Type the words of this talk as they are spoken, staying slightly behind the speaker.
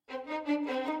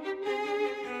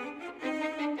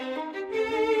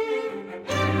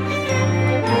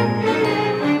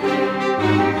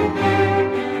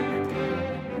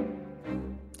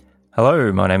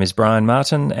Hello, my name is Brian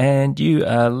Martin, and you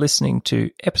are listening to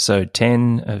episode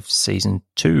 10 of season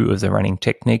 2 of the Running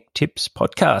Technique Tips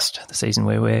podcast, the season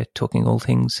where we're talking all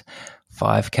things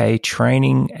 5K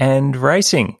training and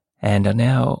racing. And I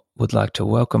now would like to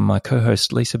welcome my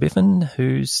co-host Lisa Biffin,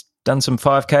 who's done some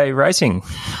 5K racing.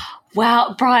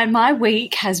 Wow, Brian, my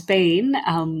week has been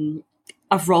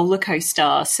a roller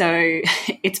coaster. So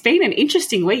it's been an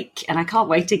interesting week and I can't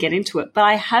wait to get into it. But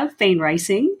I have been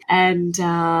racing and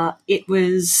it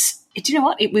was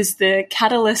the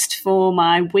catalyst for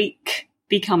my week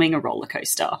becoming a roller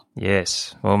coaster.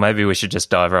 Yes. Well, maybe we should just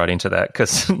dive right into that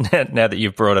because now that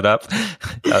you've brought it up,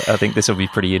 I think this will be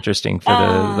pretty interesting for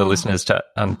the listeners to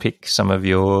unpick some of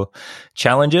your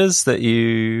challenges that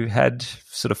you had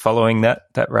sort of following that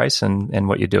race and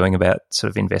what you're doing about sort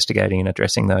of investigating and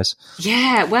addressing those.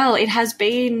 Yeah, well, it has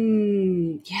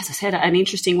been, as I said, an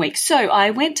interesting week. So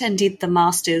I went and did the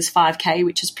Masters 5K,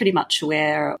 which is pretty much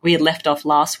where we had left off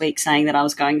last week, saying that I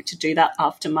was going to do that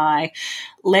after my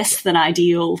less than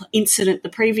ideal incident the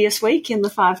previous week in the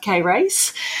 5K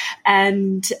race.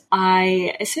 And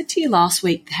I said to you last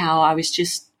week how I was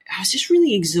just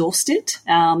really exhausted,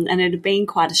 and it had been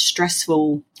quite a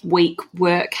stressful week.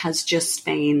 Work has just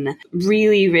been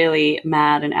really, really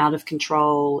mad and out of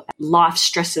control. Life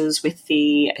stresses with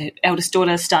the eldest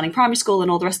daughter starting primary school and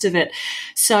all the rest of it.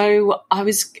 So I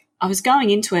was going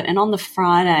into it, and on the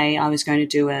Friday I was going to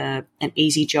do an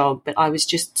easy jog, but I was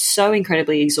just so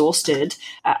incredibly exhausted.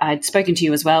 I'd spoken to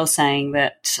you as well saying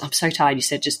that I'm so tired. You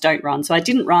said just don't run. So I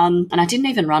didn't run, and I didn't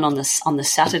even run on the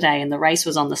Saturday, and the race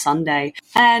was on the Sunday.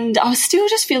 And I was still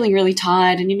just feeling really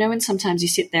tired. And you know when sometimes you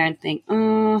sit there and think,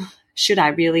 should I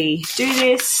really do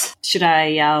this? Should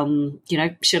I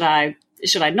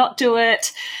not do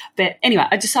it? But anyway,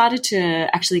 I decided to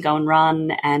actually go and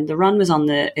run, and the run was on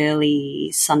the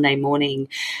early Sunday morning.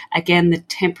 Again, the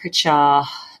temperature,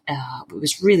 it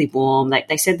was really warm.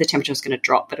 They said the temperature was going to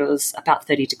drop, but it was about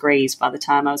 30 degrees by the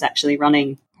time I was actually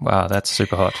running. Wow, that's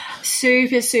super hot.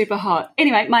 Super, super hot.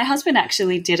 Anyway, my husband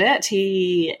actually did it.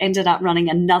 He ended up running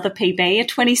another PB, a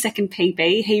 20-second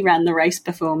PB. He ran the race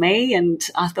before me, and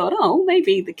I thought,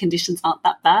 maybe the conditions aren't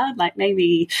that bad. Like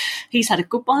maybe he's had a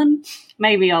good one.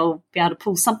 Maybe I'll be able to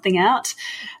pull something out.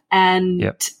 And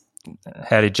yep.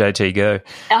 How did JT go?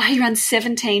 He ran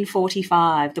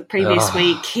 17:45. The previous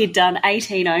week he'd done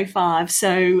 18:05.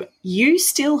 So you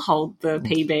still hold the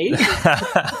PB.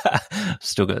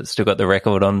 Still got the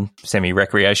record on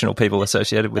semi-recreational people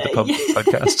associated with the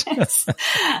podcast. Yes.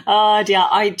 Oh dear.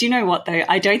 Do you know what though?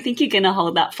 I don't think you're going to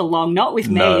hold that for long. Not with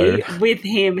me. With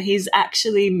him, he's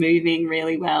actually moving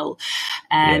really well.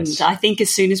 And yes. I think as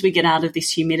soon as we get out of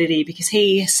this humidity, because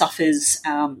he suffers,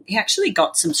 he actually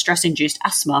got some stress-induced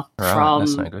asthma.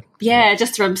 That's no good. Yeah,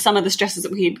 just from some of the stresses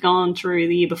that we had gone through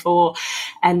the year before.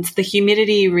 And the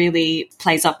humidity really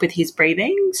plays up with his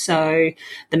breathing. So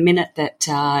the minute that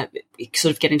you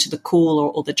sort of get into the cool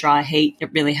or the dry heat,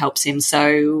 it really helps him.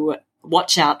 So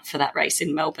watch out for that race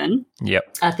in Melbourne.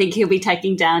 Yep. I think he'll be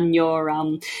taking down your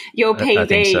PB. I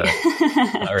think so.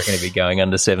 I reckon he'll be going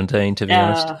under 17, to be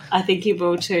honest. I think he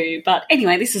will too. But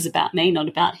anyway, this is about me, not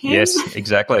about him. Yes,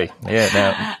 exactly. Yeah,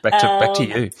 now back to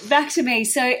you. Back to me.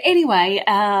 So anyway,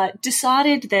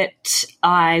 decided that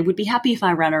I would be happy if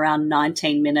I ran around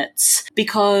 19 minutes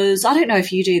because I don't know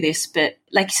if you do this, but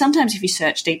like sometimes if you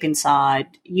search deep inside,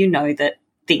 you know that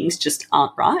things just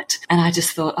aren't right. And I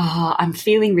just thought, I'm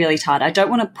feeling really tired. I don't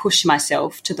want to push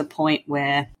myself to the point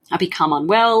where I become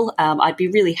unwell. I'd be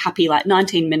really happy, like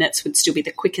 19 minutes would still be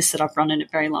the quickest that I've run in a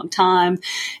very long time.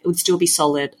 It would still be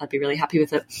solid. I'd be really happy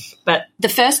with it. But the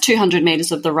first 200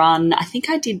 metres of the run, I think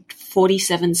I did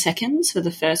 47 seconds for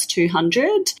the first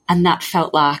 200. And that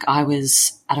felt like I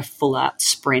was at a full-out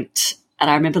sprint. And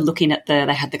I remember looking at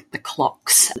they had the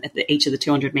clocks at each of the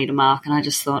 200 metre mark, and I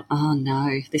just thought, oh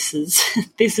no, this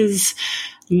is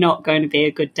not going to be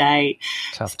a good day.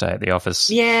 Tough day at the office.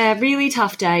 Yeah, really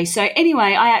tough day. So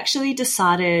anyway, I actually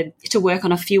decided to work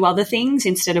on a few other things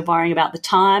instead of worrying about the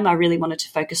time. I really wanted to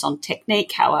focus on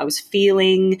technique, how I was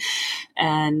feeling,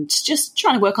 and just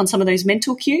trying to work on some of those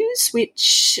mental cues,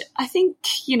 which I think,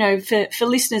 for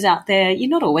listeners out there, you're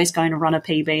not always going to run a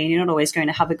PB and you're not always going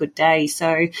to have a good day.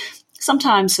 So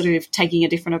sometimes sort of taking a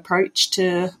different approach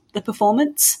to the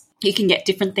performance, you can get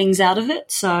different things out of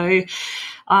it. So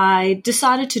I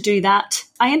decided to do that.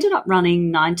 I ended up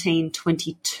running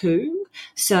 19:22.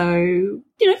 So,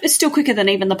 it's still quicker than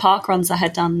even the park runs I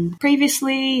had done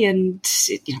previously. And,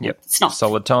 it's not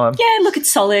solid time. Yeah, look,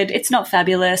 it's solid. It's not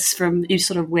fabulous from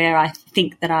sort of where I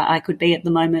think that I could be at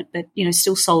the moment, but,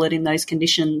 still solid in those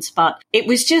conditions. But it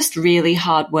was just really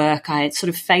hard work. I had sort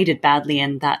of faded badly,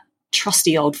 and that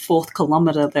trusty old 4th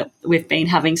kilometre that we've been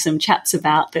having some chats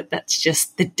about, that's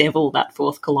just the devil, that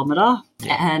 4th kilometre.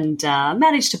 Yeah. And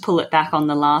managed to pull it back on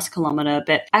the last kilometre.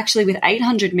 But actually with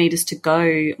 800 metres to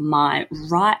go, my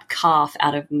right calf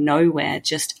out of nowhere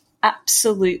just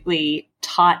absolutely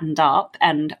tightened up,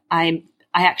 and I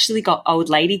actually got old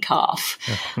lady calf.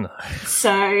 Oh, no.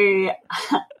 So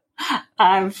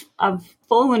I've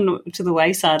fallen to the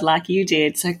wayside like you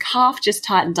did. So calf just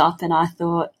tightened up, and I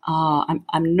thought,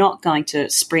 I'm not going to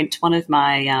sprint. One of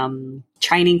my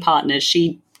training partners,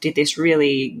 she did this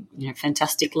really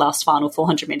fantastic last final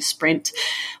 400-metre sprint,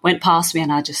 went past me,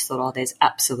 and I just thought, there's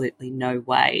absolutely no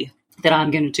way that I'm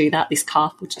going to do that. This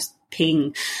calf will just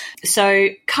ping. So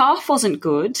calf wasn't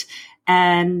good,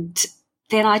 and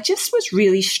then I just was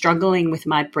really struggling with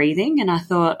my breathing, and I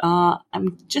thought,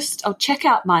 I'll check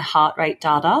out my heart rate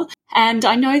data. And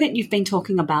I know that you've been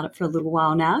talking about it for a little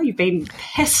while now. You've been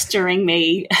pestering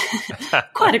me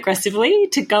quite aggressively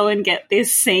to go and get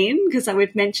this seen, because I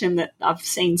would mention that I've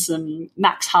seen some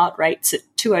max heart rates at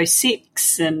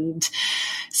 206 and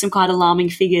some quite alarming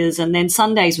figures. And then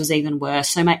Sundays was even worse.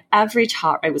 So my average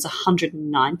heart rate was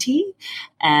 190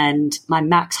 and my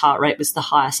max heart rate was the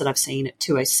highest that I've seen at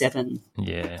 207.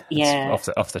 Yeah. Yeah.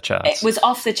 Off the charts. It was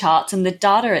off the charts. And the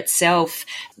data itself,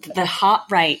 the heart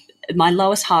rate, my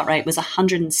lowest heart rate was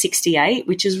 168,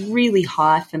 which is really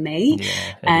high for me.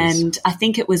 Yeah, and I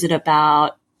think it was at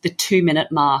about the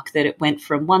 2-minute mark that it went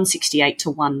from 168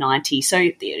 to 190. So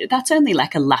that's only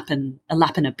like a lap and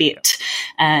a bit,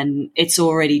 and it's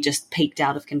already just peaked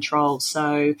out of control.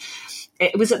 So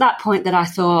it was at that point that I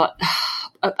thought,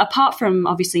 apart from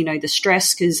obviously, the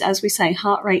stress, because as we say,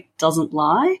 heart rate doesn't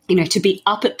lie, to be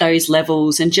up at those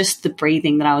levels and just the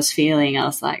breathing that I was feeling, I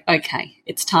was like, okay,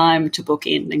 it's time to book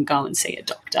in and go and see a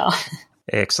doctor.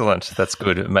 Excellent. That's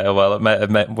good. Well,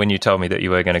 when you told me that you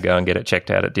were going to go and get it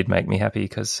checked out, it did make me happy,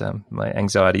 because my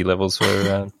anxiety levels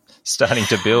were starting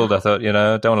to build. I thought,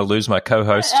 I don't want to lose my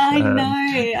co-host. I know.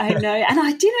 And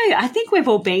I think we've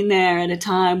all been there at a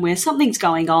time where something's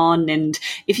going on, and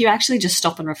if you actually just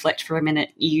stop and reflect for a minute,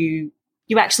 you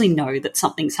actually know that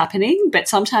something's happening, but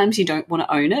sometimes you don't want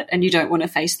to own it and you don't want to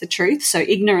face the truth. So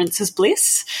ignorance is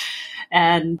bliss.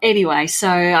 And anyway, so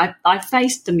I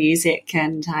faced the music,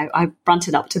 and I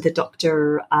brunted up to the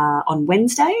doctor on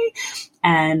Wednesday.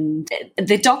 And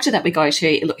the doctor that we go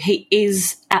to, look, he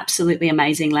is absolutely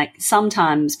amazing. Like,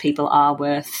 sometimes people are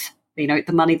worth, the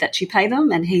money that you pay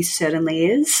them, and he certainly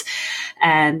is.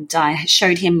 And I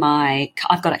showed him I've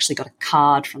actually got a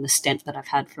card from the stent that I've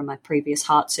had from my previous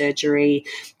heart surgery,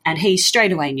 and he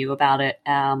straight away knew about it.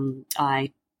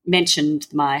 I mentioned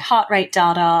my heart rate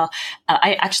data.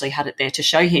 I actually had it there to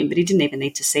show him, but he didn't even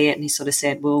need to see it. And he sort of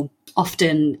said, well,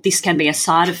 often this can be a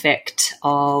side effect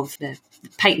of the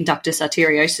patent ductus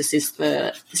arteriosus, is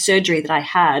the surgery that I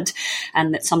had,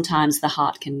 and that sometimes the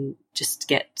heart can just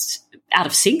get out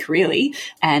of sync, really,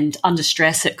 and under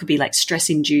stress. It could be like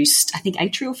stress-induced, I think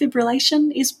atrial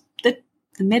fibrillation is the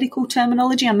medical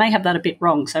terminology. I may have that a bit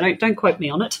wrong, so don't quote me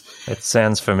on it. It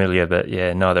sounds familiar, but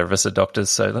yeah, neither of us are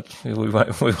doctors, so we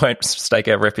won't stake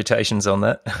our reputations on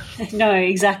that. No,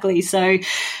 exactly. So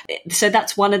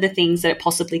that's one of the things that it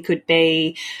possibly could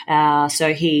be.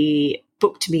 So he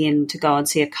booked me in to go and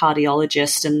see a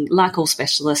cardiologist, and like all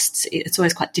specialists, it's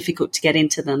always quite difficult to get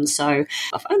into them. So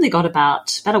I've only got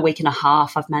about a week and a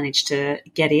half I've managed to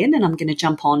get in, and I'm going to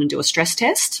jump on and do a stress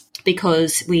test,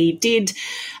 because we did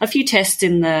a few tests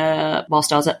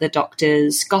whilst I was at the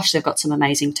doctor's. Gosh, they've got some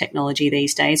amazing technology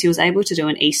these days. He was able to do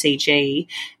an ECG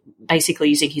basically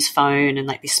using his phone and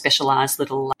like this specialized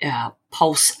little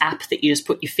pulse app that you just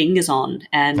put your fingers on,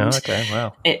 and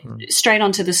it straight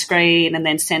onto the screen, and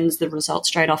then sends the results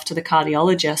straight off to the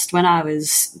cardiologist. When I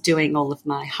was doing all of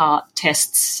my heart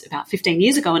tests about 15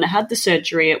 years ago when I had the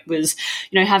surgery, it was,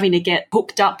 having to get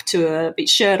hooked up to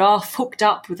shirt off, hooked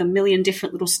up with a million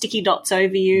different little sticky dots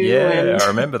over you. Yeah, I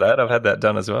remember that. I've had that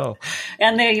done as well.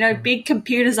 And they're, big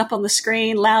computers up on the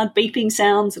screen, loud beeping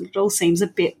sounds, and it all seems a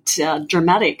bit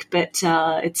dramatic, but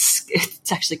it's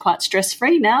actually quite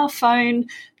stress-free now. Phone,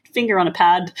 finger on a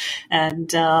pad,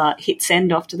 and hit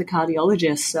send off to the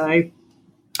cardiologist. So I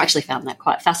actually found that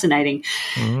quite fascinating.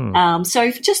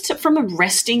 So just from a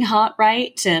resting heart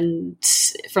rate and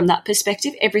from that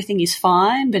perspective, everything is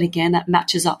fine. But again, that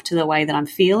matches up to the way that I'm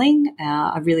feeling.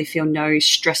 I really feel no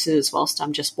stresses whilst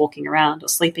I'm just walking around or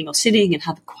sleeping or sitting, and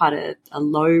have quite a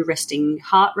low resting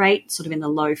heart rate, sort of in the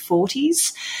low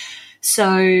 40s.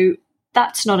 So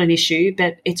that's not an issue,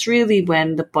 but it's really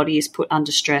when the body is put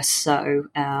under stress. So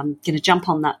I'm going to jump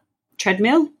on that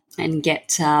treadmill and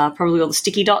get probably all the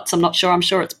sticky dots. I'm not sure. I'm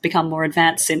sure it's become more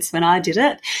advanced since when I did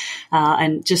it,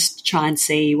 and just try and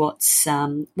see what's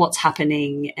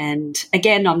happening. And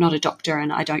again, I'm not a doctor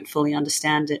and I don't fully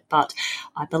understand it, but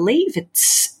I believe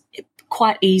it's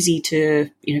quite easy to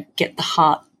get the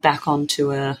heart back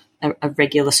onto a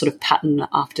regular sort of pattern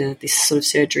after this sort of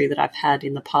surgery that I've had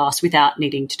in the past without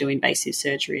needing to do invasive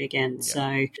surgery again.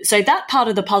 Yeah. So that part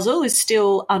of the puzzle is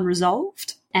still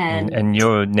unresolved. And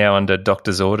you're now under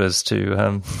doctor's orders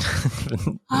to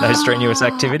no strenuous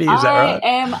activity, is that right? I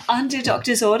am under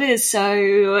doctor's orders.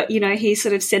 So, he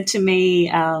sort of said to me,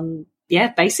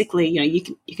 basically,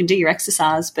 you can do your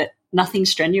exercise, but nothing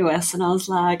strenuous. And I was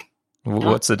like,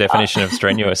 what's the definition of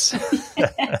strenuous?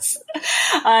 Yes,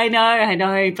 I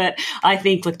know. But I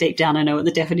think, look, deep down, I know what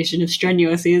the definition of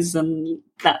strenuous is. And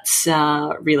that's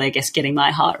really, I guess, getting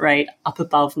my heart rate up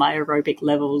above my aerobic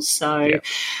levels. So,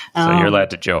 you're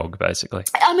allowed to jog, basically.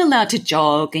 I'm allowed to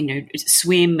jog,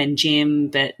 swim and gym,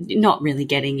 but not really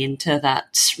getting into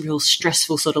that real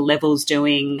stressful sort of levels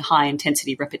doing high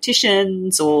intensity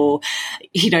repetitions or,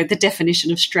 the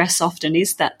definition of stress often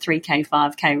is that 3K,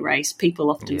 5K race. People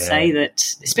often say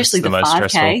that, especially the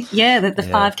 5K. That the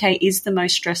 5K is the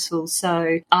most stressful.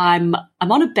 So I'm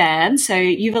on a ban. So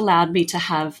you've allowed me to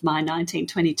have my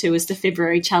 1922 as the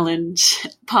February Challenge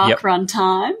park run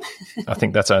time. I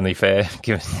think that's only fair,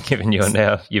 given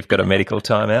you've got a medical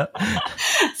timeout.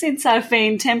 Since I've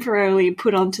been temporarily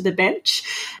put onto the bench.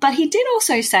 But he did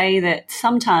also say that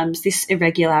sometimes this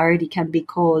irregularity can be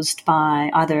caused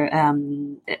by either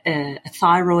a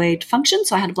thyroid function.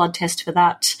 So I had a blood test for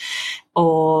that,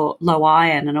 or low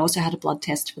iron, and I also had a blood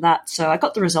test for that. So I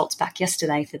got the results back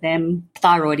yesterday for them.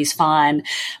 Thyroid is fine,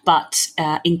 but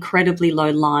incredibly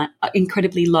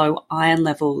low iron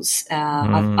levels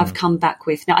I've come back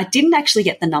with. Now, I didn't actually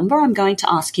get the number. I'm going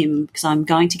to ask him because I'm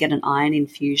going to get an iron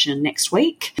infusion next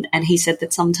week. And he said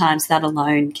that sometimes that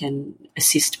alone can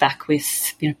assist back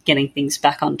with getting things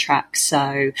back on track.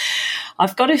 So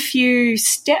I've got a few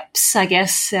steps, I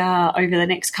guess, over the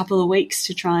next couple of weeks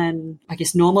to try and, I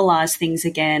guess, normalise things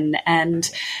again. And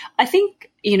I think,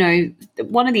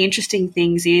 one of the interesting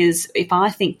things is if I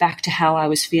think back to how I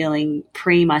was feeling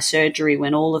pre my surgery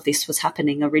when all of this was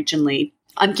happening originally,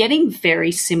 I'm getting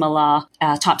very similar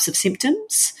types of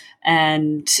symptoms.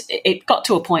 And it got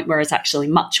to a point where it's actually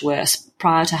much worse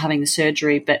prior to having the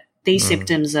surgery. But these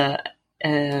symptoms are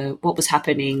what was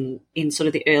happening in sort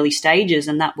of the early stages.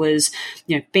 And that was,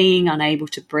 being unable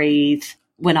to breathe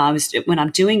when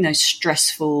I'm doing those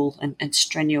stressful and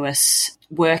strenuous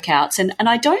workouts. And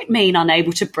I don't mean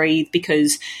unable to breathe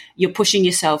because you're pushing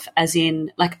yourself, as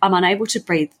in like I'm unable to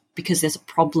breathe because there's a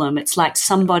problem. It's like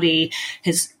somebody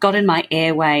has got in my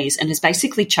airways and has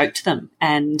basically choked them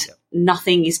and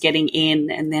nothing is getting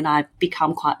in. And then I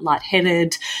become quite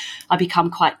lightheaded. I become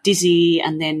quite dizzy.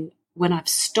 And then when I've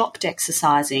stopped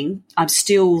exercising, I'm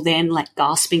still then like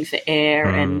gasping for air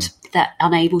and that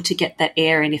unable to get that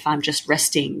air in if I'm just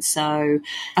resting. So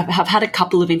I've had a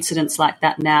couple of incidents like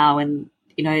that now, and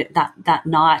that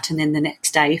night and then the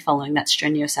next day following that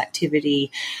strenuous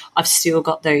activity, I've still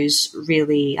got those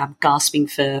really gasping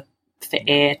for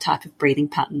air type of breathing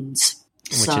patterns.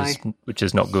 Which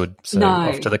is not good. So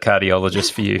off to the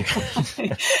cardiologist for you.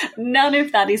 None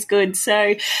of that is good.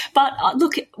 So, but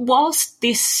look, whilst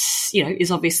this, is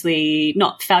obviously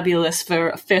not fabulous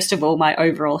for, first of all, my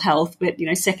overall health, but,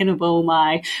 second of all,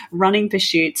 my running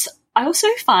pursuits, I also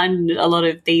find a lot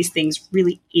of these things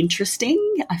really interesting.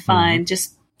 I find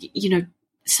just,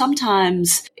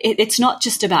 sometimes it's not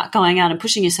just about going out and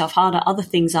pushing yourself harder. Other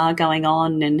things are going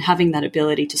on, and having that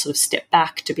ability to sort of step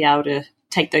back to be able to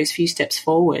take those few steps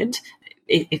forward.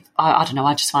 I don't know,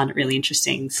 I just find it really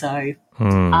interesting. So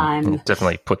it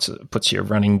definitely puts your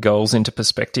running goals into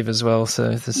perspective as well.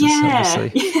 So this is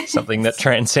obviously something that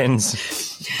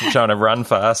transcends trying to run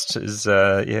fast is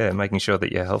making sure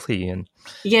that you're healthy and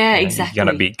exactly. You're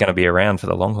going to be around for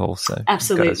the long haul. So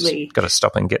absolutely got to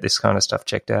stop and get this kind of stuff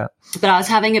checked out. But I was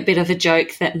having a bit of a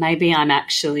joke that maybe I'm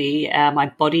actually my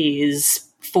body is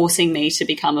forcing me to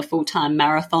become a full-time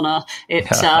marathoner. It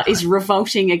is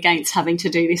revolting against having to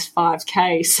do this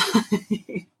 5K. So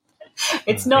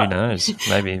it's not. Who knows?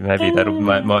 Maybe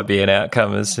that might be an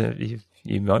outcome. As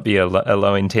you might be a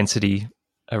low-intensity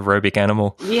aerobic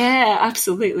animal. Yeah,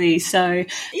 absolutely. So,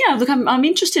 look, I'm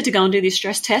interested to go and do this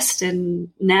stress test. And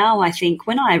now I think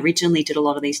when I originally did a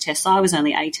lot of these tests, I was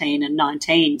only 18 and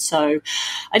 19. So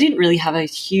I didn't really have a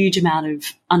huge amount of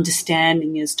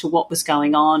understanding as to what was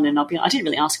going on. And I didn't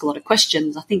really ask a lot of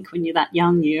questions. I think when you're that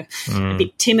young, you're a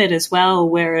bit timid as well.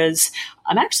 Whereas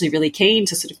I'm actually really keen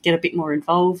to sort of get a bit more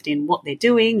involved in what they're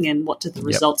doing and what do the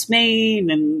results mean,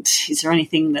 and is there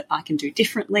anything that I can do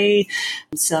differently?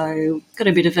 So got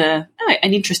a bit of an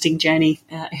interesting journey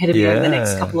ahead of me over the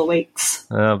next couple of weeks.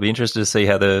 I'll be interested to see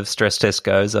how the stress test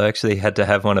goes. I actually had to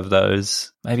have one of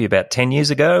those maybe about 10 years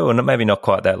ago, or maybe not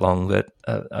quite that long, but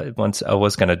once I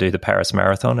was going to do the Paris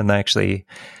Marathon, and they actually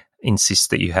insist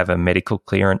that you have a medical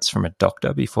clearance from a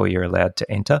doctor before you're allowed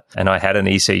to enter. And I had an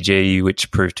ECG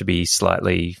which proved to be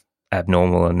slightly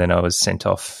abnormal, and then I was sent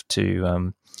off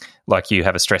to like you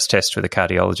have a stress test with a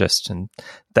cardiologist, and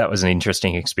that was an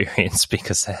interesting experience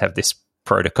because they have this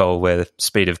protocol where the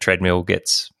speed of treadmill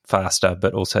gets faster,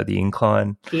 but also the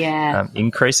incline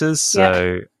increases.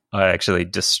 So I actually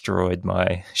destroyed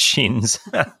my shins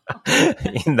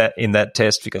in that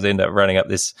test because I ended up running up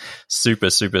this super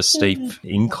steep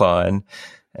incline.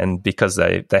 And because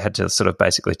they had to sort of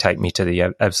basically take me to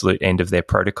the absolute end of their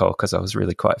protocol because I was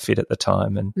really quite fit at the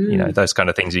time. And, you know, those kind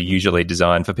of things are usually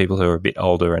designed for people who are a bit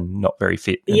older and not very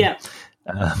fit. And,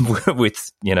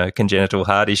 with, you know, congenital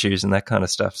heart issues and that kind of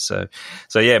stuff. So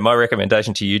yeah, my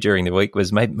recommendation to you during the week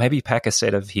was maybe pack a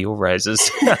set of heel raisers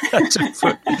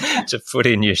to put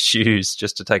in your shoes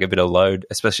just to take a bit of load,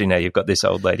 especially now you've got this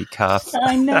old lady calf.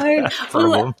 I know.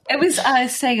 Well, I was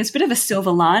saying it's a bit of a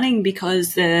silver lining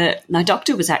because my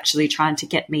doctor was actually trying to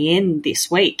get me in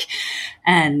this week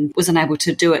and wasn't able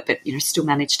to do it, but, you know, still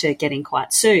managed to get in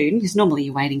quite soon because normally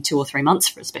you're waiting 2 or 3 months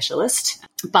for a specialist.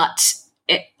 But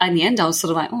in the end, I was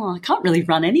sort of like, I can't really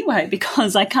run anyway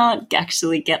because I can't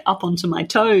actually get up onto my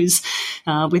toes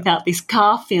without this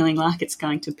calf feeling like it's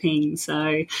going to ping.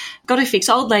 So got to fix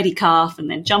old lady calf and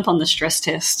then jump on the stress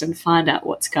test and find out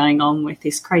what's going on with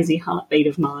this crazy heartbeat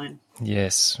of mine.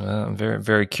 Yes, well, I'm very,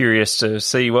 very curious to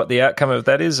see what the outcome of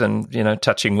that is, and, you know,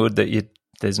 touching wood that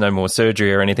there's no more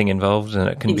surgery or anything involved and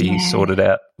it can be sorted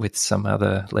out with some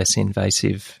other less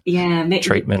invasive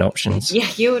treatment options. Yeah,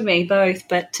 you and me both.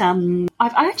 But I've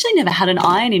actually never had an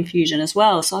iron infusion as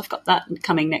well, so I've got that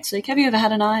coming next week. Have you ever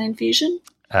had an iron infusion?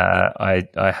 I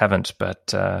haven't,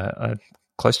 but I'm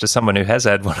close to someone who has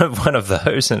had one of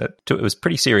those, and it was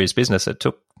pretty serious business. It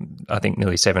took, I think,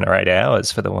 nearly 7 or 8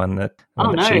 hours for the one that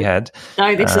she had.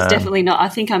 No, this is definitely not. I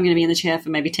think I'm going to be in the chair for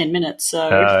maybe 10 minutes. So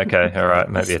okay, all right,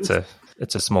 maybe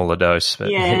it's a smaller dose. But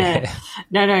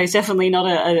No, it's definitely not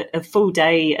a full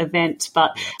day event.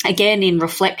 But again, in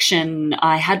reflection,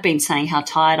 I had been saying how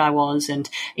tired I was and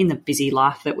in the busy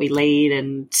life that we lead.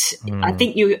 And I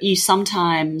think you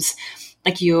sometimes,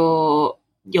 like your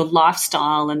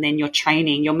lifestyle and then your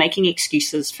training, you're making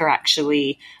excuses for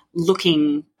actually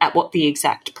looking at what the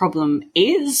exact problem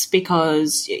is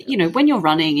because, you know, when you're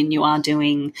running and you are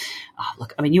doing,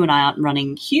 you and I aren't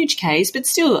running huge Ks, but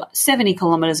still 70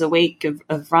 kilometres a week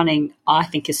of running, I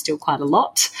think is still quite a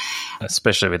lot.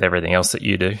 Especially with everything else that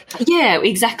you do. Yeah,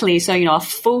 exactly. So, you know, a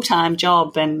full-time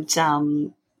job and,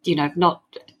 you know,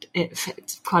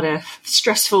 it's quite a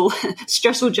stressful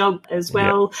job as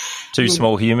well. Two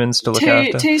small humans to look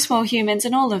after. Two small humans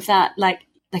and all of that, like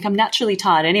I'm naturally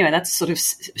tired anyway. That's sort of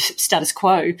status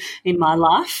quo in my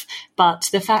life. But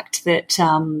the fact that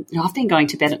I've been going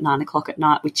to bed at 9 o'clock at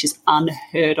night, which is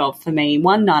unheard of for me.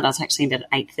 One night I was actually in bed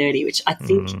at 8:30, which I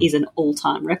think is an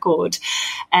all-time record.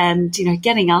 And, you know,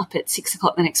 getting up at 6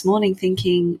 o'clock the next morning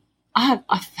thinking, I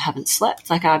haven't slept.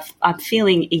 Like I'm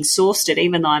feeling exhausted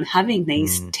even though I'm having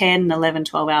these 10, 11,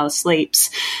 12-hour sleeps.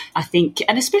 I think,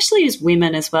 and especially as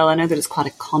women as well, I know that it's quite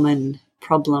a common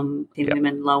problem in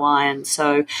women, low iron.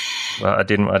 So, well, I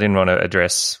didn't want to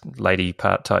address lady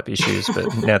part type issues,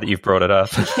 but now that you've brought it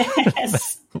up, well,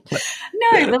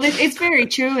 it's very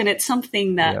true, and it's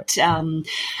something that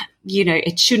you know,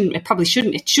 it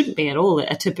shouldn't be at all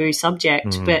a taboo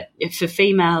subject. But for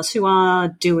females who are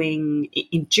doing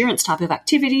endurance type of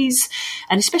activities,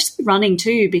 and especially running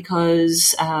too,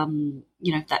 because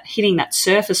you know, that hitting that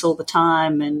surface all the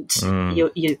time and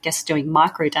you're just doing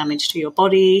micro damage to your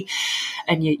body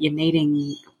and you're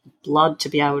needing blood to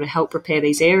be able to help repair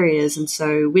these areas. And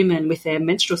so women with their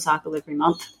menstrual cycle every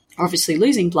month are obviously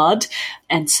losing blood.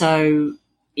 And so,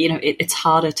 you know, it's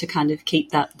harder to kind of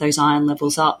keep those iron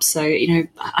levels up. So, you know,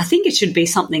 I think it should be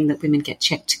something that women get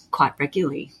checked quite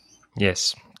regularly.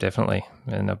 Yes, definitely.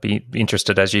 And I'd be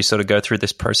interested as you sort of go through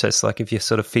this process, like if you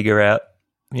sort of figure out,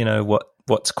 you know,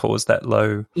 what's caused that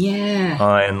low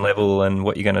iron level and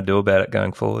what you're going to do about it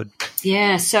going forward.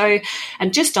 Yeah, so,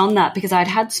 and just on that, because I'd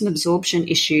had some absorption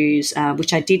issues,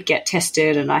 which I did get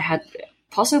tested, and I had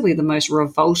possibly the most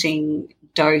revolting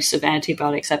dose of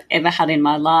antibiotics I've ever had in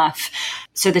my life.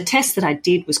 So the test that I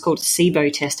did was called a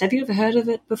SIBO test. Have you ever heard of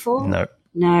it before? No.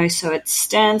 No, so it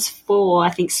stands for, I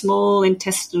think, small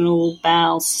intestinal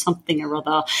bowel something or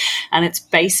other, and it's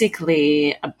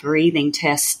basically a breathing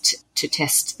test to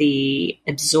test the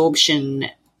absorption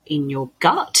in your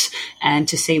gut and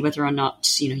to see whether or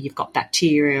not, you've got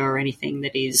bacteria or anything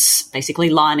that is basically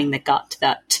lining the gut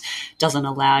that doesn't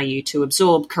allow you to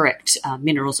absorb correct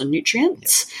minerals and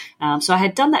nutrients. Yep. So I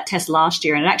had done that test last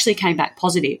year, and it actually came back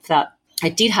positive that I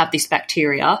did have this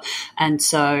bacteria, and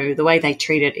so the way they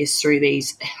treat it is through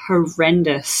these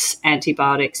horrendous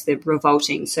antibiotics. They're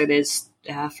revolting. So there's,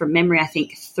 from memory, I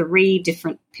think 3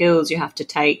 different pills you have to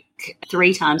take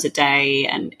 3 times a day,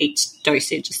 and each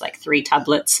dosage is like 3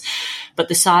 tablets. But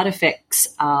the side effects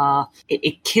are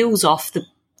it kills off the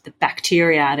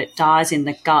bacteria and it dies in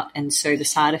the gut, and so the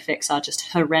side effects are just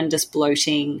horrendous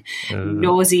bloating,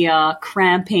 nausea,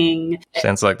 cramping.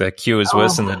 Sounds like the cure is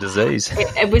worse than the disease.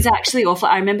 It was actually awful.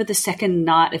 I remember the second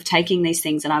night of taking these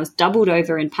things and I was doubled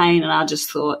over in pain, and I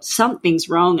just thought something's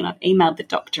wrong, and I've emailed the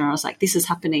doctor and I was like, this is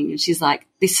happening, and she's like,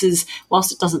 this is,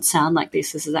 whilst it doesn't sound like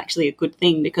this is actually a good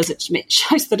thing because it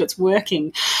shows that it's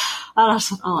working. And I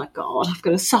thought, oh my God, I've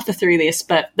got to suffer through this.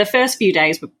 But the first few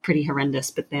days were pretty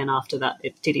horrendous, but then after that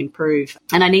it did improve.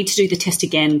 And I need to do the test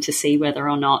again to see whether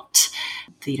or not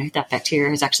that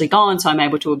bacteria has actually gone, so I'm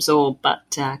able to absorb.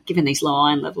 But given these low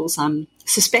iron levels, I'm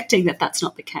suspecting that that's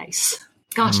not the case.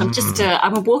 Gosh, I'm just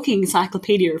I'm a walking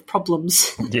encyclopedia of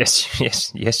problems.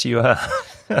 Yes, you are.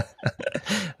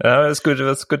 It's good.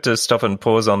 It's good to stop and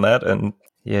pause on that. And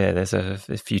yeah, there's a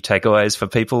few takeaways for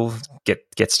people.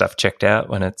 Get stuff checked out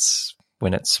when it's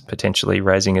potentially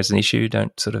raising as an issue.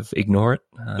 Don't sort of ignore it.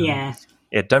 Yeah,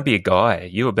 don't be a guy.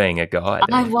 You were being a guy.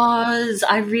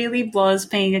 I really was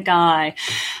being a guy.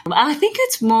 I think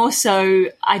it's more so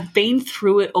I've been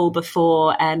through it all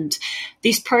before, and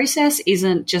this process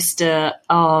isn't just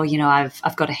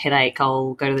I've got a headache,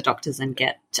 I'll go to the doctors and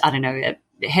get, a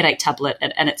headache tablet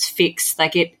and it's fixed.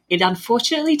 Like it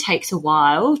unfortunately takes a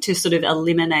while to sort of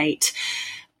eliminate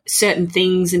certain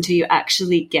things until you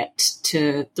actually get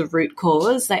to the root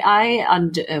cause. Like I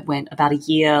underwent about a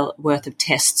year worth of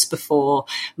tests before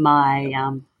my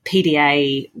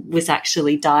PDA was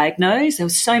actually diagnosed. There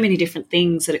were so many different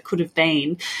things that it could have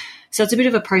been. So it's a bit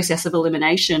of a process of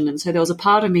elimination. And so there was a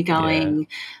part of me going,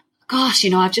 gosh,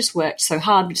 I've just worked so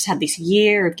hard. We just had this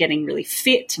year of getting really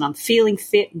fit, and I'm feeling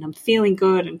fit and I'm feeling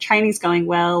good and training's going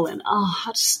well. And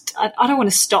I don't want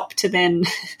to stop to then,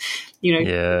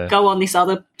 go on this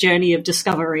other journey of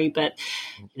discovery. But,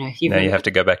 now you have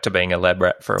to go back to being a lab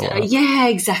rat for a while. Yeah,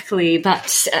 exactly.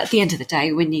 But at the end of the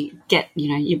day, when you get,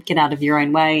 you get out of your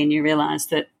own way and you realise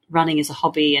that running is a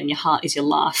hobby and your heart is your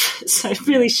life. So it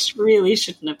really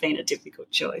shouldn't have been a difficult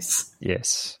choice.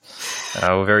 Yes.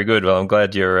 Well, very good. Well, I'm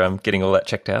glad you're getting all that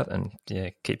checked out, and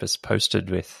keep us posted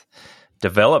with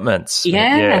developments.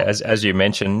 Yeah. As you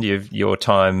mentioned, your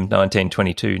time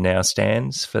 1922 now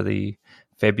stands for the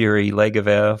February leg of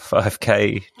our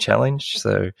 5K challenge.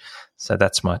 So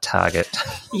that's my target.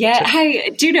 Yeah.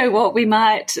 Hey, do you know what? We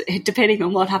might, depending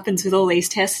on what happens with all these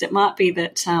tests, it might be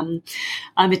that I'm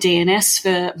a DNS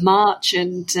for March,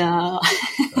 and I'm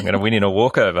going to win in a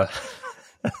walkover.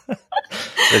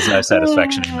 There's no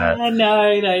satisfaction in that.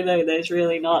 No, there's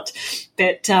really not.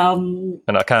 But and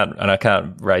I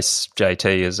can't race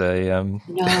JT as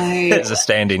a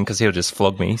stand-in because he'll just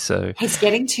flog me. So he's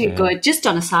getting too good. Just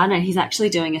on a side note, he's actually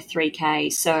doing a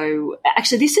 3K. So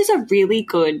actually, this is a really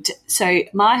good. So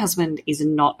my husband is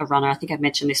not a runner. I think I've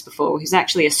mentioned this before. He's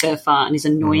actually a surfer and is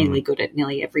annoyingly good at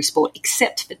nearly every sport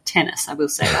except for tennis. I will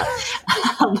say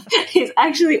that he's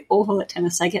actually awful at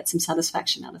tennis. I get some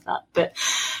satisfaction out of that, but.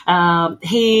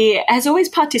 He has always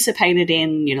participated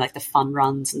in, like the fun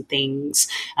runs and things,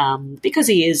 because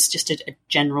he is just a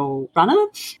general runner,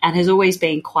 and has always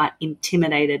been quite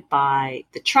intimidated by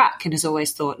the track, and has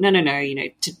always thought, no,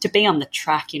 to be on the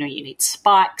track, you need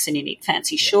spikes and you need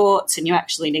fancy shorts and you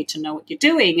actually need to know what you're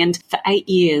doing. And for 8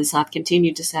 years, I've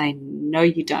continued to say, no,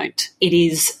 you don't.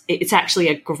 It's actually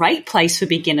a great place for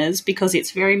beginners because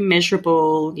it's very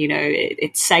measurable,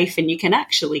 it's safe, and you can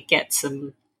actually get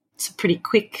some pretty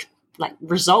quick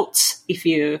results if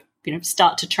you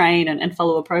start to train and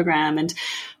follow a program. And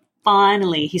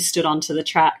finally he stood onto the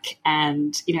track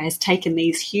and has taken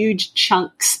these huge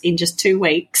chunks in just 2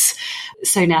 weeks.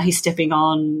 So now he's stepping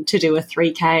on to do a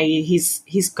 3K. He's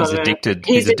addicted.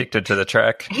 He's addicted to the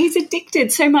track. He's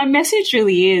addicted. So my message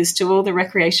really is to all the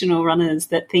recreational runners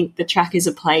that think the track is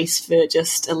a place for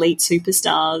just elite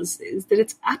superstars is that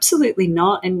it's absolutely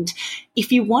not. And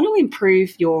if you want to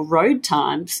improve your road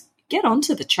times, get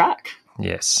onto the track.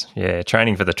 Yes, yeah,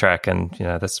 training for the track, and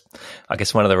that's, I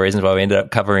guess, one of the reasons why we ended up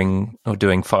covering or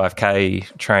doing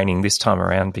 5K training this time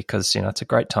around, because it's a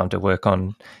great time to work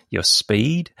on your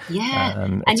speed. Yeah,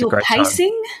 and your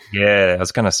pacing. Yeah, I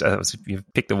was going to say, you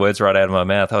picked the words right out of my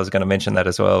mouth. I was going to mention that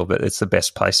as well, but it's the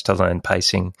best place to learn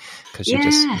pacing, because you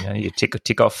just you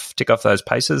tick off those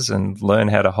paces and learn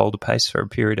how to hold a pace for a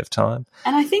period of time.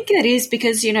 And I think it is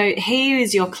because he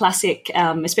is your classic,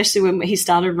 especially when he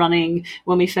started running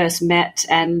when we first met.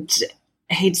 And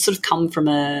he'd sort of come from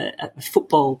a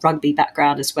football, rugby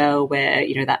background as well, where,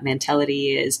 that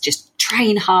mentality is just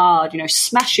train hard,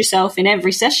 smash yourself in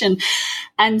every session.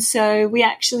 And so we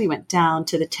actually went down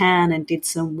to the town and did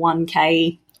some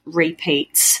 1K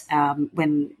repeats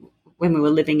when we were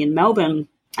living in Melbourne.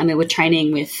 And we were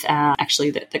training with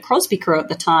actually the Crosby crew at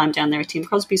the time down there at Tim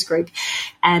Crosby's group.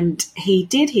 And he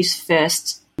did his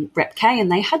first Rep K,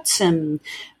 and they had some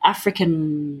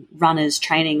African runners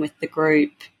training with the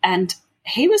group, and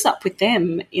he was up with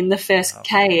them in the first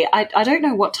K. I don't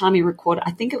know what time he recorded.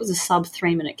 I think it was a sub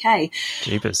 3-minute K.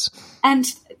 Jeepers. And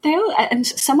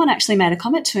someone actually made a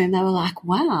comment to him. They were like,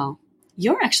 "Wow,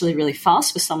 you're actually really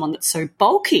fast for someone that's so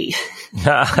bulky."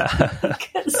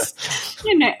 Because,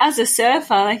 as a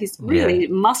surfer, he's really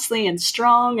muscly and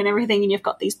strong and everything, and you've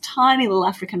got these tiny little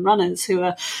African runners who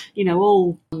are,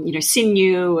 all,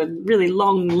 sinew and really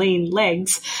long, lean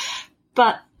legs.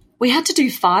 But we had to do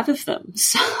 5 of them.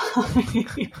 So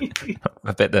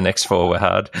I bet the next 4 were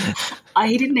hard.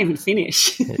 He didn't even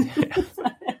finish.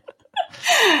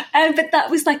 But that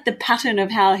was like the pattern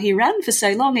of how he ran for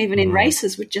so long, even in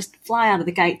races, would just fly out of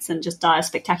the gates and just die a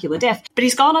spectacular death. But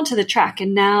he's gone onto the track,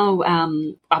 and now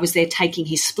I was there taking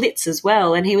his splits as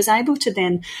well, and he was able to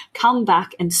then come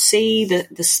back and see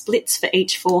the splits for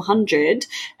each 400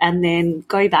 and then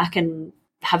go back and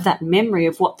have that memory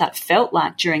of what that felt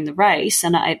like during the race.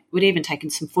 And I would even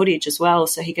taken some footage as well,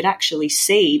 so he could actually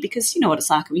see, because you know what it's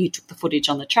like when you took the footage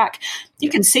on the track. You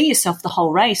can see yourself the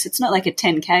whole race. It's not like a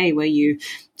 10K where you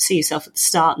see yourself at the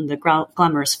start and the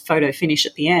glamorous photo finish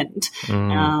at the end.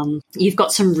 You've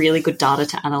got some really good data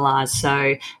to analyse.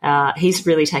 So he's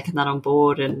really taken that on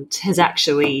board and has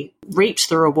actually reaped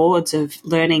the rewards of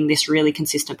learning this really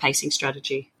consistent pacing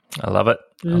strategy. I love it.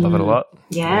 I love it a lot.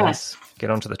 Yeah. Yes. Get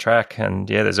onto the track, and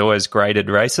there's always graded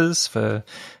races for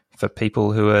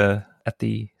people who are at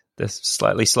the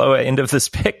slightly slower end of the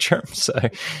spectrum. So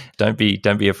don't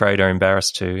be afraid or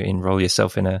embarrassed to enroll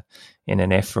yourself in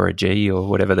an F or a G or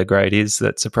whatever the grade is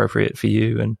that's appropriate for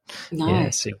you, and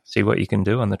see what you can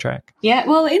do on the track. Yeah,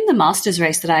 well, in the Masters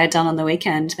race that I had done on the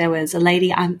weekend, there was a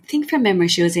lady, I think from memory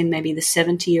she was in maybe the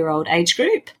 70-year-old age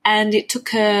group, and it took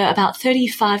her about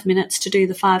 35 minutes to do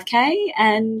the 5K,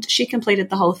 and she completed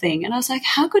the whole thing. And I was like,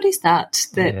 how good is that?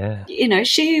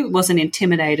 She wasn't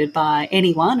intimidated by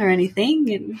anyone or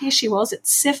anything, and here she was at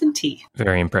 70.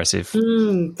 Very impressive.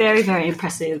 Very, very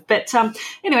impressive. But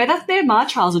anyway, they're my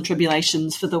trials and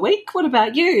tribulations for the week. What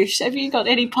about you? Have you got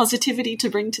any positivity to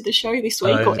bring to the show this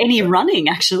week, or any running,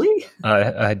 actually?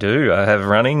 I do. I have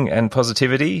running and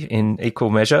positivity in equal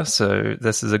measure, so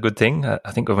this is a good thing.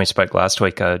 I think when we spoke last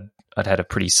week, I'd had a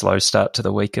pretty slow start to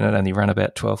the week and I'd only run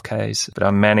about 12 Ks, but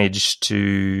I managed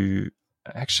to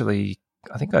actually,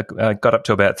 I think I got up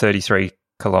to about 33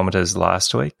 kilometres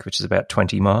last week, which is about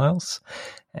 20 miles.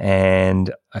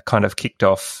 And I kind of kicked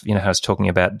off, I was talking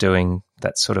about doing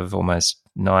that sort of almost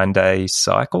 9-day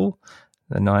cycle,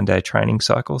 the 9-day training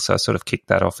cycle. So I sort of kicked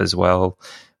that off as well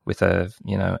with an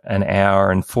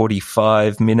hour and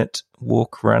 45-minute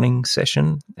walk running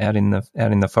session out in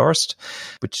the forest,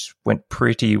 which went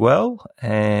pretty well,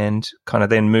 and kind of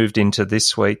then moved into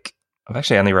this week. I've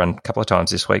actually only run a couple of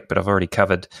times this week, but I've already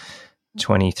covered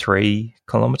 23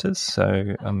 kilometres,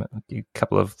 so a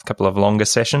couple of longer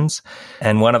sessions,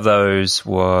 and one of those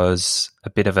was a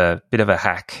bit of a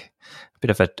hack, a bit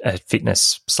of a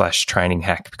fitness / training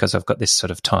hack, because I've got this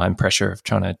sort of time pressure of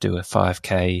trying to do a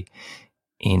 5K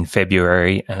in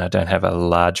February, and I don't have a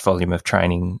large volume of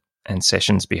training and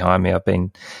sessions behind me. I've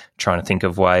been trying to think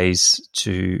of ways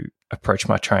to approach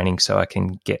my training so I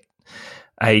can get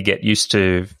used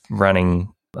to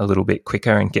running a little bit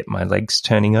quicker and get my legs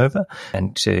turning over,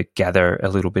 and to gather a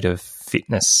little bit of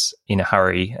fitness in a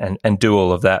hurry, and do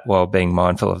all of that while being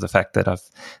mindful of the fact that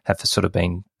have sort of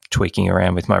been tweaking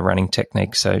around with my running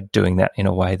technique. So doing that in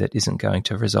a way that isn't going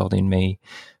to result in me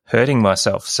hurting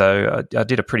myself. So I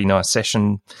did a pretty nice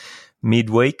session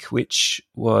midweek, which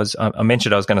was, I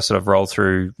mentioned I was going to sort of roll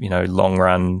through, long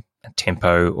run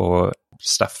tempo or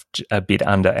stuff a bit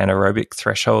under anaerobic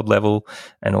threshold level,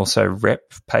 and also rep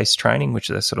pace training,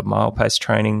 which is a sort of mile pace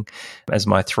training, as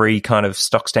my 3 kind of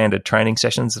stock standard training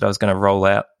sessions that I was going to roll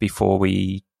out before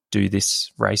we do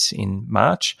this race in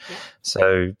March. Yeah.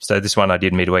 So this one I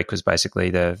did midweek was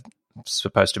basically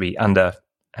supposed to be under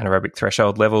anaerobic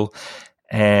threshold level.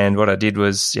 And what I did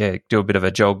was, do a bit of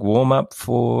a jog warm-up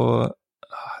for,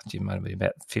 it might have been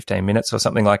about 15 minutes or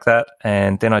something like that.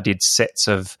 And then I did sets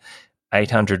of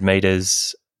 800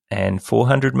 metres and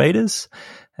 400 metres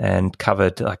and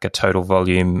covered like a total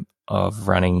volume of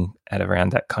running at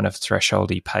around that kind of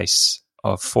thresholdy pace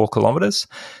of 4 kilometres.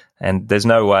 And there's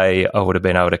no way I would have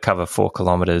been able to cover 4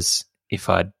 kilometres if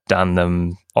I'd done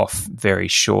them off very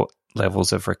short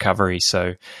levels of recovery.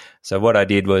 So what I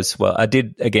did was, I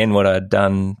did again what I'd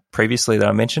done previously that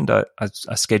I mentioned. I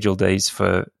scheduled these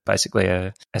for basically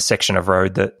a section of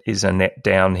road that is a net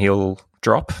downhill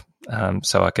drop,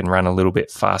 so I can run a little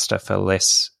bit faster for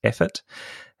less effort.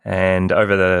 And I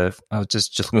was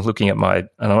just looking at and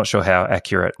I'm not sure how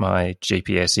accurate my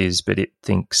GPS is, but it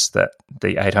thinks that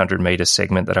the 800 metre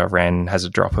segment that I ran has a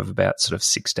drop of about sort of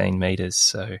 16 metres.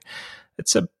 So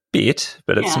it's a bit,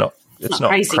 but it's not. It's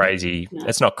not crazy. No.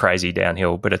 It's not crazy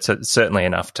downhill, but it's certainly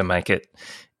enough to make it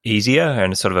easier.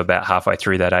 And sort of about halfway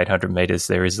through that 800 metres,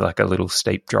 there is like a little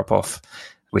steep drop off,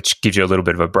 which gives you a little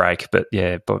bit of a break. But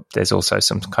there's also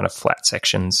some kind of flat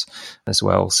sections as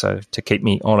well. So to keep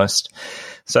me honest.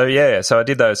 So I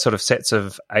did those sort of sets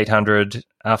of 800.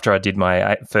 After I did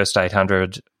my first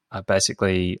 800, I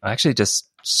actually just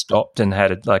stopped and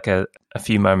had like a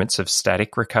few moments of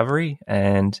static recovery,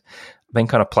 and been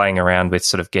kind of playing around with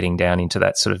sort of getting down into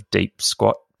that sort of deep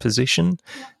squat position,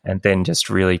 and then just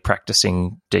really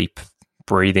practicing deep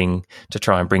breathing to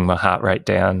try and bring my heart rate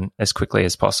down as quickly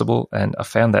as possible. And I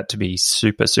found that to be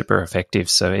super, super effective.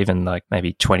 So even like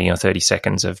maybe 20 or 30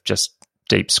 seconds of just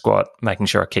deep squat, making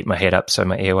sure I keep my head up so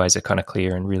my airways are kind of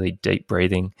clear, and really deep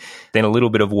breathing. Then a little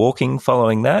bit of walking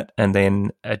following that, and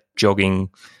then jogging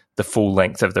the full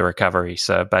length of the recovery.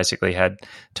 So I basically had a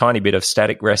tiny bit of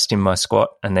static rest in my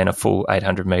squat, and then a full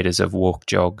 800 metres of walk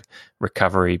jog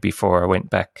recovery before I went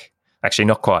back. Actually,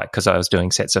 not quite, because I was doing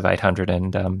sets of 800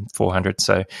 and 400.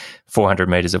 So 400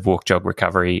 metres of walk jog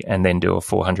recovery, and then do a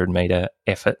 400 metre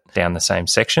effort down the same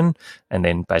section, and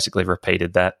then basically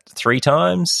repeated that 3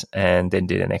 times, and then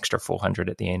did an extra 400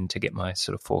 at the end to get my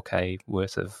sort of 4K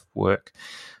worth of work.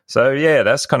 So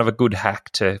that's kind of a good hack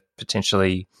to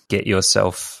potentially get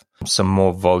yourself some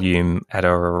more volume at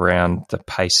or around the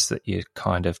pace that you're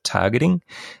kind of targeting.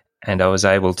 And I was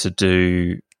able to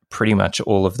do pretty much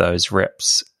all of those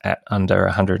reps at under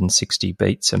 160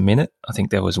 beats a minute. I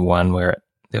think there was one where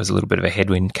there was a little bit of a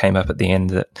headwind came up at the end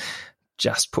that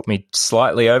just put me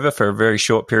slightly over for a very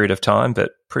short period of time,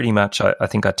 but pretty much I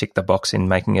think I ticked the box in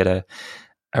making it a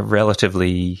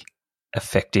relatively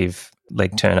effective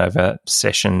leg turnover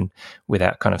session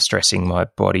without kind of stressing my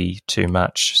body too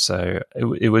much. So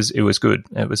it was good.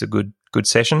 It was a good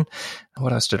session.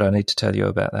 What else did I need to tell you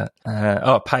about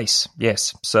that? Pace.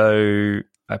 Yes. So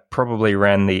I probably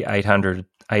ran the 800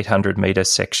 meter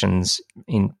sections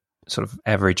in sort of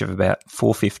average of about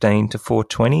 415 to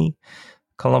 420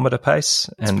 kilometer pace.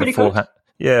 That's pretty good.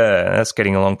 That's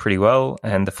getting along pretty well.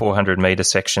 And the 400 meter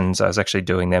sections, I was actually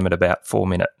doing them at about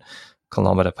 4-minute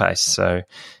kilometer pace. So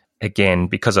again,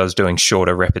 because I was doing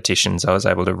shorter repetitions, I was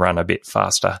able to run a bit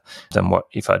faster than what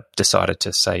if I decided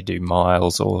to, say, do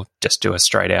miles or just do a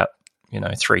straight out,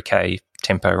 3K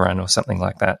tempo run or something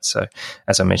like that. So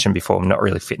as I mentioned before, I'm not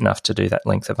really fit enough to do that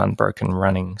length of unbroken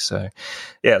running. So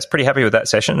I was pretty happy with that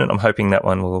session, and I'm hoping that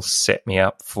one will set me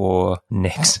up for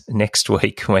next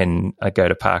week when I go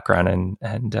to parkrun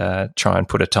and try and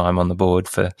put a time on the board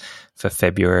for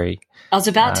February. I was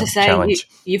about to say,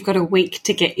 you've got a week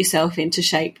to get yourself into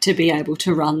shape to be able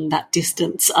to run that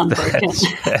distance unbroken.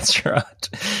 That's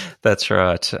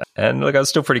right. And look, I was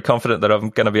still pretty confident that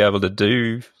I'm going to be able to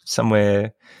do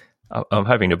somewhere. I'm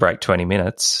hoping to break 20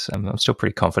 minutes. I'm still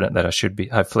pretty confident that I should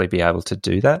hopefully be able to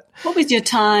do that. What was your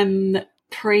time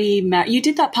pre-marathon? You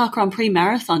did that parkrun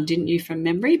pre-marathon, didn't you, from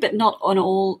memory, but not on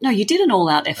all... No, you did an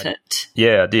all-out effort.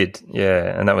 Yeah, I did.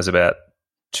 Yeah, and that was about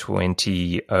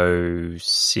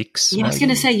 2006. Yeah, I was going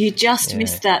to say you just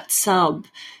missed that sub.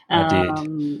 I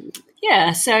did.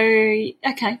 Yeah, so,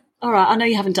 okay. All right, I know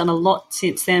you haven't done a lot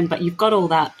since then, but you've got all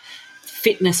that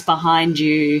fitness behind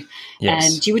you.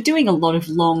 Yes. And you were doing a lot of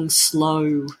long,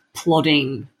 slow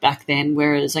plodding back then,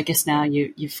 whereas I guess now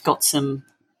you've got some,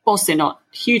 whilst they're not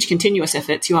huge continuous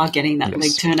efforts, you are getting that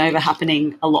leg turnover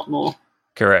happening a lot more.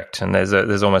 Correct. And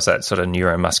there's almost that sort of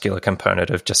neuromuscular component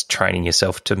of just training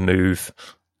yourself to move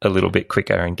a little bit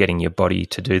quicker and getting your body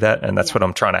to do that. And that's what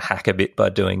I'm trying to hack a bit by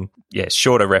doing,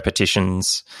 shorter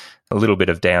repetitions, a little bit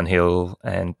of downhill,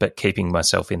 but keeping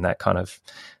myself in that kind of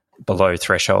below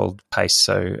threshold pace,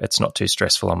 so it's not too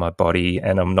stressful on my body,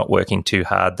 and I'm not working too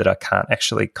hard that I can't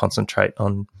actually concentrate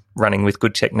on running with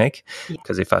good technique.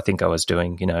 Because if I think I was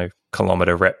doing,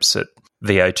 kilometre reps at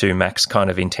VO2 max kind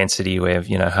of intensity where,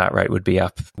 heart rate would be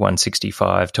up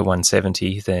 165 to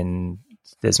 170, then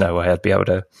there's no way I'd be able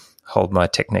to hold my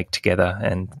technique together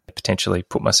and potentially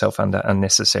put myself under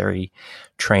unnecessary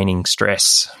training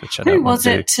stress, which I don't want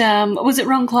to do. Was it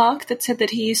Ron Clark that said that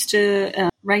he used to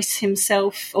race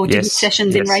himself or do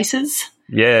sessions in races?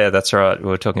 Yeah, that's right. We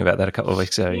were talking about that a couple of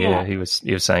weeks ago. Yeah, he was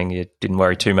saying you didn't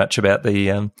worry too much about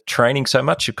the training so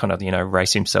much. You kind of,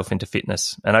 race himself into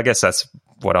fitness. And I guess that's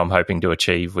what I'm hoping to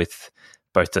achieve with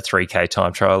both the 3K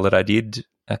time trial that I did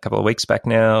a couple of weeks back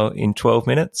now in 12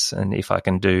 minutes. And if I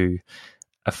can do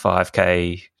a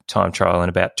 5K time trial in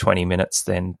about 20 minutes,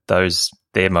 then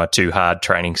they're my two hard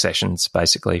training sessions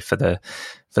basically for the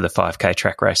 5K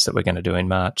track race that we're going to do in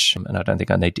March. And I don't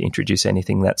think I need to introduce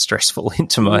anything that stressful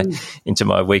into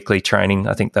my weekly training.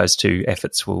 I think those two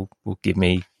efforts will give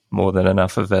me more than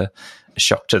enough of a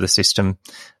shock to the system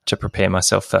to prepare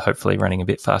myself for hopefully running a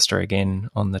bit faster again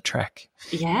on the track.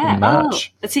 Yeah, in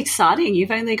March. That's exciting.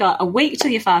 You've only got a week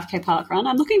till your 5K park run.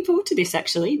 I'm looking forward to this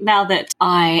actually. Now that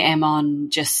I am on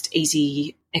just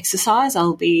easy exercise,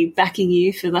 I'll be backing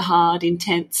you for the hard,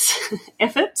 intense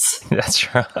efforts.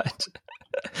 That's right.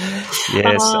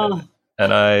 Yes,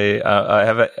 and I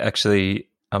have actually.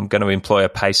 I'm going to employ a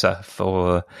pacer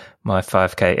for my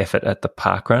 5K effort at the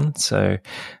park run. So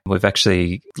we've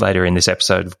actually, later in this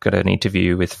episode, got an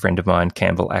interview with a friend of mine,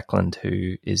 Campbell Ackland,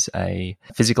 who is a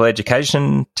physical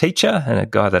education teacher and a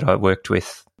guy that I worked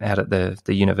with out at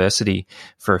the university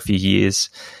for a few years.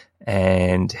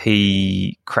 And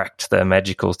he cracked the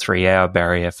magical 3-hour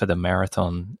barrier for the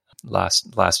marathon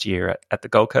last year at the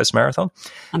Gold Coast Marathon.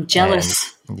 I'm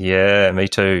jealous. Yeah, me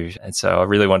too. And so I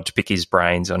really wanted to pick his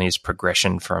brains on his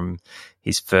progression from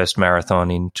his first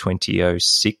marathon in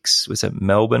 2006. Was it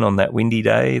Melbourne on that windy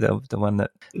day, the one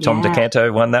that Tom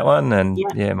DeCanto won that one? And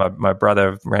my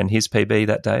brother ran his PB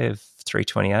that day of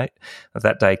 3:28.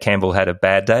 That day Campbell had a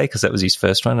bad day because that was his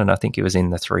first one, and I think he was in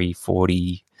the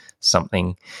 3:40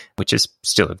 something, which is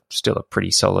still a pretty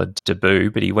solid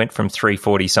debut, but he went from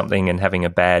 3:40 something and having a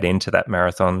bad end to that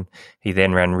marathon. He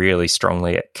then ran really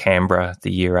strongly at Canberra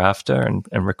the year after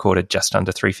and recorded just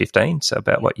under 3:15, so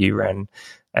about what you ran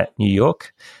at New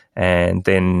York. And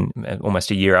then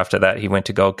almost a year after that, he went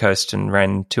to Gold Coast and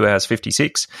ran 2 hours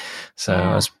 56. So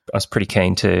I was pretty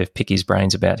keen to pick his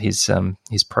brains about his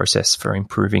process for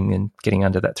improving and getting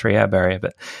under that 3-hour barrier.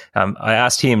 But I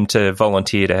asked him to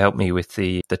volunteer to help me with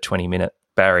the 20-minute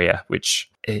barrier, which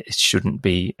it shouldn't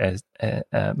be as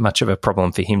much of a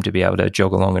problem for him to be able to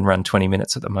jog along and run 20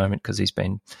 minutes at the moment because he's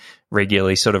been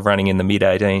regularly sort of running in the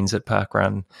mid-18s at Park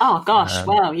Run. Oh, gosh.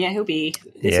 Wow. Yeah, this will be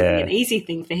an easy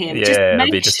thing for him. Yeah, just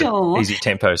make just sure. An easy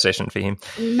tempo session for him.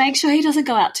 Make sure he doesn't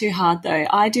go out too hard, though.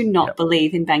 I do not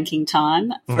believe in banking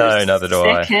time. No, neither do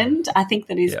I. I think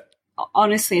that is...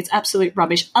 Honestly, it's absolute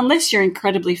rubbish unless you're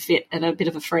incredibly fit and a bit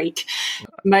of a freak.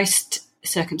 Most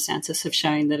circumstances have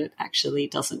shown that it actually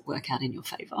doesn't work out in your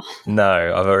favour.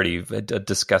 No, I've already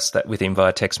discussed that with him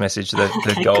via text message.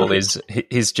 The goal is,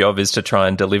 his job is to try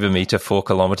and deliver me to 4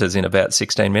 kilometres in about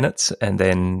 16 minutes, and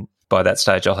then by that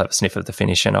stage I'll have a sniff of the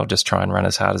finish and I'll just try and run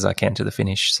as hard as I can to the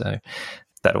finish. So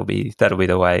that'll be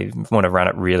the way. I want to run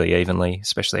it really evenly,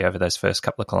 especially over those first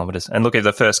couple of kilometres. And look, if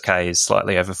the first K is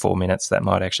slightly over 4 minutes, that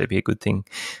might actually be a good thing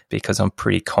because I'm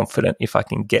pretty confident if I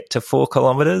can get to 4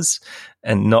 kilometres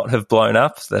and not have blown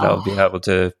up, that I'll be able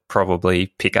to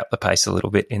probably pick up the pace a little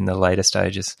bit in the later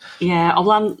stages. Yeah, well,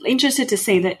 I'm interested to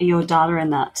see that your data in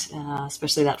that,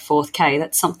 especially that 4th K.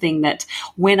 That's something that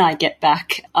when I get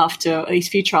back after these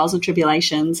few trials and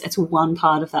tribulations, it's one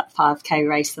part of that 5K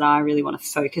race that I really want to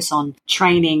focus on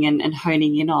training and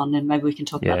honing in on, and maybe we can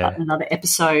talk about that in another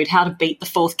episode, how to beat the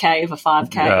 4th K of a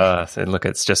 5K. So look,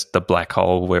 it's just the black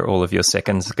hole where all of your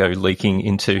seconds go leaking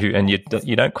into, and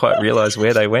you don't quite realise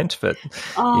where they went, but...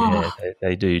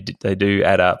 they do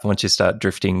add up once you start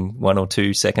drifting 1 or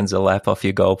 2 seconds a lap off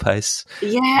your goal pace.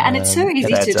 Yeah, and it's so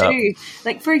easy to do.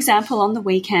 Like, for example, on the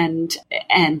weekend,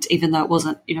 and even though it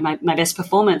wasn't my best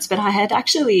performance, but I had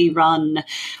actually run,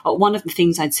 one of the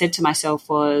things I'd said to myself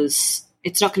was,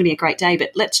 it's not going to be a great day,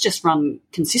 but let's just run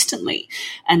consistently.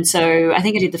 And so I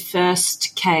think I did the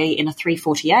first K in a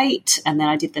 3:48, and then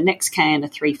I did the next K in a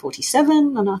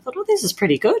 3:47, and I thought, this is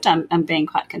pretty good. I'm being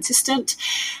quite consistent.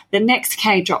 The next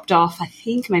K dropped off, I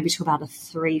think, maybe to about a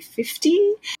 3:50,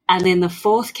 and then the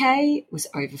 4th K was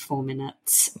over 4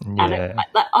 minutes. Yeah.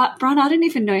 And Brian, I don't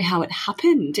even know how it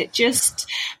happened. It just,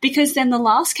 because then the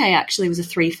last K actually was a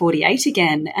 3:48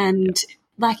 again, and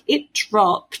like it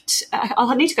dropped.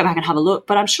 I'll need to go back and have a look,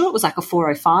 but I'm sure it was like a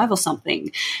 4:05 or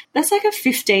something. That's like a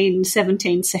 15,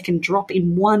 17-second drop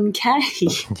in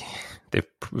 1K. There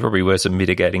probably were some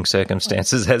mitigating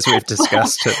circumstances, as we've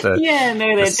discussed at the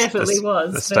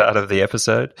was the start of the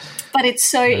episode. But it's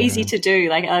so easy to do.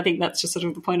 Like, I think that's just sort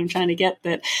of the point I'm trying to get.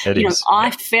 That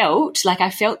I felt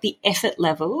the effort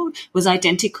level was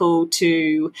identical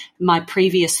to my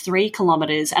previous 3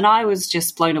 kilometres, and I was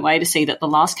just blown away to see that the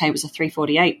last K was a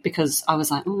 3:48, because I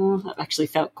was like, it actually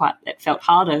felt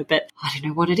harder. But I don't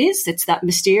know what it is. It's that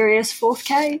mysterious 4th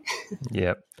K.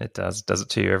 Yeah. It does it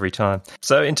to you every time.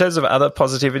 So in terms of other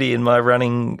positivity in my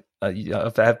running, I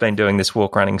have been doing this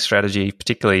walk running strategy,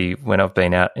 particularly when I've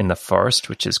been out in the forest,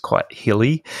 which is quite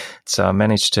hilly. So I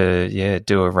managed to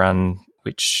do a run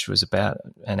which was about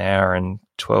an hour and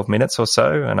 12 minutes or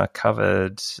so, and I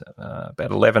covered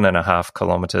about 11 and a half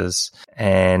kilometres,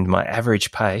 and my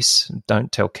average pace,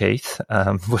 don't tell Keith,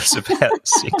 was about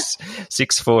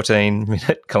 6:14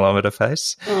 minute kilometre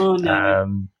pace. Oh,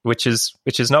 no. Which is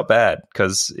not bad,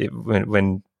 because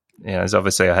when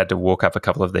obviously I had to walk up a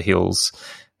couple of the hills,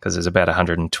 because there's about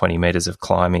 120 metres of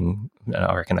climbing.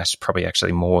 I reckon that's probably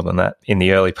actually more than that in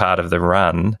the early part of the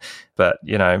run, but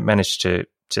managed to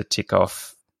tick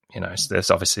off, so there's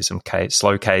obviously some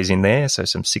slow Ks in there, so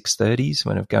some 6:30s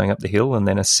when I'm going up the hill, and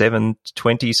then a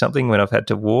 7:20 something when I've had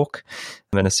to walk,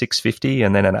 and then a 6:50,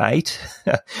 and then an 8.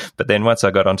 But then once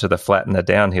I got onto the flat and the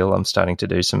downhill, I'm starting to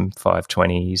do some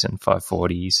 5:20s and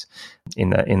 5:40s in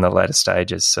the latter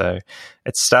stages. So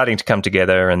it's starting to come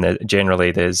together, and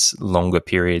generally there's longer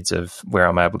periods of where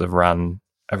I'm able to run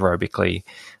aerobically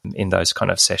in those kind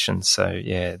of sessions. So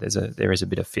there is a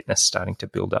bit of fitness starting to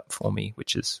build up for me,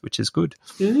 which is good.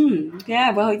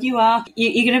 Yeah, well, you're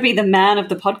going to be the man of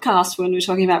the podcast when we're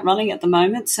talking about running at the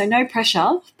moment, so no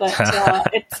pressure, but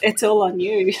it's all on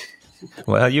you.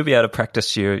 Well, you'll be able to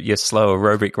practice your slow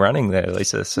aerobic running there,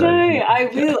 Lisa. So. No,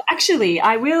 I will. Actually,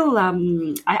 I will.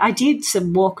 I did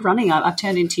some walk running. I've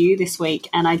turned into you this week,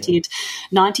 and I did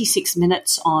 96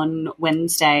 minutes on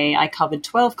Wednesday. I covered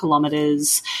 12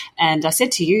 kilometres, and I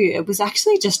said to you, it was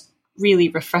actually just really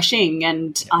refreshing.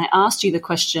 And I asked you the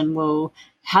question, well,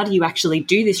 how do you actually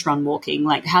do this run walking?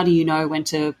 Like, how do you know when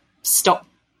to stop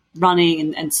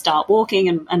running and start walking,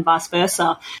 and vice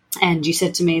versa? And you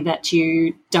said to me that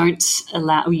you don't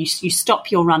allow, you stop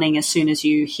your running as soon as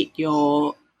you hit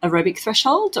your aerobic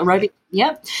threshold.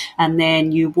 Yep. And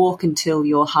then you walk until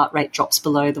your heart rate drops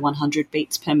below the 100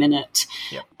 beats per minute.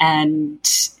 Yep. And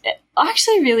I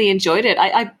actually really enjoyed it.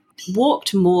 I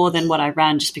walked more than what I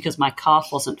ran just because my calf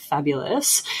wasn't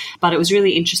fabulous, but it was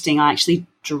really interesting. I actually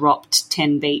dropped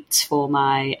 10 beats for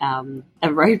my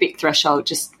aerobic threshold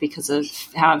just because of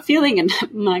how I'm feeling and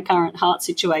my current heart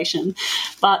situation.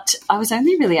 But I was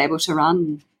only really able to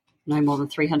run no more than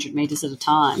 300 metres at a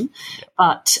time.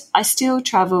 But I still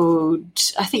travelled,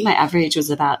 I think my average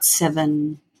was about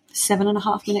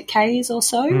 7.5 minute Ks or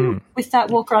so with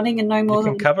that walk running, and no more you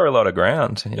can cover a lot of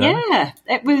ground. Yeah,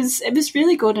 it was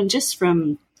really good. And just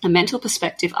from a mental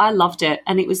perspective, I loved it.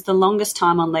 And it was the longest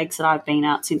time on legs that I've been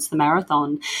out since the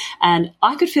marathon. And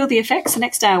I could feel the effects. The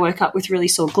next day I woke up with really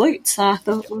sore glutes. I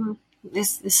thought,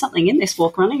 there's something in this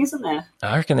walk running, isn't there?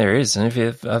 I reckon there is. And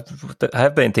I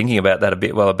have been thinking about that a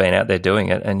bit while I've been out there doing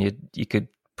it. And you could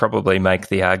probably make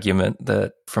the argument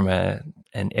that from an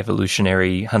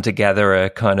evolutionary hunter-gatherer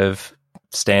kind of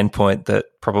standpoint, that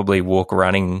probably walk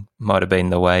running might have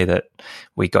been the way that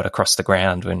we got across the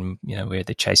ground when we're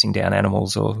either chasing down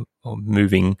animals or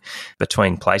moving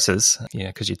between places.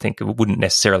 Because you'd think it wouldn't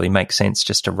necessarily make sense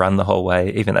just to run the whole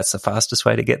way, even that's the fastest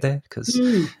way to get there. Because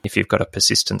if you've got a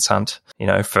persistence hunt,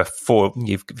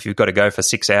 if you've got to go for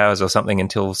 6 hours or something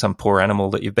until some poor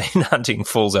animal that you've been hunting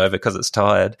falls over because it's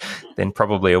tired, then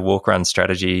probably a walk run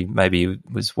strategy maybe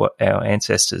was what our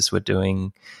ancestors were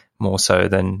doing more so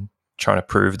than trying to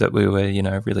prove that we were,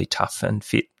 really tough and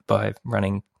fit by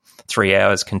running 3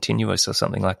 hours continuous or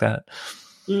something like that.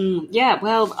 Yeah,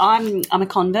 well, I'm a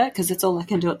convert because it's all I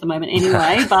can do at the moment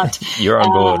anyway. But you're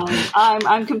on board.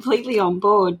 I'm completely on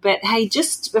board. But hey,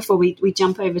 just before we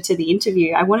jump over to the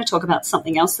interview, I want to talk about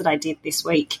something else that I did this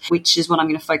week, which is what I'm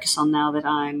going to focus on now that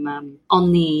I'm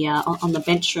on the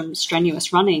bench from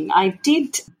strenuous running. I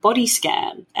did body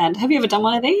scan, and have you ever done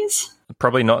one of these?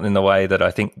 Probably not in the way that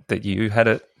I think that you had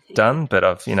it done, but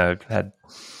I've had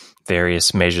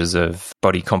various measures of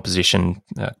body composition.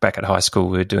 Back at high school,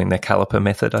 we were doing the caliper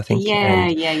method, I think. Yeah.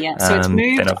 So it's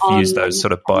moved. Then I've used those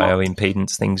sort of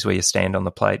bioimpedance things where you stand on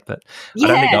the plate, but I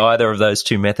don't think either of those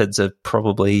two methods are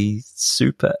probably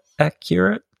super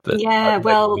accurate. But yeah,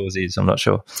 well, yours is, I'm not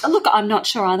sure. Look, I'm not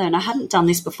sure either, and I hadn't done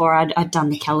this before. I'd done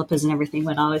the calipers and everything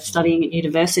when I was studying at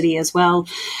university as well.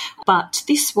 But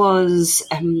this was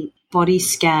body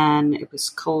scan. It was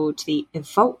called the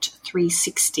Evolt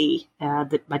 360.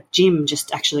 That my gym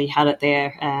just actually had it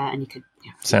there, and you could.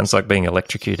 Sounds like being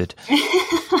electrocuted.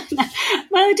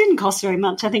 Well, it didn't cost very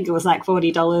much. I think it was like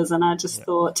 $40, and I just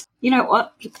thought, you know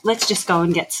what? Let's just go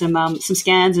and get some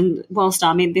scans. And whilst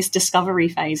I'm in this discovery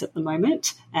phase at the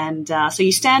moment, and so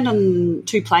you stand on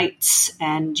two plates,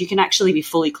 and you can actually be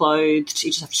fully clothed.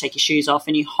 You just have to take your shoes off,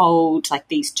 and you hold like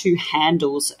these two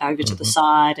handles over to the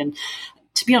side. And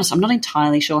to be honest, I'm not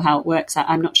entirely sure how it works.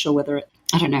 I'm not sure whether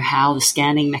I don't know how the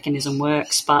scanning mechanism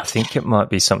works, but I think it might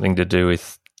be something to do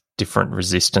with different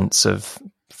resistance of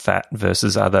fat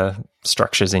versus other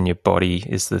structures in your body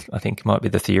I think might be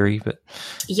the theory. But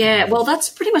yeah, well, that's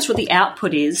pretty much what the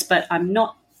output is, but I'm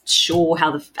not sure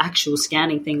how the actual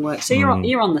scanning thing works. So you're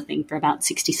on the thing for about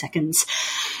 60 seconds,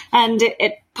 and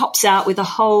it pops out with a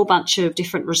whole bunch of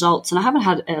different results, and I haven't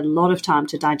had a lot of time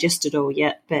to digest it all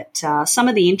yet, but some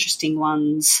of the interesting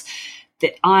ones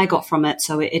that I got from it,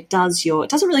 so it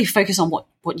doesn't really focus on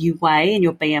what you weigh and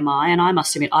your BMI, and I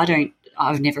must admit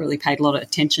I've never really paid a lot of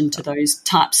attention to those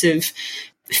types of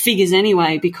figures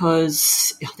anyway,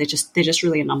 because they're just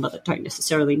really a number that don't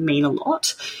necessarily mean a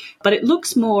lot. But it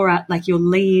looks more at like your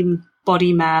lean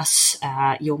body mass,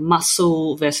 your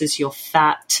muscle versus your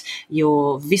fat,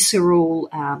 your visceral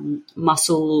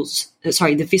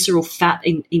the visceral fat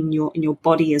in your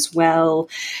body as well,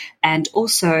 and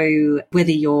also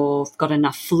whether you've got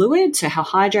enough fluid, so how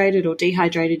hydrated or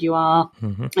dehydrated you are,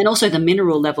 and also the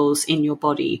mineral levels in your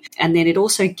body. And then it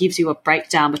also gives you a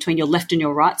breakdown between your left and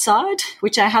your right side,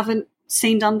 which I haven't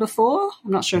seen done before.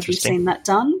 I'm not sure if you've seen that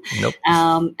done. Nope.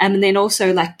 And then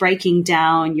also like breaking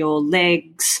down your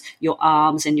legs, your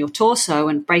arms and your torso,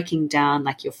 and breaking down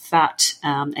like your fat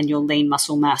and your lean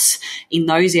muscle mass in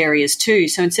those areas too.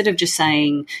 So instead of just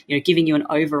saying, giving you an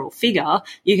overall figure,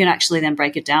 you can actually then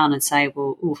break it down and say,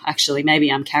 well, actually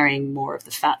maybe I'm carrying more of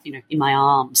the fat, in my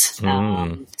arms.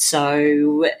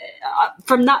 So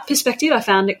from that perspective, I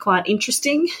found it quite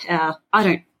interesting. I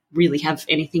don't really have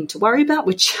anything to worry about,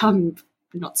 which I'm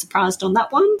not surprised on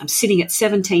that one. I'm sitting at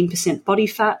 17% body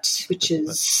fat, which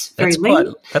is very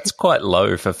lean. That's quite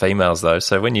low for females, though.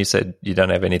 So when you said you don't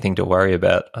have anything to worry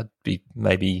about, I'd be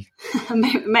maybe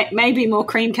maybe more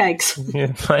cream cakes.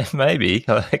 Yeah, maybe.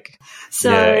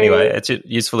 Anyway, it's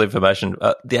useful information.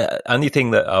 The only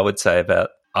thing that I would say about,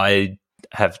 I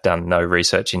have done no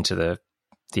research into the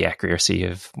accuracy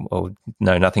of, or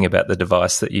know nothing about the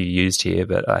device that you used here,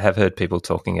 but I have heard people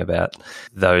talking about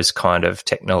those kind of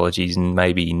technologies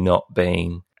maybe not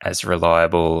being as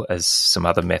reliable as some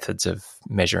other methods of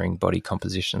measuring body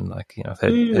composition. Like, I've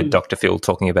heard Dr. Phil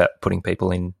talking about putting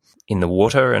people in the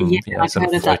water and some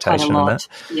flotation and that.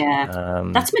 Yeah,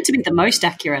 that's meant to be the most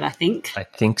accurate, I think. I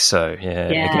think so. Yeah.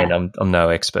 Again, I'm no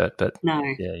expert, but no.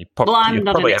 Yeah, you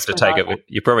probably have to take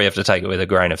it with a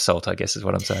grain of salt, I guess, is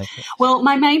what I'm saying. Well,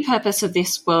 my main purpose of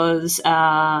this was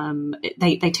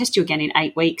they test you again in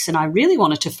 8 weeks, and I really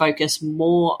wanted to focus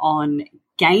more on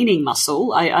gaining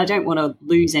muscle. I don't want to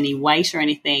lose any weight or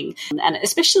anything. And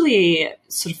especially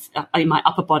sort of in my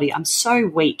upper body, I'm so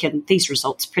weak, and these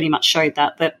results pretty much showed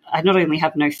that I not only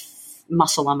have no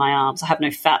muscle on my arms, I have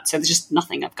no fat, so there's just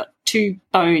nothing. I've got two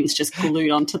bones just glued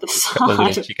onto the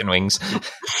side chicken wings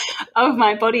of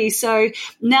my body. So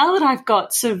now that I've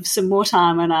got sort of some more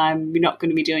time and I'm not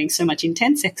going to be doing so much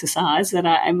intense exercise, that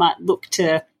I might look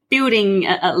to building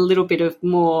a little bit of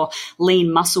more lean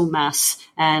muscle mass,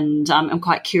 and I'm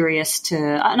quite curious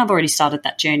and I've already started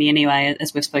that journey anyway,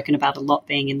 as we've spoken about a lot,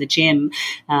 being in the gym,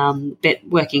 but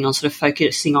working on sort of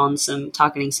focusing on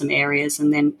targeting some areas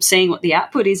and then seeing what the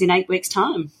output is in 8 weeks'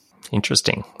 time.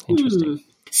 Interesting.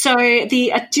 So do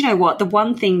you know what? The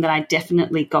one thing that I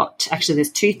definitely got, actually there's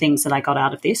two things that I got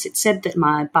out of this. It said that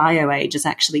my bio age is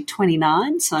actually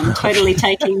 29, so I'm totally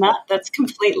taking that. That's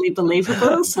completely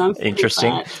believable. So I'm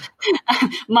interesting.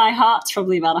 My heart's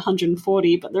probably about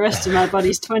 140, but the rest of my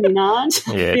body's 29.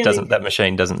 Yeah, that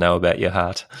machine doesn't know about your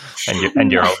heart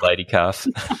and your old lady calf.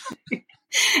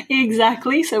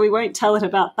 Exactly. So we won't tell it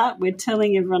about that. We're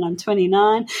telling everyone I'm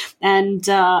 29, and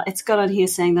it's got on here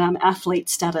saying that I'm athlete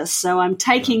status. So I'm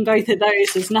taking both of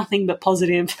those as nothing but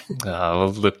positive.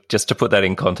 Well, look, just to put that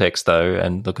in context, though,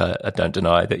 and look, I don't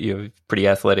deny that you're pretty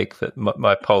athletic, but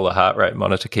my polar heart rate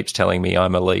monitor keeps telling me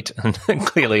I'm elite, and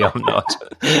clearly I'm not.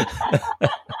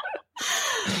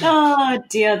 Oh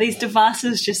dear, these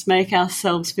devices just make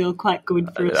ourselves feel quite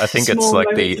good. I think it's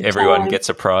like the everyone gets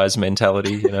a prize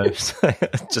mentality,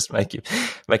 just make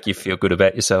you feel good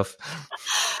about yourself.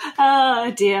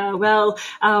 Oh dear. Well,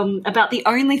 about the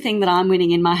only thing that I'm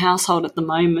winning in my household at the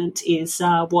moment is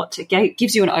what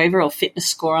gives you an overall fitness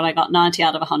score, and I got 90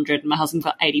 out of 100, and my husband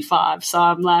got 85. So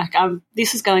I'm like,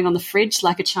 this is going on the fridge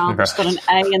like a child who's got an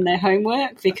A in their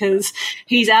homework because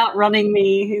he's outrunning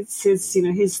me.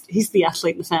 He's the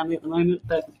athlete in the family at the moment,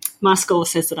 but my score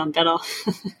says that I'm better.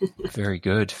 Very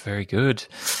good, very good.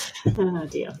 Oh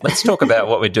dear. Let's talk about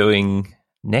what we're doing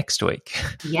next week.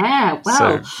 Yeah,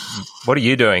 well. So what are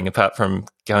you doing apart from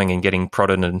going and getting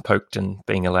prodded and poked and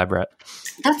being elaborate?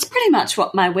 That's pretty much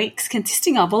what my week's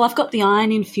consisting of. Well, I've got the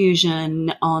iron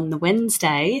infusion on the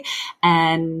Wednesday,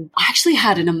 and I actually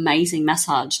had an amazing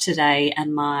massage today,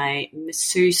 and my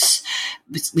masseuse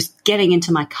was getting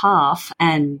into my calf,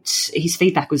 and his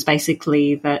feedback was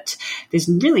basically that there's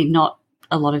really not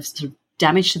a lot of sort of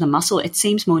damage to the muscle. It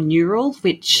seems more neural,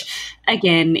 which,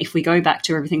 again, if we go back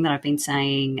to everything that I've been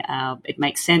saying, it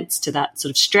makes sense to that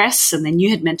sort of stress. And then you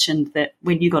had mentioned that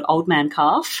when you got old man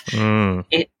calf,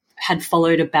 it had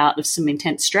followed a bout of some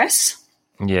intense stress.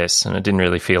 Yes, and it didn't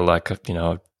really feel like,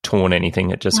 torn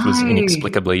anything. It just was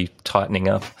inexplicably tightening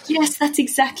up. Yes, that's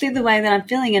exactly the way that I'm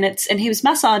feeling. And he was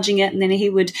massaging it, and then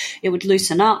it would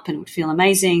loosen up and it would feel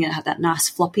amazing and have that nice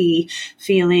floppy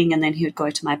feeling. And then he would go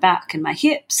to my back and my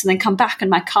hips and then come back and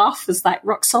my calf was like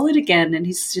rock solid again. And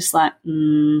he's just like,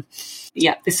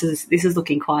 this is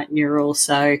looking quite neural.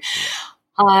 So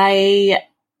I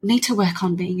need to work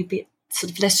on being a bit sort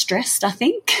of less stressed, I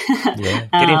think. Yeah,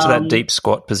 get into that deep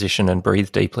squat position and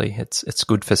breathe deeply. It's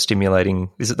good for stimulating.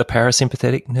 Is it the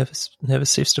parasympathetic nervous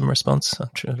system response? I'm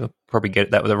sure I'll probably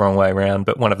get that the wrong way around,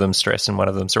 but one of them's stress and one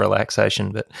of them's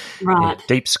relaxation. But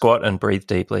deep squat and breathe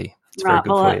deeply. It's very good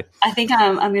for you. I think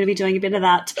I'm going to be doing a bit of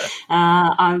that.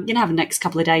 I'm going to have the next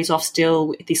couple of days off still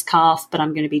with this calf, but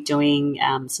I'm going to be doing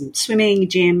some swimming,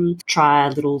 gym, try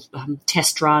a little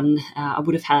test run. I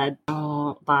would have had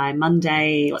by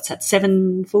Monday,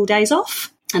 7 full days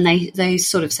off. And they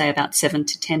sort of say about 7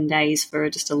 to 10 days for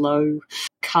just a low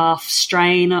calf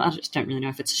strain. I just don't really know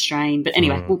if it's a strain. But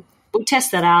anyway, we'll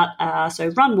test that out. So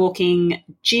run, walking,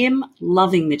 gym,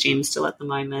 loving the gym still at the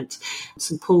moment,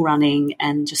 some pool running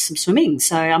and just some swimming.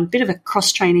 So I'm a bit of a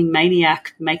cross-training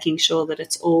maniac, making sure that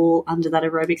it's all under that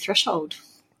aerobic threshold.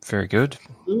 Very good.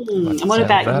 And what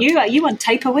about you? Are you on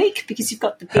taper week because you've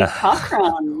got the big park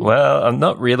run? Well, I'm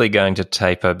not really going to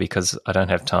taper because I don't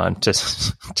have time to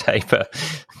taper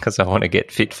because I want to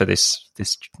get fit for this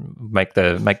make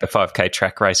the 5K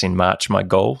track race in March my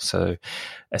goal. So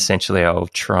essentially I'll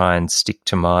try and stick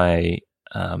to my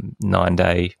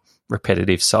 9-day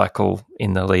repetitive cycle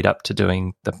in the lead up to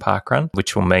doing the park run,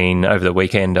 which will mean over the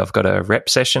weekend I've got a rep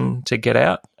session to get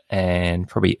out. And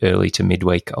probably early to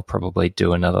midweek, I'll probably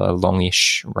do another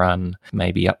longish run,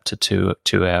 maybe up to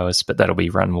two hours, but that'll be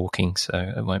run walking, so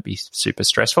it won't be super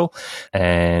stressful.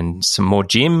 And some more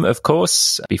gym, of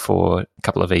course, before a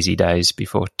couple of easy days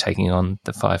before taking on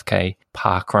the 5K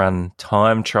park run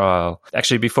time trial.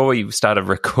 Actually, before we started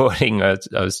recording, I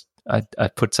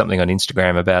put something on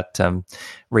Instagram about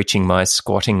reaching my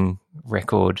squatting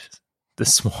record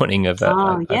this morning of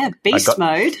beast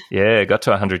mode. Yeah, got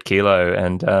to 100 kilo,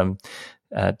 and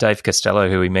Dave Costello,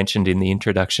 who we mentioned in the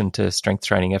introduction to strength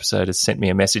training episode, has sent me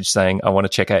a message saying, I want to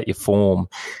check out your form.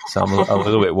 So I'm a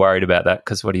little bit worried about that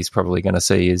because what he's probably going to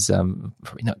see is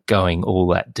probably not going all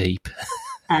that deep.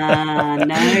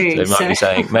 No.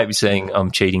 So he might be saying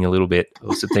I'm cheating a little bit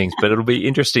or some things, but it'll be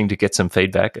interesting to get some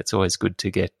feedback. It's always good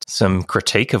to get some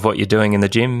critique of what you're doing in the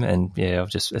gym. And I've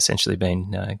just essentially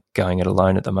been going it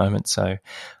alone at the moment. So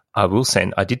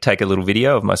I did take a little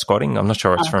video of my squatting. I'm not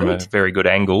sure it's from a very good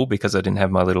angle because I didn't have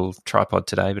my little tripod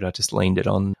today, but I just leaned it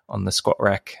on the squat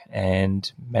rack and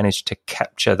managed to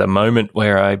capture the moment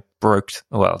where I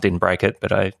didn't break it,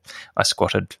 but I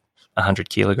squatted 100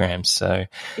 kilograms. So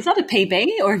is that a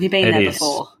PB or have you been there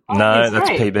before? No, that's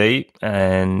PB.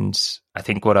 And I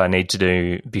think what I need to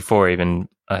do before even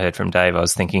I heard from Dave, I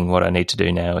was thinking what I need to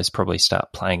do now is probably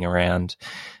start playing around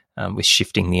with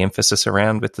shifting the emphasis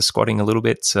around with the squatting a little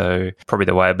bit. So probably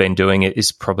the way I've been doing it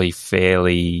is probably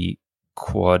fairly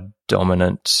quad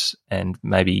dominant and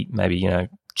maybe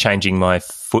changing my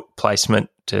foot placement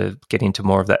to get into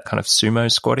more of that kind of sumo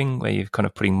squatting where you're kind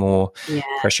of putting more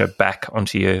pressure back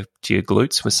onto your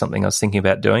glutes was something I was thinking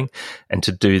about doing. And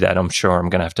to do that, I'm sure I'm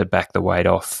going to have to back the weight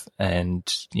off and,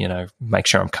 make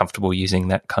sure I'm comfortable using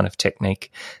that kind of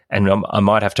technique. And I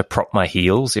might have to prop my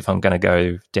heels if I'm going to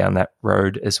go down that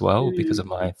road as well because of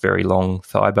my very long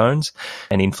thigh bones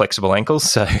and inflexible ankles.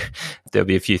 So there'll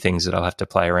be a few things that I'll have to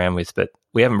play around with, but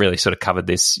we haven't really sort of covered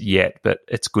this yet, but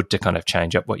it's good to kind of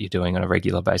change up what you're doing on a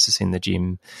regular basis in the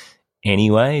gym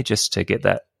anyway, just to get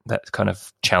that that kind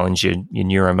of challenge your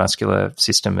neuromuscular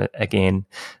system again.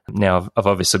 Now I've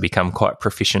obviously become quite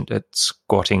proficient at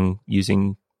squatting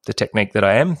using the technique that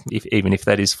I am, even if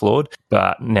that is flawed.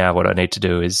 But now what I need to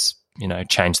do is,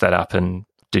 change that up and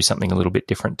do something a little bit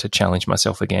different to challenge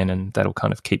myself again, and that'll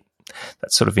kind of keep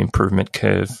that sort of improvement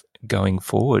curve going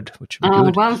forward, which would be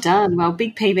good. Well done. Well,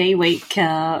 big PB week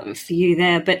for you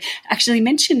there. But actually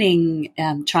mentioning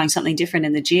trying something different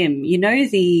in the gym,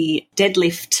 the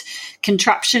deadlift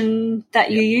contraption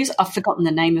that you use? I've forgotten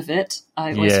the name of it.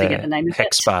 I always forget the name of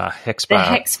Hex bar. The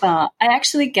Hex bar. I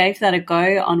actually gave that a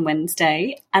go on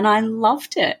Wednesday and I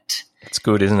loved it. It's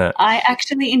good, isn't it? I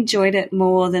actually enjoyed it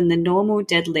more than the normal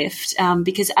deadlift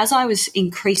because as I was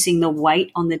increasing the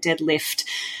weight on the deadlift,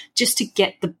 just to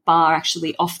get the bar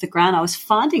actually off the ground, I was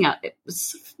finding it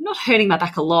was not hurting my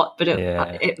back a lot, but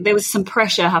there was some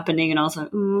pressure happening and I was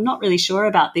like, I'm not really sure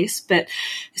about this. But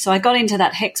so I got into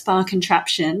that Hex bar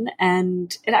contraption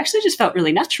and it actually just felt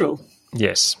really natural.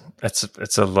 Yes,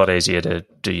 it's a lot easier to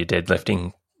do your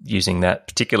deadlifting using that,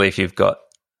 particularly if you've got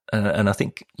and I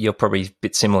think you're probably a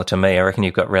bit similar to me. I reckon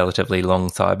you've got relatively long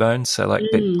thigh bones. So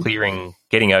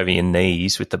getting over your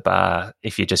knees with the bar,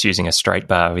 if you're just using a straight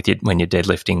bar when you're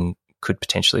deadlifting, could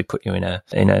potentially put you in a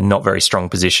not very strong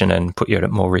position and put you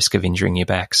at more risk of injuring your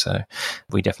back. So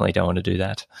we definitely don't want to do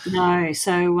that. No.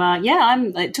 So,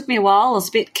 it took me a while. I was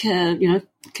a bit,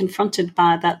 confronted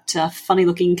by that funny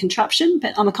looking contraption,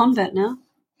 but I'm a convert now.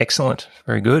 Excellent.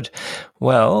 Very good.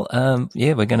 Well,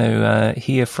 we're going to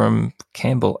hear from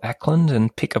Campbell Ackland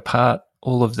and pick apart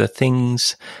all of the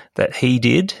things that he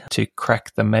did to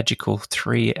crack the magical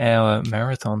 3-hour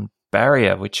marathon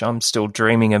barrier, which I'm still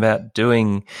dreaming about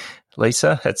doing,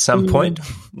 Lisa, at some point.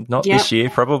 Not this year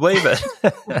probably, but...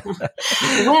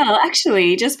 Well,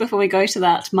 actually, just before we go to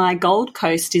that, my Gold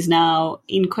Coast is now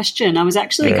in question. I was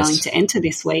actually going to enter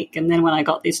this week, and then when I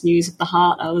got this news of the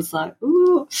heart, I was like,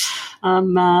 ooh,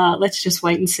 let's just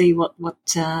wait and see what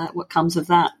comes of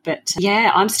that. But,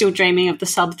 I'm still dreaming of the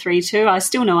sub 3 too. I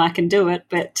still know I can do it,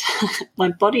 but my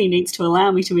body needs to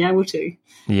allow me to be able to.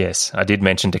 Yes, I did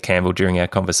mention to Campbell during our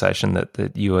conversation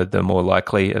that you are the more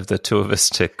likely of the two of us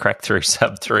to crack through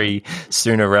sub 3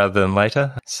 sooner rather than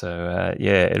later. So,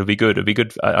 it'll be good. It'll be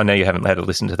good. I know you haven't had a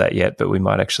listen to that yet, but we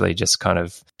might actually just kind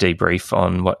of debrief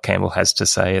on what Campbell has to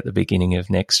say at the beginning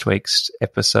of next week's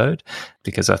episode,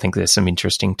 because I think there's some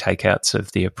interesting takeouts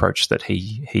of the approach that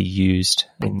he used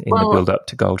in the build-up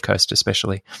to Gold Coast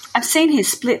especially. I've seen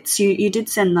his splits. You did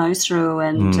send those through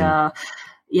and...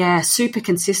 super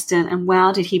consistent, and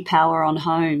wow, did he power on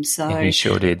home. So yeah, he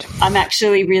sure did. I'm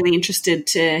actually really interested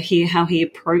to hear how he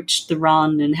approached the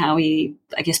run and how he,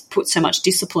 I guess, put so much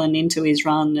discipline into his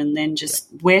run, and then just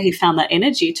where he found that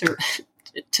energy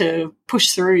to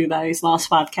push through those last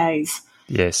 5Ks.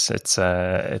 Yes, it's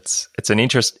an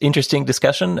interesting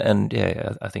discussion, and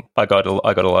I think I got a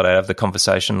lot out of the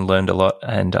conversation, learned a lot,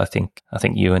 and I think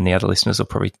you and the other listeners will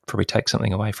probably take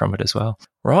something away from it as well.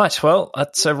 Right, well,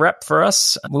 that's a wrap for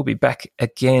us. We'll be back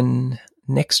again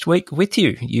next week with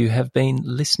you. You have been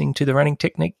listening to the Running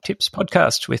Technique Tips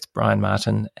podcast with Brian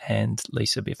Martin and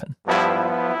Lisa Biffin.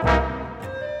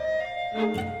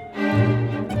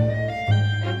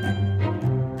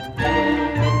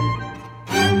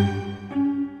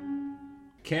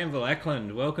 Campbell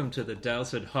Ackland, welcome to the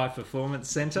Daylesford High Performance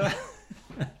Centre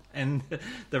and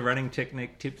the Running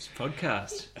Technique Tips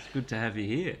podcast. It's good to have you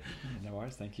here. No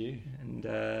worries, thank you.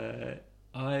 And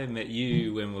I met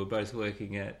you when we were both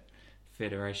working at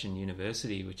Federation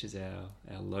University, which is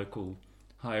our local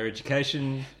higher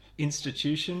education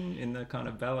institution in the kind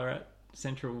of Ballarat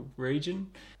Central region.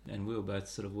 And we were both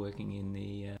sort of working in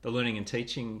the Learning and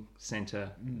Teaching Centre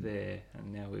there,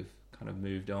 and now we've kind of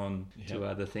moved on to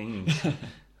other things.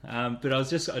 But I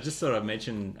just thought I'd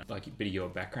mention like a bit of your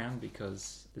background,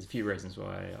 because there's a few reasons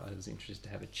why I was interested to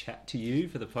have a chat to you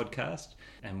for the podcast,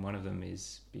 and one of them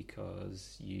is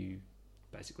because you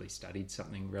basically studied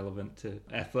something relevant to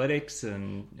athletics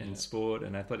and sport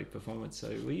and athletic performance. So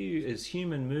were you as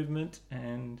human movement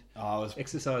and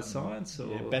exercise science? Or?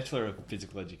 Yeah, Bachelor of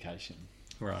Physical Education.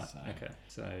 Right, okay.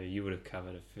 So you would have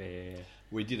covered a fair...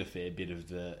 We did a fair bit of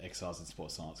the exercise and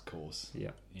sports science course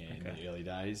in the early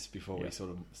days before we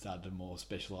sort of started to more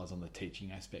specialise on the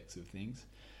teaching aspects of things.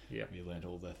 Yeah, we learned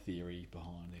all the theory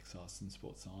behind exercise and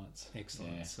sports science.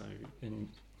 Excellent. Yeah. So, and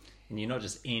you're not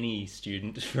just any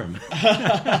student from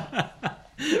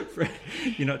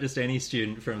You're not just any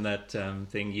student from that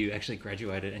thing. You actually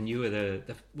graduated, and you were the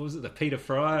what was it? The Peter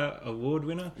Fryer Award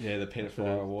winner. Yeah, the Peter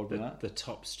Fryer Award winner, the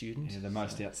top student. Yeah, the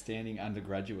most outstanding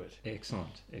undergraduate.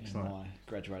 Excellent. In my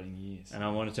graduating years. And I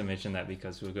wanted to mention that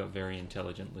because we've got very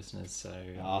intelligent listeners, so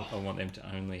I want them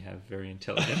to only have very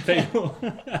intelligent people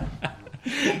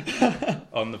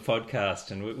on the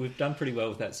podcast, and we've done pretty well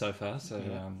with that so far. So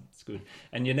it's good.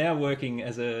 And you're now working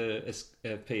as a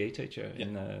PE teacher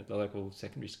in the local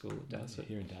secondary school at Daylesford.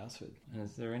 Here in Daylesford. And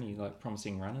is there any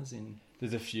promising runners in?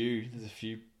 There's a few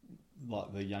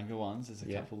like the younger ones. There's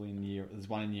a couple there's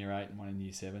one in year 8 and one in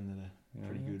year 7 that are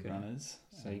pretty good runners.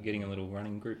 So you're getting a little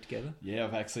running group together? Yeah,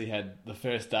 I've actually had the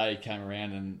first day came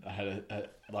around and I had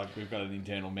we've got an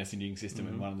internal messaging system,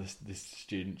 and one of this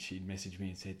student, she'd messaged me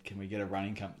and said, "Can we get a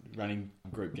running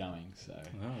group going?" So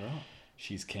right.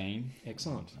 She's keen.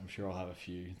 Excellent. I'm sure I'll have a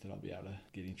few that I'll be able to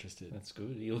get interested. That's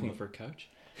good. Are you looking for a coach?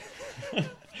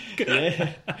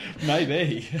 Yeah,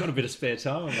 maybe. Got a bit of spare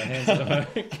time on my hands at the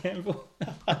moment, Campbell.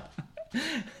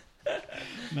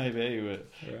 Maybe,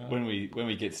 but when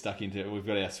we get stuck into it, we've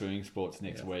got our swimming sports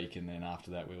next week, and then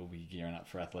after that we'll be gearing up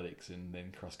for athletics and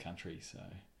then cross country. So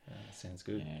sounds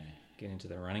good. Yeah. Get into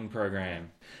the running program.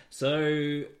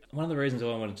 So one of the reasons I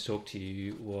wanted to talk to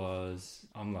you was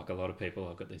I'm like a lot of people.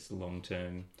 I've got this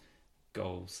long-term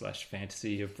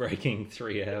goal/fantasy of breaking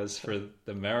 3 hours for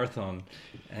the marathon,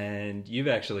 and you've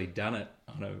actually done it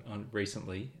on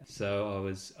recently. So I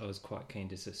was quite keen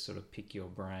to just sort of pick your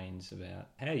brains about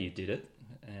how you did it,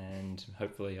 and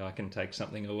hopefully I can take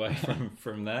something away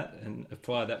from that and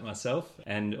apply that myself.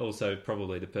 And also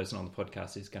probably the person on the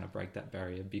podcast is going to break that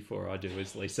barrier before I do,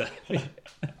 is Lisa.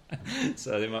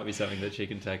 So there might be something that she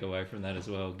can take away from that as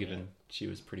well, given she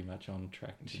was pretty much on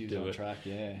track to do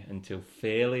it until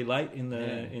fairly late in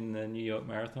the New York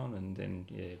Marathon, and then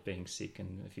being sick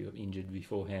and a few injured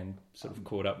beforehand sort of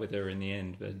caught up with her in the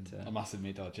end. But I must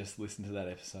admit, I just listened to that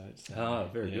episode. So,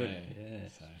 very good. Yeah,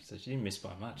 so she didn't miss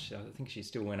by much. I think she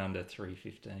still went under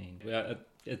 3:15. Well,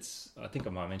 I think I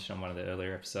might mention on one of the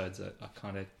earlier episodes that I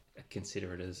kind of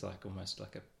consider it as like almost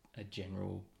like a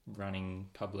general running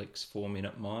Publix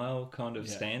 4-minute mile kind of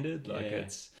standard.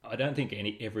 I don't think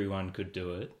everyone could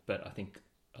do it, but I think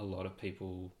a lot of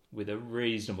people with a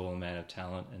reasonable amount of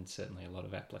talent and certainly a lot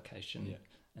of application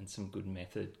and some good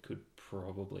method could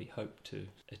probably hope to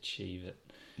achieve it.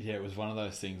 Yeah, it was one of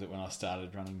those things that when I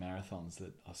started running marathons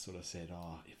that I sort of said,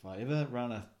 if I ever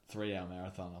run a 3-hour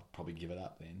marathon, I'll probably give it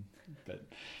up then. But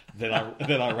then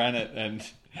I ran it and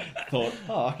thought,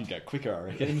 I can go quicker, I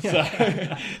reckon. So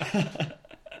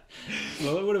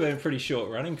well, it would have been a pretty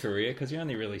short running career because you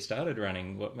only really started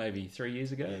running, maybe 3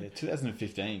 years ago? Yeah,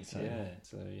 2015. So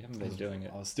you haven't been doing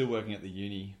it. I was still working at the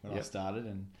uni when I started,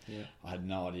 and I had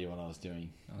no idea what I was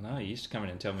doing. I know, you used to come in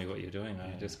and tell me what you were doing.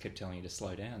 I just kept telling you to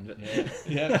slow down. But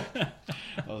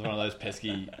I was one of those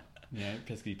pesky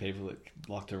people that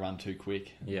like to run too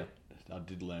quick. Yeah. I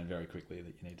did learn very quickly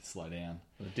that you need to slow down.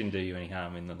 Well, it didn't do you any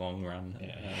harm in the long run,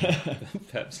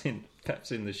 perhaps in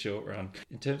the short run.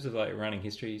 In terms of running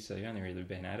history, so you've only really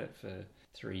been at it for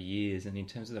 3 years, and in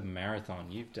terms of the marathon,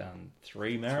 you've done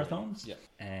 3 marathons. Yep.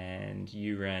 And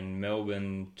you ran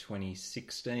Melbourne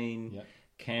 2016,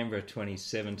 Canberra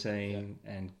 2017,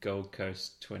 and Gold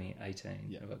Coast 2018.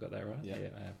 Yep. Have I got that right?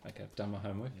 Yep. Yeah. Okay, I've done my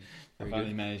homework. I've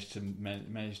only managed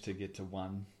to get to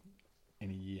 1 in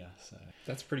a year, so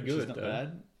that's pretty good. Which is not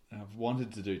bad. I've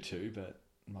wanted to do 2, but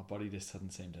my body just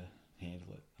doesn't seem to handle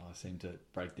it. I seem to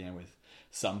break down with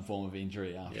some form of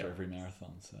injury after every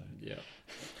marathon. So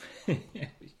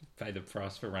pay the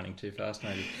price for running too fast,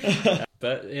 maybe.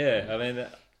 But I mean,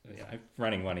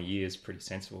 running 1 a year is pretty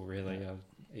sensible, really.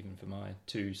 Even for my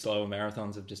 2 slower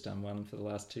marathons, I've just done 1 for the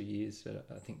last 2 years, but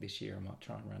I think this year I might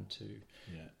try and run 2.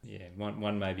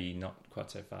 One maybe not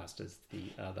quite so fast as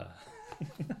the other.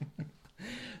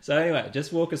 So anyway,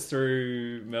 just walk us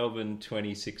through Melbourne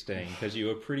 2016, because you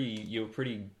were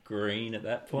pretty green at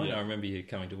that point. I remember you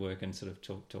coming to work and sort of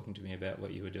talking to me about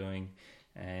what you were doing,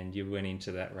 and you went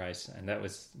into that race, and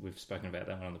we've spoken about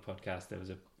that one on the podcast. It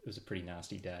was a pretty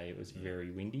nasty day. It was very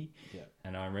windy,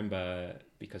 and I remember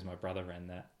because my brother ran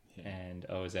that, and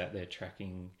I was out there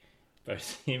tracking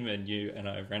both him and you, and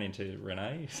I ran into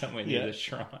Renee somewhere near the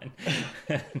shrine,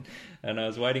 and I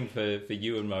was waiting for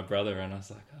you and my brother, and I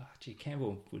was like,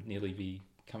 Campbell would nearly be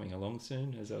coming along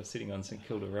soon, as I was sitting on St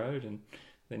Kilda Road, and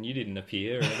then you didn't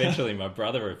appear, and eventually my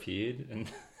brother appeared, and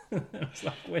I was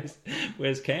like,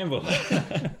 where's Campbell?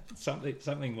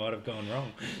 Something might have gone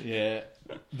wrong. Yeah,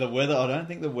 the weather, I don't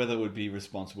think the weather would be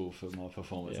responsible for my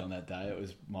performance on that day. It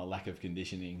was my lack of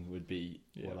conditioning would be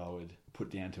what I would put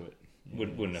down to it.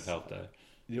 Wouldn't have helped though.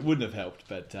 It wouldn't have helped,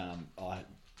 but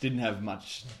didn't have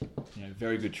much,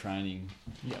 very good training,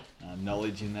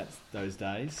 knowledge in those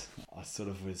days. I sort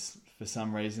of was, for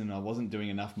some reason, I wasn't doing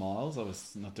enough miles. I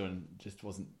was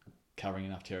wasn't covering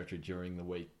enough territory during the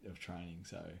week of training.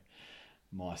 So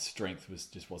my strength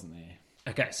wasn't there.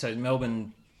 Okay, so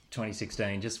Melbourne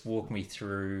 2016, just walk me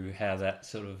through how that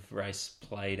sort of race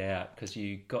played out, because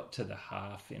you got to the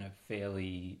half in a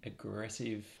fairly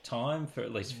aggressive time, for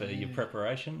at least for your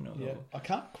preparation. Yeah, I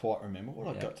can't quite remember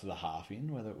what I got to the half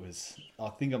in, whether it was, I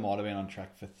think I might have been on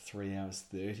track for 3 hours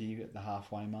 30 at the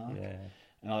halfway mark. Yeah.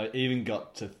 And I even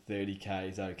got to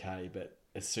 30Ks okay, but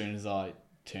as soon as I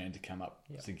turned to come up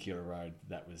St Kilda Road,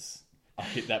 I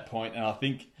hit that point, and I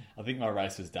think my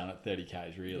race was done at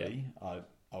 30Ks really.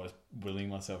 I was willing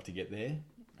myself to get there,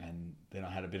 and then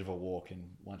I had a bit of a walk,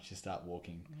 and once you start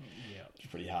walking, it's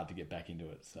pretty hard to get back into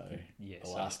it. So the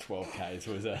last 12Ks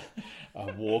was a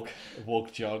walk,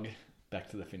 jog back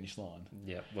to the finish line.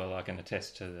 Yeah, well, I can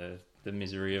attest to the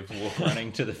misery of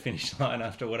running to the finish line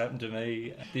after what happened to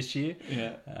me this year.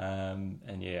 Yeah. I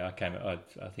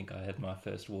think I had my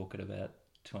first walk at about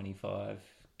 25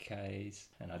 Ks,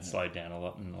 and I'd slowed down a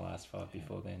lot in the last 5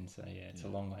 before then. So it's a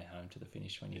long way home to the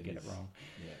finish when you get it wrong.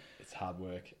 Yeah, it's hard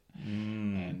work.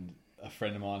 And a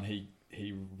friend of mine, he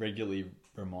regularly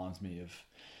reminds me of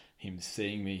him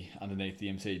seeing me underneath the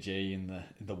MCG in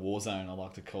the war zone, I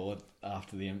like to call it,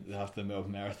 after the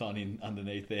Melbourne Marathon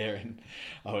underneath there, and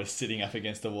I was sitting up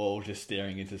against the wall just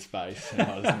staring into space, and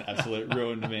I was an absolute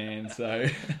ruined man. So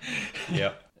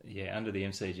Yeah, under the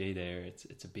MCG there,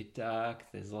 it's a bit dark.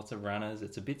 There's lots of runners.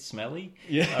 It's a bit smelly.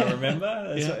 Yeah, I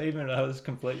remember. So even I was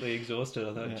completely exhausted.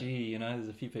 I thought, there's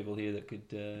a few people here that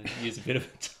could use a bit of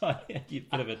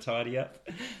a tidy up.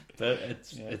 But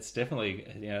it's definitely,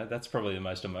 that's probably the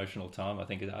most emotional time, I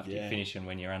think, after you finish, and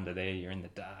when you're under there, you're in the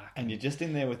dark, and you're just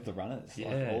in there with the runners,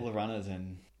 like all the runners,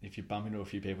 and if you bump into a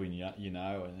few people, and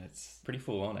and it's pretty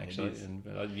full on actually. And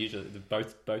I usually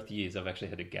both years I've actually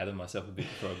had to gather myself a bit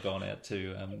before I've gone out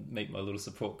to meet my little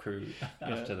support crew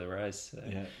after the race. So,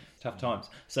 tough times.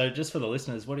 So just for the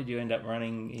listeners, what did you end up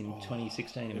running in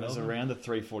 2016 in Melbourne? It was around the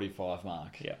 3:45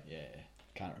 mark. Yeah.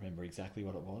 Can't remember exactly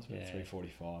what it was, but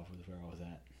 3:45 was where I was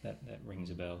at. That rings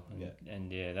a bell.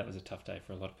 And that was a tough day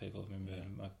for a lot of people. I remember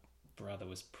my brother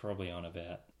was probably on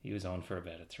for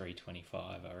about a 3:25,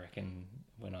 I reckon,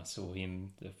 when I saw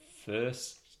him the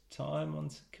first time on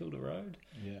St Kilda Road.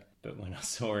 Yeah. But when I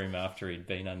saw him after he'd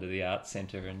been under the Arts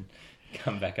Centre and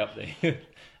come back up the hill,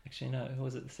 actually no,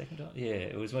 was it the second time? Yeah,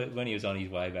 it was when he was on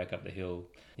his way back up the hill.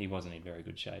 He wasn't in very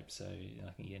good shape, so I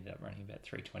think he ended up running about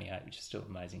 3:28, which is still an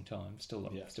amazing time. Still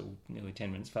nearly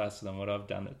 10 minutes faster than what I've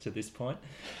done to this point.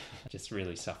 Just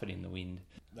really suffered in the wind.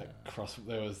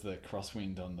 There was the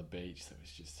crosswind on the beach that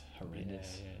was just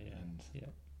horrendous.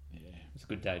 It was a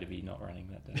good day to be not running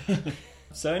that day.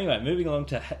 So anyway, moving along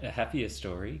to a happier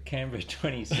story, Canberra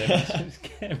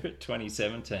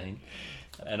 2017.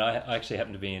 And I actually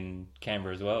happened to be in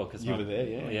Canberra as well. You were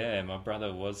there, Yeah, my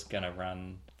brother was going to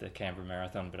run the Canberra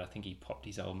Marathon, but I think he popped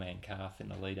his old man calf in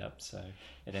the lead up, so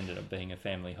it ended up being a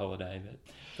family holiday.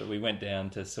 But we went down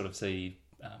to sort of see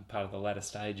part of the latter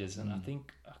stages, and I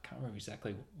think, I can't remember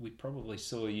exactly, we probably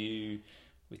saw you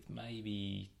with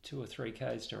maybe 2 or 3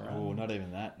 Ks to run. Oh, not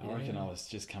even that. I reckon I was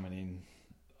just coming in.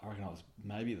 I reckon I was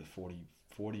maybe the 40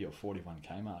 or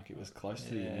 41K mark. It was close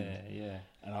to the end. Yeah.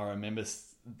 And I remember,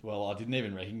 I didn't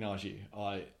even recognise you.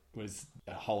 I was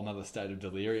a whole other state of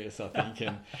delirious, I think.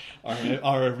 And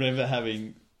I remember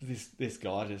having this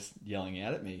guy just yelling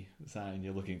out at me, saying,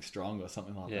 "You're looking strong," or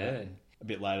something like that. And a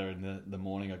bit later in the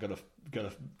morning, I got a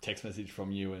text message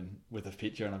from you and with a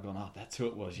picture, and I've gone, "Oh, that's who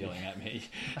it was yelling at me."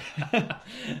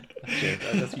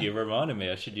 You reminded me.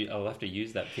 I'll have to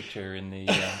use that picture in the.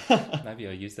 Maybe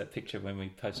I'll use that picture when we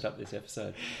post up this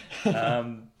episode.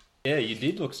 You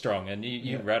did look strong, and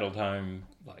you rattled home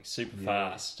like super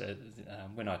fast.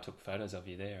 When I took photos of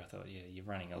you there, I thought, you're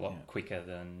running a lot quicker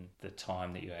than the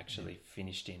time that you actually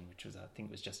finished in, which was, I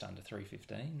think, was just under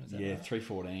 3:15. Was that right?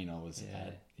 3:14 I was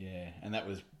at. And that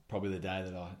was probably the day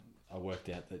that I worked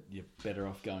out that you're better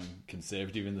off going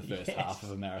conservative in the first half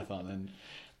of a marathon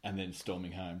and then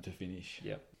storming home to finish.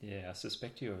 Yep. Yeah, I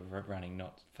suspect you were running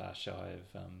not far shy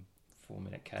of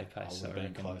 4-minute K pace. I would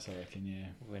have been close, I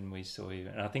reckon, when we saw you.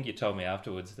 And I think you told me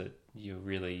afterwards that you were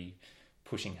really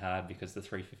pushing hard because the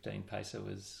 3:15 pacer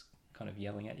was kind of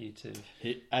yelling at you too.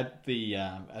 At the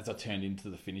as I turned into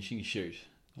the finishing chute,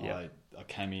 I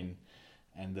came in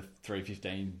and the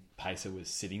 3:15 pacer was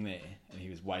sitting there and he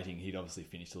was waiting. He'd obviously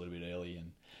finished a little bit early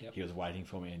and he was waiting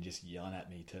for me and just yelling at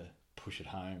me to push it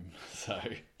home. So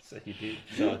you did.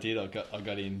 So I did. I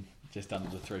got in just under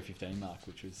the 3:15 mark,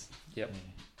 which was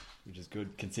which is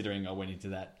good considering I went into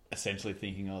that essentially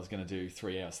thinking I was going to do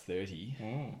 3 hours 30,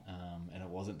 and it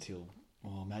wasn't till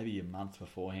maybe a month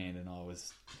beforehand, and I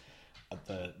was at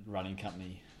the running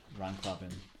company run club,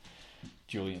 and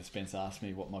Julian Spence asked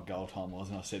me what my goal time was,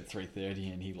 and I said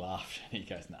 3:30, and he laughed and he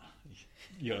goes, "Nah,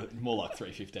 you're more like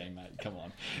 3:15, mate. Come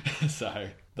on." So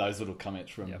those little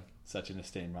comments from such an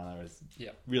esteemed runner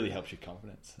really helps your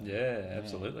confidence. So,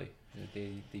 absolutely.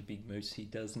 The big moose, he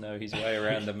does know his way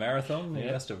around the marathon. He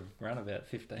must have run about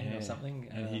 15 or something.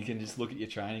 And he can just look at your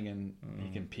training and he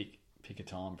can pick a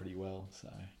time pretty well. So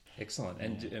excellent.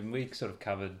 And we sort of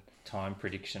covered time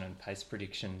prediction and pace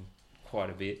prediction quite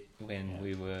a bit when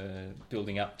we were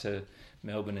building up to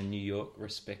Melbourne and New York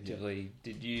respectively.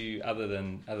 Did you, other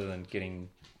than getting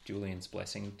Julian's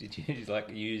blessing, did you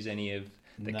use any of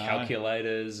the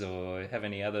calculators or have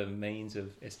any other means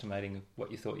of estimating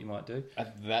what you thought you might do?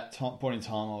 At that point in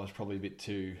time, I was probably a bit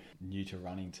too new to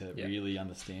running to really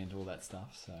understand all that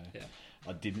stuff. So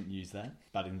I didn't use that,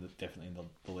 but definitely in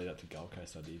the lead up to Gold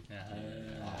Coast, I did.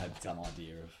 I had some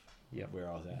idea of where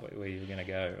I was at. Where you were going to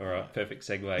go. All right, perfect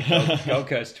segue. Gold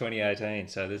Coast 2018.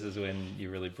 So this is when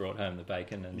you really brought home the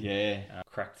bacon and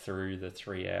cracked through the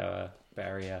 3-hour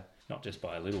barrier, not just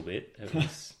by a little bit. It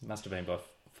must have been by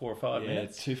 4 or 5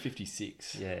 minutes.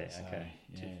 2:56. Yeah, so, okay.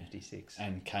 2:56.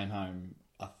 And came home.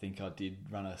 I think I did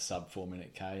run a sub 4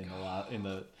 minute K in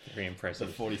the very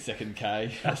impressive the 42nd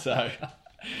K. so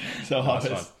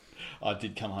nice I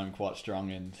did come home quite strong.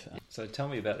 And so tell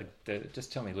me about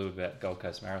just tell me a little bit about Gold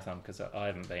Coast Marathon, because I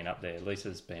haven't been up there.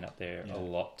 Lisa's been up there a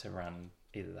lot to run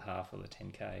either the half or the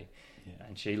 10K,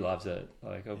 and she loves it.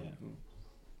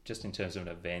 Just in terms of an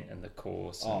event and the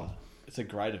course. It's a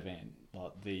great event.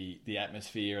 Like the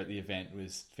atmosphere at the event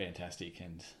was fantastic,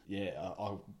 and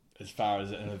I as far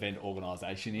as an event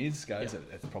organisation goes,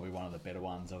 it's probably one of the better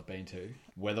ones I've been to.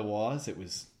 Weather-wise, it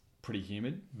was pretty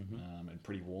humid and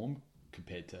pretty warm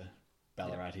compared to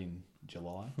Ballarat in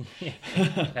July.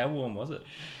 How warm was it?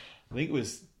 I think it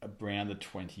was around the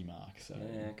 20 mark, so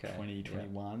 20,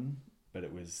 21. But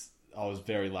I was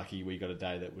very lucky we got a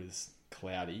day that was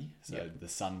cloudy, so the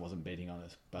sun wasn't beating on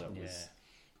us, but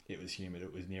it was humid.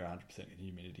 It was near 100%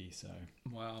 humidity, so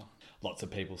lots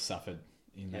of people suffered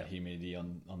in that humidity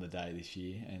on the day this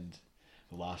year and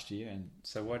last year. And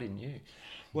so why didn't you?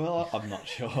 Well, I'm not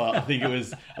sure. I think it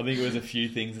was a few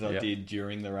things that I did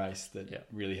during the race that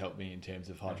really helped me in terms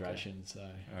of hydration. Okay. So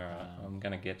all right, I'm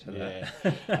going to get to that.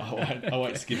 I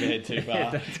won't skip ahead too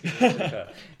far.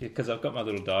 Because I've got my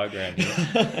little diagram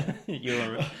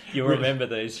here. You'll remember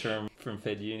these from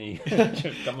Fed Uni.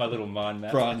 Got my little mind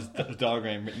map. Brian's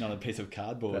diagram written on a piece of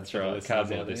cardboard. That's right,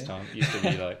 cardboard this time. It used to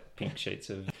be like pink sheets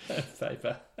of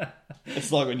paper.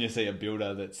 It's like when you see a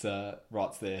builder that's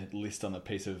writes their list on a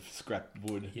piece of scrap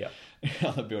wood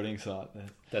on the building site.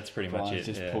 That's pretty Brian's much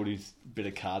it. Just pulled his bit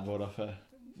of cardboard off her.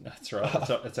 That's right.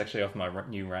 It's actually off my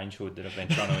new range hood that I've been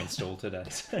trying to install today.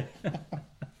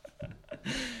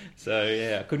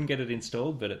 So I couldn't get it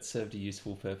installed, but it served a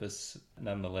useful purpose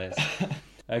nonetheless.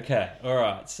 Okay, all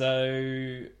right.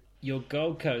 So your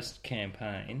Gold Coast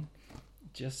campaign,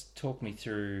 just talk me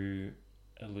through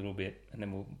a little bit, and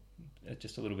then we'll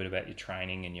just a little bit about your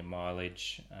training and your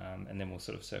mileage, and then we'll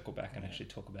sort of circle back and actually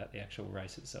talk about the actual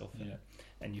race itself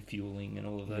and your fueling and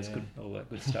all of those all that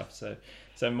good stuff.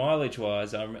 So mileage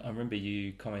wise, I remember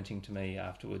you commenting to me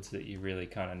afterwards that you really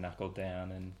kind of knuckled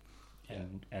down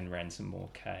and ran some more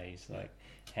Ks. Like,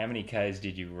 how many Ks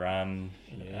did you run?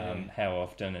 How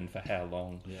often and for how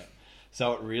long?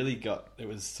 So it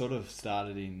was sort of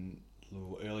started in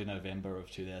early November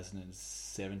of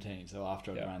 2017. So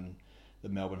after I'd run the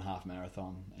Melbourne Half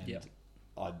Marathon, and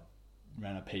I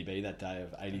ran a PB that day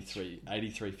of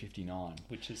 83:59,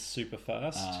 which is super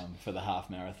fast for the half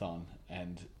marathon,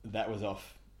 and that was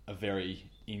off a very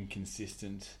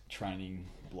inconsistent training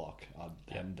block. I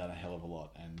hadn't done a hell of a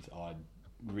lot, and I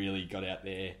really got out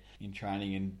there in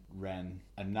training and ran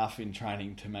enough in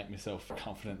training to make myself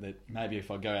confident that maybe if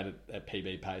I go out at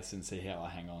PB pace and see how I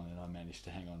hang on, and I managed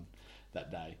to hang on that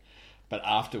day. But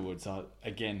afterwards,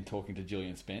 again talking to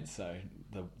Julian Spence, so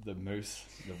the moose,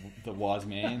 the wise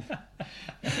man,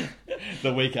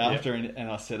 the week after, and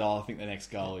I said, I think the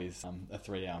next goal is a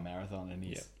 3-hour marathon, and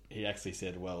he actually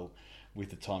said, well, with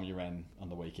the time you ran on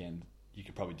the weekend, you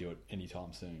could probably do it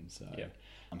anytime soon. So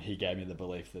he gave me the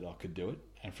belief that I could do it,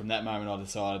 and from that moment, I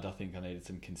decided I think I needed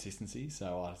some consistency.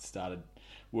 So I started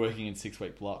working in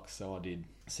 6-week blocks. So I did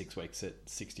 6 weeks at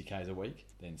 60 Ks a week,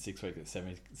 then 6 weeks at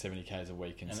 70 Ks a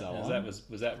week, and so on.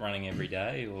 Was that running every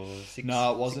day or 6?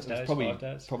 No, it wasn't. 6 days, it was 5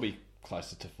 days? Probably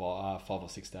closer to 5 or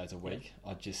 6 days a week.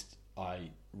 I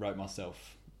wrote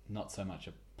myself not so much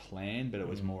a plan, but it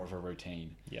was more of a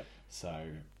routine. Yep. So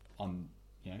on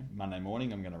Monday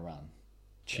morning I'm going to run.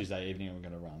 Tuesday evening I'm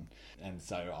going to run. And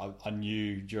so I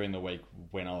knew during the week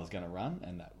when I was going to run,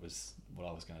 and that was what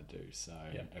I was going to do. So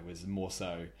it was more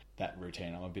so that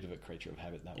routine. I'm a bit of a creature of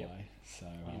habit that way. So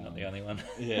you're not the only one.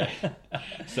 Yeah.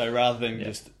 So rather than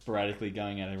just sporadically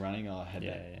going out and running, I had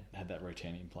had that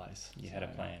routine in place. You had a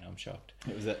plan. I'm shocked.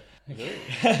 It was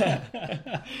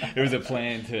it was a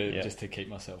plan to just to keep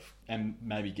myself and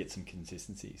maybe get some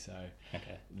consistency. So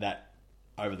that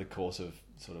over the course of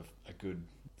sort of a good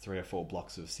 3 or 4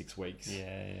 blocks of 6 weeks,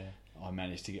 I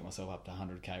managed to get myself up to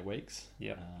 100k weeks.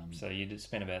 Yep. So you did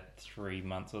spend about 3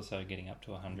 months or so getting up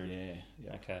to 100. Yeah.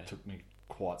 Okay. It took me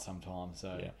quite some time.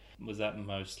 So was that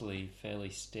mostly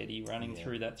fairly steady running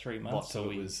through that 3 months? Lots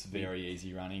of it was very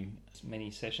easy running.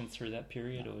 Many sessions through that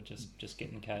period, or just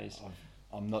getting Ks?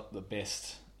 I'm not the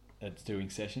best at doing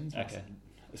sessions,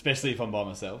 especially if I'm by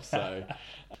myself. So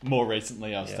more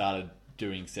recently, I've started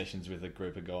doing sessions with a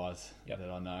group of guys that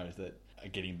I know that are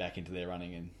getting back into their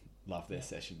running and love their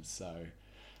sessions. So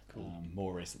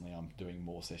more recently I'm doing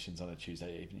more sessions on a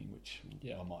Tuesday evening, which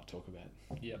I might talk about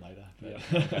later.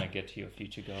 I'm going to get to your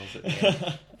future goals.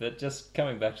 But just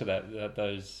coming back to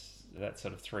that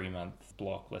sort of 3 month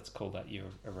block, let's call that your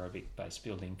aerobic base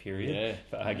building period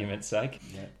for argument's sake.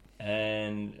 Yeah.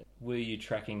 And were you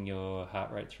tracking your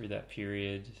heart rate through that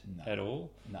period at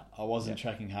all? No, I wasn't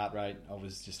tracking heart rate. I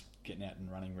was just getting out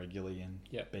and running regularly and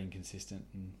being consistent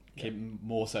and keeping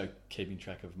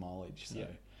track of mileage. So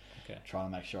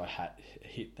trying to make sure I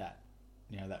hit that,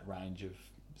 that range of,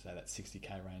 say, that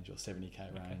 60k range or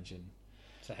 70k range. And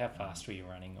so how fast were you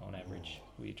running on average?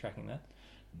 Were you tracking that?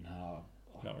 No.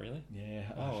 Not really?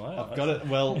 Yeah. Oh, wow. I've got it.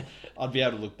 Well, I'd be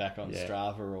able to look back on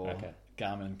Strava or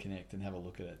Garmin Connect and have a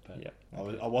look at it, but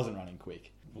I wasn't running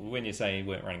quick. When you say you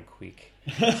weren't running quick,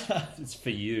 it's for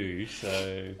you,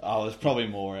 so... I was probably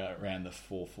more around the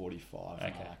 4:45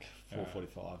 mark.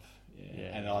 4:45,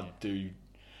 and I do...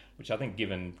 Which I think,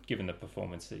 given the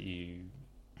performance that you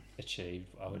achieved,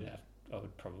 I would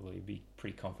probably be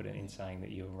pretty confident in saying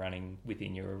that you're running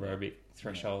within your aerobic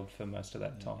threshold for most of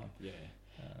that time. Yeah.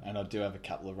 And I do have a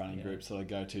couple of running groups that I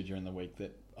go to during the week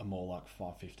that are more like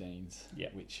 5:15s,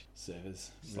 which serve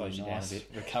as really nice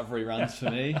recovery runs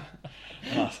for me.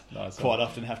 I quite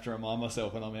often have to remind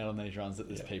myself when I'm out on these runs that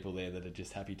there's people there that are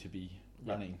just happy to be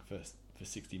running for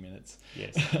 60 minutes.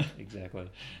 Yes, exactly.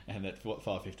 And at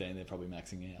 5:15 they're probably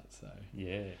maxing out. So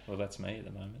well, that's me at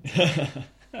the moment.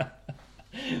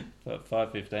 But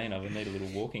 5:15, I would need a little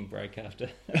walking break after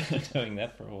doing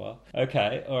that for a while.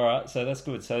 Okay, all right, so that's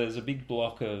good. So there's a big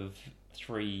block of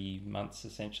 3 months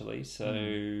essentially.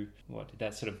 So what did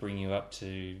that sort of bring you up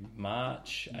to?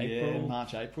 March, April? Yeah,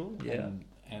 March, April. Yeah.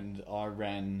 And I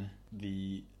ran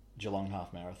the Geelong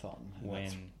Half Marathon.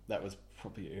 That was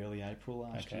probably early April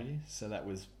last year. So that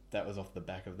was off the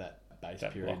back of that base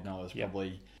period. Block.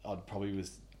 And I probably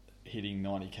was hitting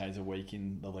 90k's a week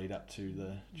in the lead up to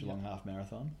the Geelong Half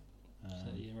Marathon. So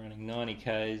you're running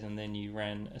 90k's and then you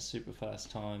ran a super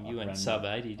fast time. You went sub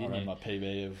 80, didn't you? I ran my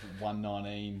PB of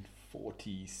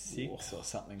 1:19.46 or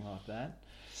something like that.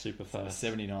 Super fast.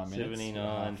 79 minutes.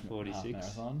 79.46.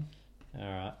 Marathon. All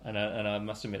right, and I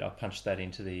must admit I punched that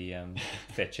into the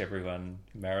Fetch Everyone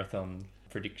marathon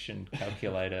prediction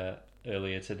calculator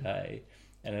earlier today,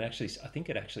 and I think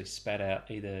it actually spat out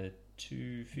either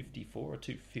 2:54 or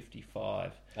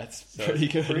 2:55. That's pretty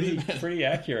good. Pretty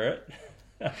accurate.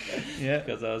 Yeah.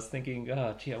 Because I was thinking,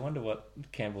 I wonder what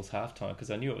Campbell's halftime, because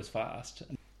I knew it was fast,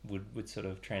 would sort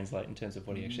of translate in terms of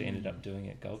what he actually ended up doing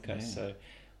at Gold Coast. Yeah. So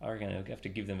I reckon I'll have to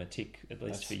give them a tick, at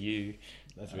least for you.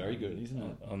 That's very good, isn't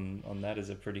it? On that as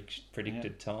a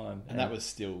predicted time. And that was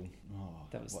still...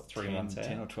 that was 3 months out.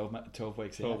 10 or 12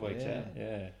 weeks out. 12 weeks out,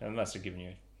 yeah. And it must have given you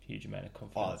a huge amount of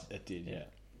confidence. Oh, it did, yeah.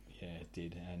 Yeah, it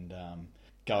did. And I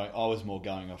was more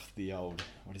going off the old...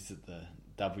 What is it? The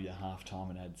W half time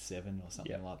and had 7 or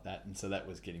something like that. And so that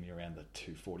was getting me around the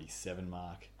 2:47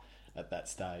 mark at that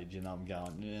stage. And I'm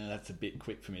going, that's a bit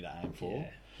quick for me to aim for. Yeah.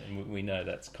 And we know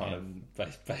that's kind of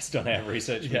based on our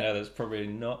research. We know that's probably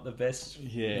not the best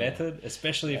method,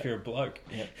 especially if you're a bloke.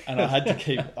 Yeah. And I had to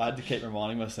keep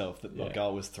reminding myself that my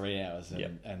goal was 3 hours,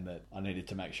 and that I needed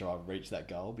to make sure I reached that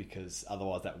goal, because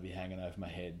otherwise that would be hanging over my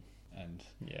head. And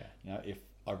if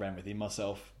I ran within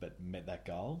myself but met that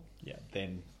goal,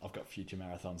 then I've got future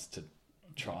marathons to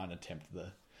try and attempt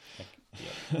the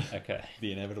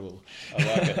inevitable. I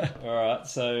like it. All right,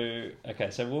 so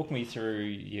walk me through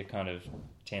your kind of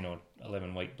 10 or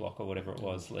 11 week block or whatever it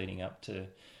was leading up to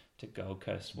Gold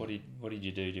Coast. What did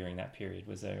you do during that period?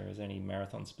 Was there any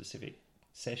marathon specific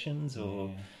sessions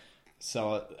or?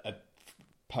 So at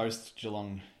post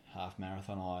Geelong half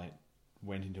marathon, I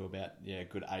went into about a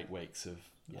good 8 weeks of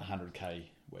 100k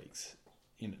weeks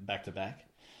in back to back.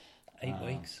 8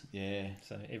 weeks. Yeah.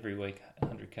 So every week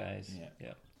 100k's.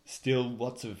 Yeah. Still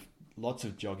lots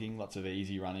of jogging, lots of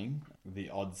easy running. The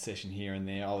odd session here and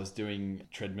there. I was doing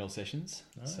treadmill sessions.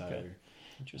 So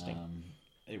interesting.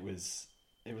 It was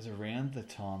around the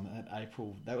time at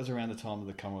April. That was around the time of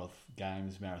the Commonwealth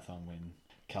Games marathon when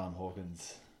Callum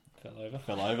Hawkins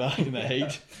fell over in the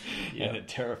heat, and it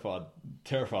terrified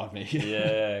me.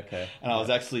 Yeah, okay. And I was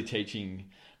actually teaching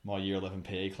my Year 11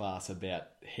 PE class about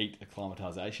heat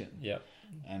acclimatisation. Yep.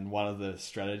 And one of the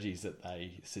strategies that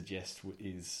they suggest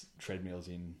is treadmills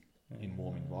in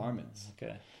warm environments.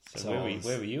 Okay. So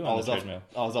where were you on the treadmill?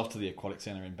 I was off to the aquatic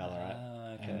centre in Ballarat.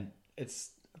 Okay. And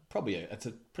it's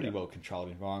a pretty well controlled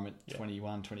environment,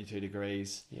 21, 22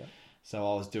 degrees. Yeah. So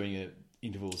I was doing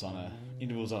intervals on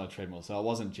a treadmill. So I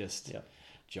wasn't just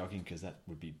jogging, because that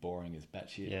would be boring as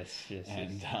batshit. Yes.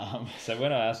 And so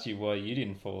when I asked you why you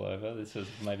didn't fall over, this was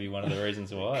maybe one of the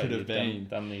reasons why. Could have been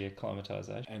done the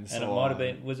acclimatisation, and so it might have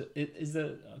been. Is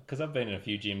there, because I've been in a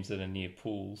few gyms that are near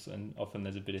pools, and often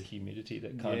there's a bit of humidity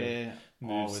that kind of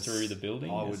moves through the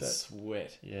building. I would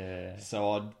sweat. Yeah.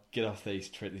 So I'd get off this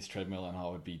treadmill and I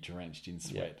would be drenched in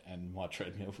sweat, and my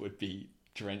treadmill would be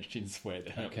drenched in sweat,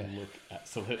 and it would look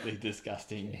absolutely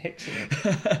disgusting.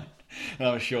 Excellent. And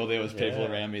I'm sure there was people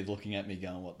around me looking at me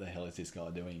going, what the hell is this guy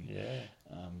doing? Yeah.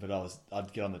 But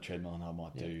I'd get on the treadmill and I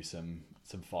might do some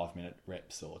 5-minute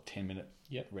reps or 10-minute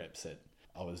reps.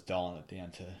 I was dialing it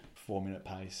down to 4-minute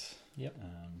pace. Yep.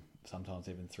 Sometimes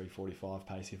even 3:45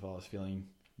 pace if I was feeling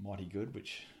mighty good,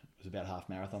 which was about half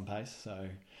marathon pace. So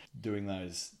doing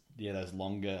those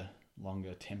longer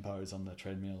tempos on the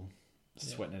treadmill,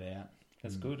 sweating it out.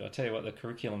 That's good. I tell you what, the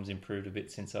curriculum's improved a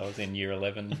bit since I was in Year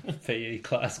 11 PE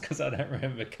class, because I don't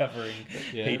remember covering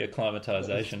heat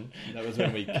acclimatisation. That was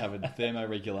when we covered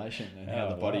thermoregulation and how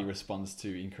the body responds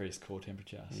to increased core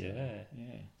temperature. So,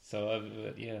 So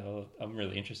I'm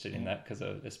really interested in that, because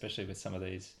especially with some of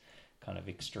these kind of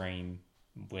extreme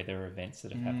weather events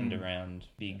that have happened around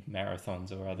big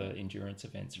marathons or other endurance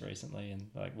events recently, and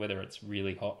like whether it's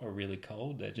really hot or really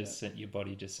cold, your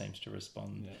body just seems to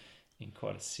respond in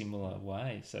quite a similar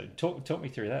way. So talk me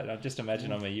through that. I just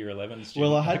imagine I'm a Year 11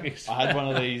 student. Well, I had one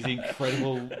of these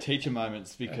incredible teacher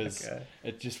moments, because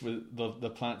it just was the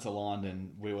planets aligned,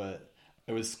 and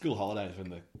it was school holidays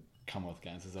when the Commonwealth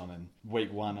Games was on, and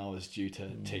week 1 I was due to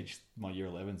teach my Year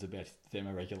 11s about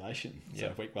thermoregulation.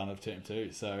 So week 1 of term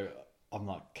 2. So I'm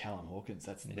like, Callum Hawkins,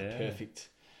 that's the perfect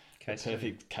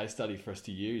case study for us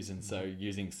to use. And so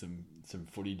using some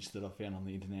footage that I found on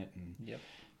the internet,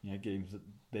 and getting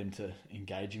them to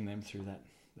engaging them through that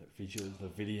visual, the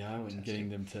video, and getting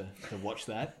them to watch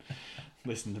that,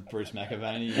 listen to Bruce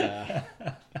McAvaney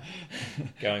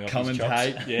going off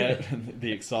commentate,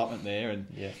 the excitement there,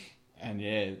 and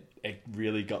it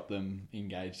really got them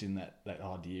engaged in that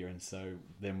idea. And so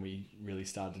then we really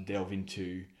started to delve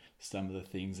into some of the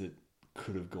things that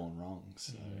could have gone wrong.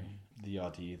 So the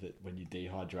idea that when you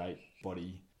dehydrate,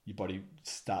 your body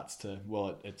starts to,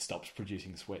 it stops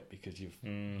producing sweat, because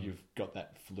you've got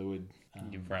that fluid.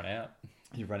 You've run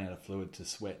out of fluid to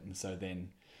sweat, and so then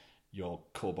your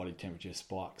core body temperature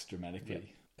spikes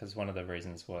dramatically. Because one of the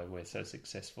reasons why we're so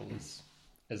successful as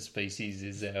a species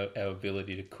is our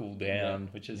ability to cool down,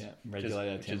 which is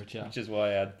regulate our temperature. Which is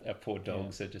why our poor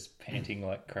dogs are just panting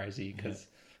like crazy, because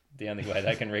the only way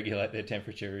they can regulate their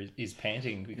temperature is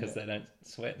panting, because they don't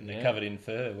sweat and they're covered in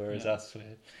fur, whereas us,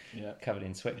 we're covered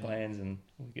in sweat glands, and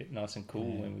we get nice and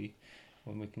cool when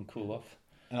we can cool off.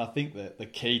 And I think that the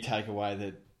key takeaway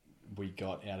that we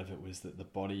got out of it was that the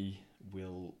body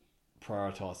will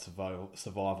prioritise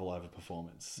survival over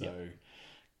performance. So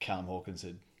Callum Hawkins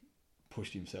had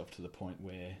pushed himself to the point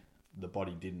where the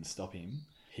body didn't stop him.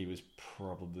 He was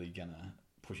probably going to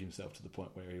push himself to the point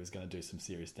where he was going to do some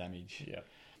serious damage. Yeah.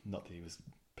 Not that he was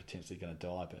potentially going to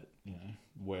die, but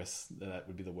worse, that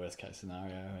would be the worst case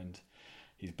scenario. And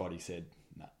his body said,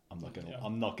 "No, I'm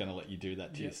not going to let you do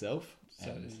that to yourself."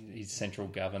 So his central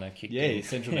governor kicked in. Yeah, his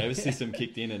central nervous system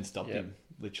kicked in and stopped him.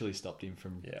 Literally stopped him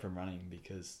from running,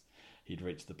 because he'd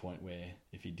reached the point where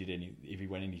if he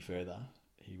went any further,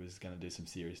 he was going to do some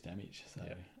serious damage. So,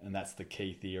 and that's the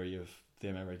key theory of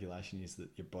thermoregulation, is that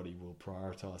your body will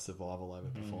prioritise survival over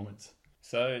performance.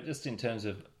 So just in terms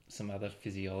of some other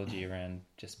physiology around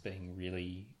just being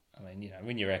really,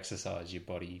 when you exercise, your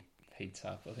body heats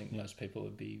up. I think most people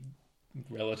would be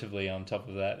relatively on top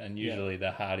of that, and usually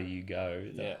the harder you go,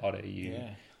 the hotter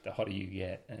you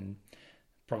get. And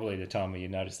probably the time where you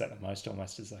notice that the most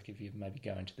almost is like if you maybe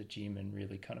go into the gym and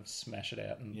really kind of smash it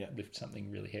out and lift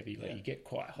something really heavy, like you get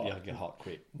quite hot. Yeah, get hot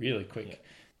quick. Really quick.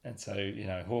 And so, you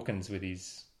know, Hawkins with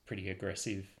his pretty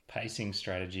aggressive pacing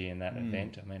strategy in that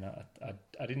event. I mean,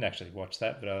 I didn't actually watch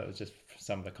that, but I was just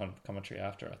some of the commentary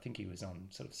after. I think he was on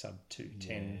sort of sub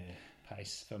 2:10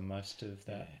 pace for most of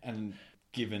that. Yeah. And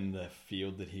given the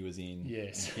field that he was in,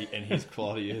 yes, and his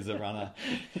quality as a runner,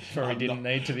 probably didn't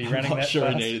need to be running that fast. I'm not sure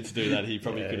fast. he needed to do that. He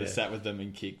probably could have sat with them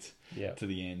and kicked to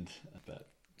the end. But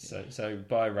so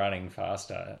by running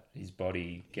faster, his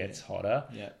body gets hotter,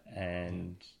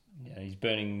 and you know, he's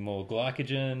burning more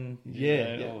glycogen.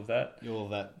 All of that. All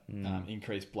of that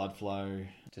increased blood flow.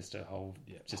 Just a whole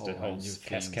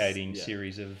cascading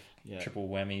series of triple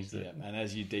whammies. And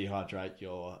as you dehydrate,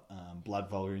 your blood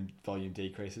volume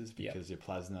decreases because your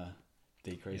plasma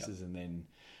decreases, and then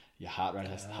your heart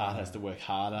has to work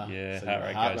harder. So heart your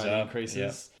rate heart goes rate up.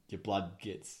 increases. Your blood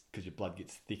gets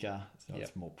thicker, so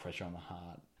it's more pressure on the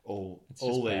heart. It's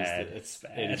bad.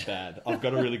 It is bad. I've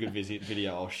got a really good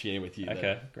video I'll share with you.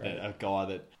 Great. A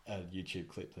YouTube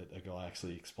clip that a guy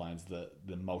actually explains the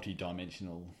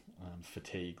multi-dimensional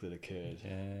fatigue that occurred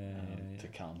to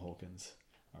Callum Hawkins.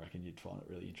 I reckon you'd find it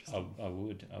really interesting. I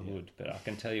would. But I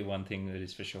can tell you one thing that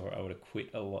is for sure: I would have quit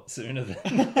a lot sooner than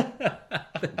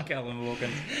Callum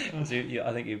Hawkins.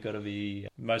 I think you've got to be.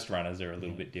 Most runners are a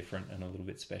little bit different and a little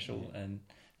bit special, and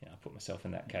I put myself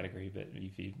in that category. But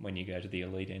when you go to the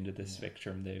elite end of the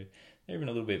spectrum, they're even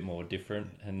a little bit more different,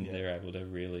 and they're able to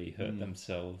really hurt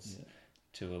themselves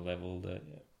to a level that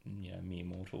mere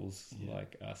mortals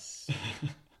like us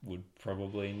would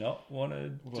probably not want to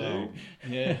do.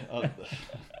 Yeah,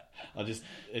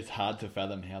 it's hard to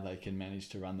fathom how they can manage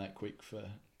to run that quick for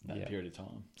that period of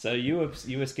time. So you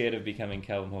were scared of becoming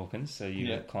Callum Hawkins, so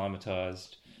you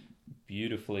acclimatised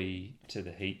beautifully to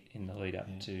the heat in the lead up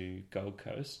to Gold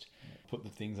Coast. Put the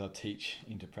things I teach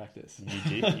into practice.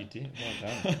 You did.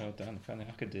 Well done. If only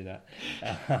I could do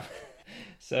that.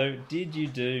 So did you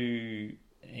do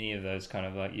any of those kind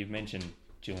of, like you've mentioned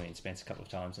Julian Spence a couple of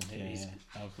times, and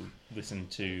I've listened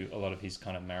to a lot of his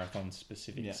kind of marathon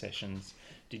specific sessions.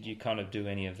 Did you kind of do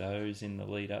any of those in the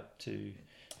lead up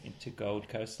into Gold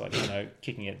Coast, like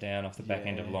kicking it down off the back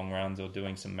end of long runs, or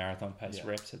doing some marathon pace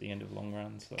reps at the end of long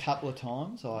runs? A couple of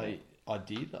times I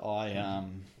did.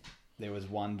 There was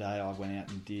one day I went out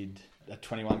and did a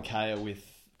 21k with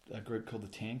a group called the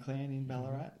Tan Clan in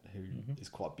Ballarat, who is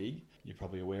quite big. You're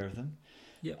probably aware of them.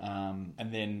 Yep.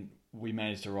 And then we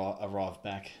managed to arrive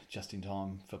back just in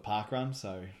time for parkrun,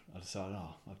 so I decided,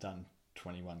 I've done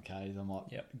 21k's, I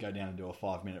might go down and do a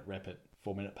 5-minute rep at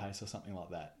 4-minute pace or something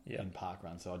like that in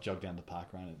parkrun. So I jogged down to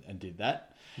parkrun and did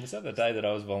that. Was that the day that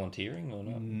I was volunteering or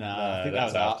not? No, I think that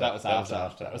was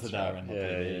after. That was the day I ran my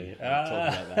PB.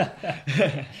 Talk about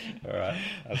that. All right,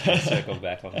 I was going to circle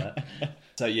back on that.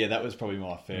 So that was probably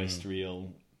my first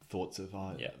real thoughts of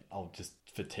I'll just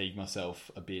fatigue myself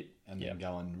a bit and then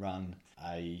go and run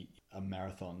a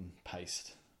marathon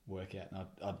paced workout. And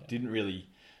I didn't really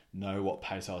know what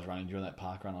pace I was running during that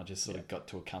park run. I just sort of got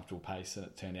to a comfortable pace, and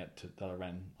it turned out that I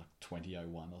ran like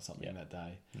 20:01 or something that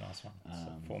day. Nice one.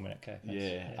 4-minute K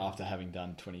pace. After having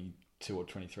done 22 or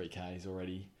 23 Ks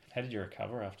already. How did you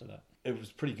recover after that? It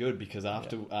was pretty good, because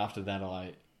after that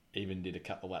I even did a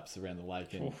couple of laps around the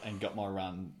lake and got my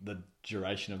run, the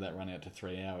duration of that run out to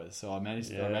 3 hours. So I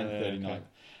managed I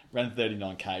ran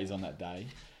 39 Ks on that day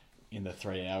in the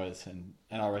 3 hours, and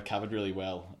I recovered really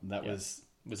well. And that was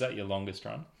that your longest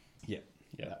run? Yeah.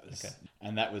 That was,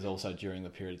 and that was also during the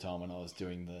period of time when I was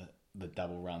doing the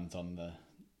double runs on the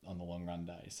long run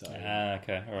day. So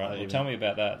okay, all right. Well, tell me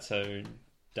about that. So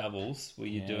doubles, were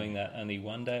you doing that only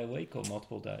one day a week or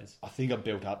multiple days? I think I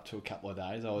built up to a couple of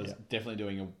days. I was definitely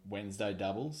doing a Wednesday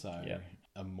double, so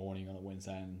a morning on a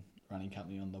Wednesday and running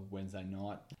company on the Wednesday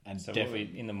night. And so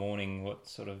in the morning,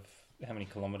 how many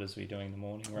kilometres were you doing in the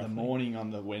morning roughly? The morning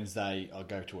on the Wednesday, I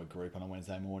go to a group on a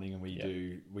Wednesday morning, and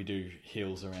we do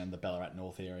hills around the Ballarat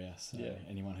North area. So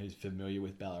anyone who's familiar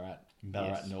with Ballarat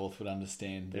North would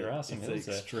understand there are some hills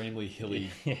there. Extremely hilly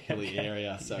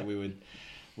area. So we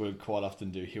would quite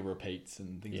often do hill repeats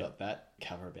and things like that.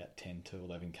 Cover about 10 to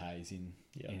 11 Ks in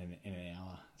an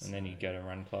hour. And then you go to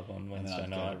Run Club on Wednesday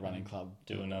night. Go to Running Club.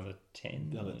 Do another 10.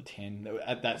 Another 10.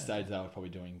 At that stage, they were probably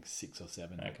doing 6 or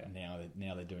 7. Okay.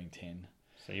 Now they're doing 10.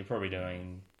 So you're probably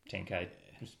doing 10k,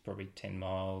 probably 10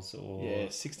 miles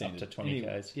or 16 up to 20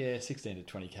 Ks. 16 to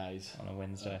 20 Ks on a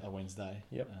Wednesday.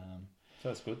 Yep. So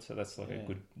that's good. So that's like a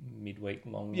good midweek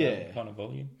long kind of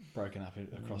volume. Broken up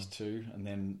across 2, and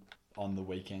then on the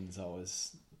weekends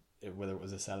whether it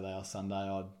was a Saturday or Sunday,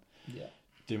 I'd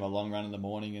do my long run in the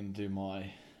morning and it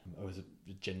was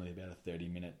generally about a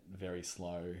 30-minute, very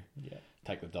slow,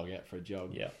 take the dog out for a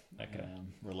jog. Yeah, okay.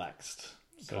 Relaxed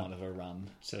kind of a run.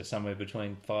 So somewhere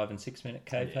between 5 and 6 minute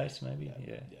K pace, maybe?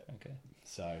 Yeah. Okay.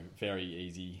 So very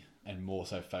easy and more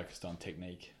so focused on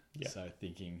technique. Yeah. So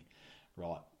thinking,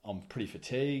 right, I'm pretty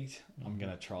fatigued. Mm-hmm. I'm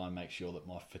going to try and make sure that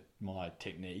my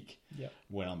technique,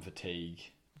 when I'm fatigued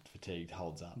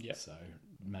holds up. Yep. So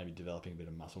maybe developing a bit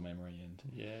of muscle memory and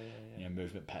you know,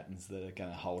 movement patterns that are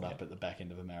going to hold up at the back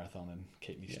end of a marathon and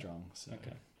keep me strong. So.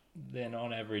 Okay. Then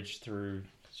on average through,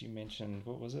 as you mentioned,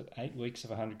 what was it, 8 weeks of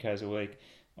 100Ks a week,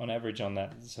 on average on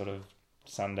that sort of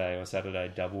Sunday or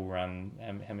Saturday double run,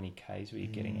 how many Ks were you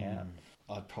getting out?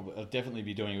 I'd definitely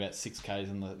be doing about 6Ks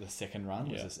in the second run.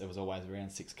 Yeah. It was always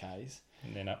around 6Ks.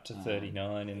 And then up to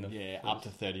 39 in the... up to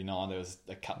 39. There was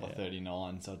a couple of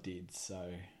 39s I did. So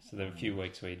there were a few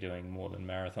weeks where you're doing more than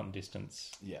marathon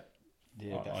distance. Yeah.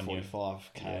 Yeah, about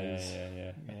 45 Ks.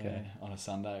 Yeah. Okay. On a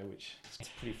Sunday, which... It's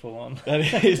pretty full on. That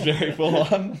is very full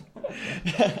on.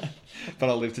 But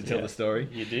I'll live to tell the story.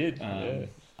 You did, I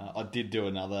did do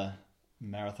another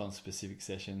marathon-specific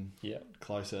session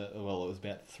closer. Well, it was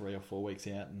about 3 or 4 weeks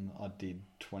out, and I did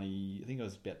 20... I think it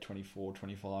was about 24,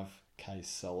 25 Ks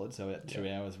solid, so about 2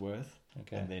 hours worth.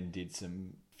 Okay. And then did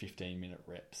some 15-minute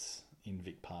reps in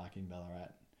Vic Park in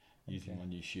Ballarat. Using my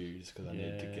new shoes because I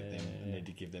need to get them. I need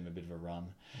to give them a bit of a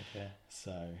run. Okay.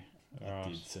 So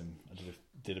I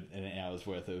did an hour's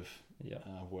worth of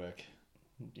work.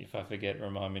 If I forget,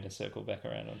 remind me to circle back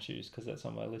around on shoes because that's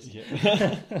on my list.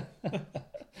 Yeah.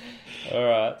 All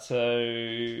right.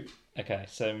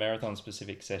 So marathon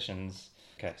specific sessions.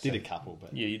 Okay. Did a couple,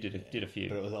 but you did a few.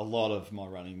 But it was a lot of my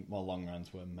long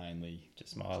runs were mainly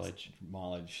just mileage,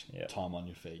 time on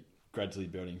your feet, gradually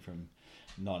building from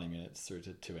 90 minutes through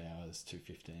to 2 hours,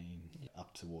 2:15,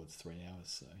 up towards 3 hours.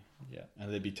 So and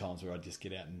there'd be times where I'd just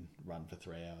get out and run for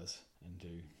 3 hours and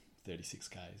do 36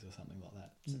 Ks or something like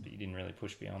that. So you didn't really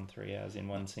push beyond 3 hours in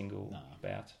one single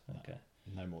bout. Okay.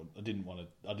 No more. I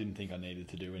didn't think I needed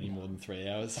to do any more than 3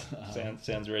 hours.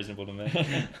 Sounds reasonable to me.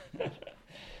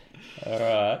 All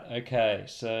right. Okay.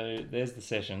 So there's the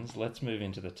sessions. Let's move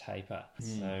into the taper.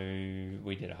 So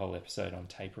we did a whole episode on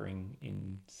tapering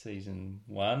in season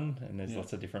 1, and there's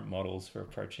lots of different models for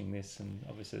approaching this, and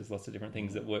obviously there's lots of different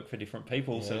things that work for different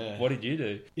people. Yeah. So what did you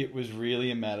do? It was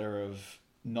really a matter of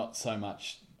not so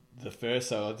much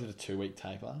so I did a 2-week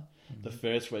taper. Mm-hmm. The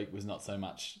first week was not so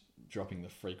much dropping the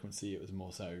frequency, it was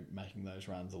more so making those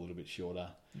runs a little bit shorter,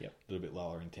 a little bit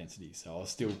lower intensity. So I was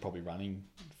still probably running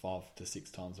 5 to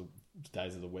 6 times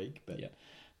days of the week, but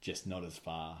just not as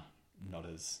far, not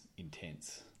as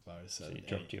intense. So you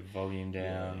dropped your volume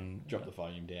down. Dropped the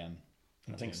volume down.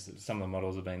 I think some of the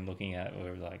models I've been looking at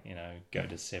were like, go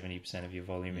to 70% of your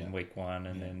volume in week 1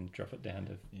 and then drop it down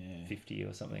to 50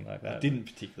 or something like that. I didn't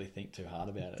particularly think too hard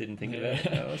about it. Didn't think of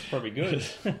that? No, that's probably good.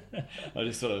 I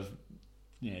just sort of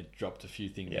dropped a few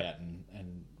things out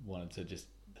and wanted to just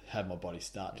have my body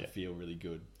start to feel really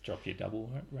good. Drop your double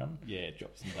run? Yeah,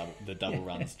 the double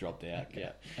runs dropped out. Okay.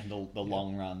 Yeah, and the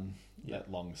long run,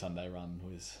 that long Sunday run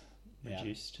was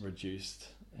reduced.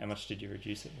 How much did you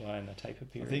reduce it by in the taper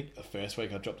period? I think the first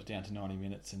week I dropped it down to 90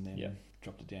 minutes and then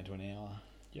dropped it down to an hour.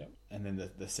 Yep. And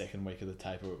then the second week of the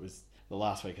taper, it was the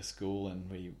last week of school and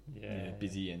we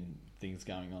busy and things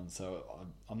going on. So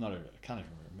I can't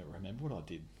even remember what I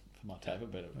did for my taper,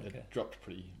 but it dropped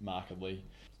pretty markedly.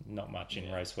 Not much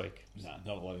in race week. No,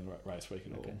 not a lot in race week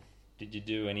at all. Did you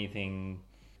do anything?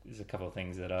 There's a couple of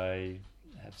things that I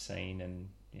have seen and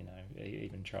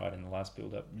even tried in the last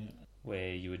build-up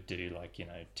where you would do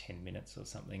 10 minutes or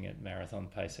something at marathon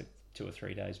pace 2 or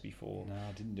 3 days before. No,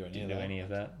 I didn't do any of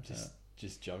that.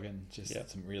 Just jogging,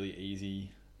 some really easy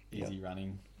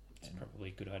running. It's probably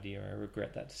a good idea. I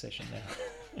regret that session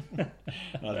now.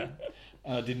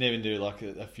 I didn't even do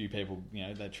a few people,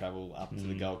 they travel up to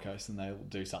the Gold Coast and they'll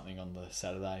do something on the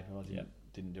Saturday, but I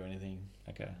didn't do anything.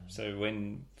 Okay. So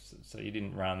you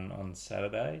didn't run on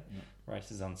Saturday,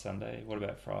 races on Sunday. What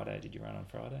about Friday? Did you run on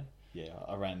Friday? Yeah,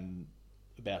 I ran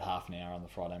about half an hour on the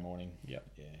Friday morning. Yep.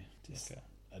 Yeah, just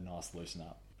a nice loosen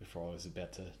up before I was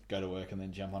about to go to work and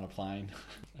then jump on a plane.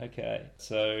 Okay,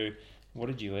 so what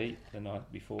did you eat the night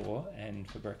before and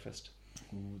for breakfast?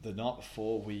 The night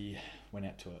before we went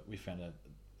out we found a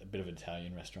bit of an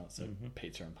Italian restaurant, so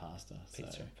pizza and pasta.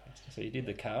 So you did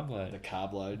the carb load? The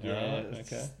carb load, yeah.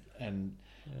 Okay. And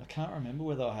I can't remember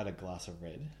whether I had a glass of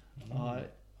red.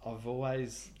 I've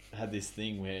always had this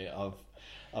thing where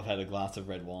I've had a glass of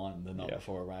red wine the night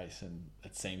before a race, and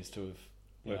it seems to have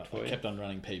worked for you. I kept on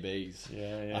running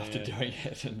PBs after doing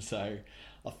it, and so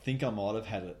I think I might have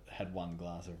had one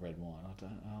glass of red wine. I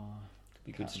don't. Could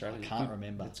be good strategy. I can't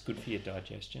remember. It's good for your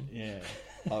digestion. Yeah.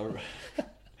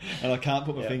 And I can't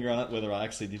put my finger on it whether I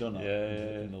actually did or not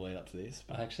in the lead up to this.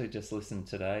 But I actually just listened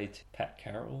today to Pat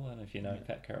Carroll. I don't know if you know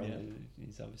Pat Carroll. Yeah.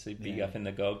 He's obviously big up in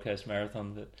the Gold Coast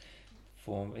Marathon.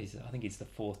 I think he's the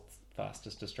fourth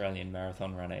fastest Australian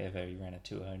marathon runner ever. He ran a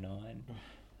 2:09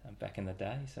 back in the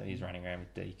day. So he's running around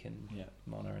with Deek and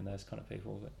Mona and those kind of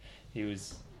people. But he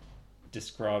was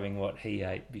describing what he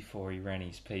ate before he ran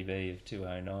his PB of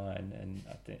 2:09, and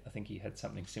I think he had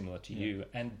something similar to you,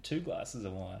 and 2 glasses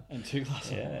of wine. And 2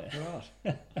 glasses of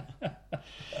wine,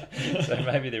 right. So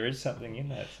maybe there is something in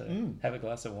that. So have a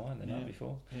glass of wine the night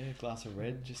before. Yeah, a glass of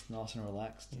red, just nice and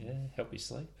relaxed. Yeah, help you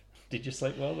sleep. Did you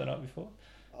sleep well the night before?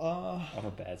 I'm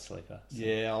a bad sleeper. So.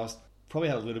 Yeah, I probably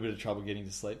had a little bit of trouble getting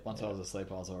to sleep. Once I was asleep,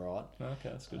 I was all right. Okay,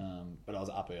 that's good. But I was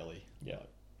up early. Yeah.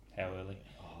 How early?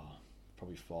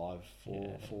 Probably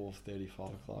 4:30,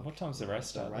 5 o'clock. What time's the race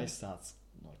start? The race starts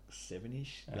like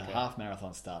 7ish. Okay. The half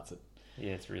marathon starts at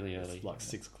it's really early. It's like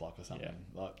 6 o'clock or something.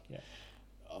 Yeah.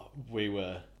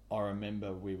 I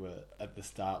remember we were at the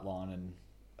start line, and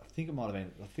I think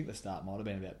the start might have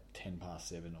been about 7:10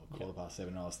 or 7:15.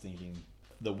 And I was thinking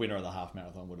the winner of the half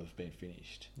marathon would have been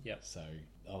finished. Yep. So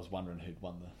I was wondering who'd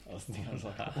won I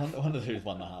wondered who'd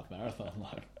won the half marathon.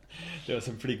 Like, there were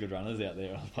some pretty good runners out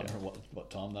there. I was wondering what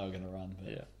time they were going to run.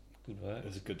 But good work. It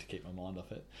was good to keep my mind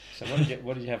off it. So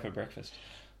what did you have for breakfast?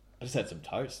 I just had some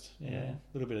toast. A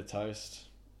little bit of toast.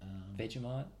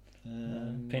 Vegemite?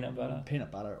 Peanut butter?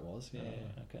 Peanut butter it was, yeah.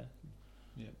 Oh, okay.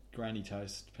 Yeah, grainy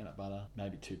toast, peanut butter,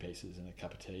 maybe 2 pieces and a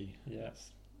cup of tea. Yeah.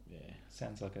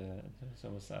 Sounds like it's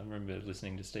almost, I remember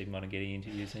listening to Steve Monaghetti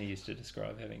interviews, and he used to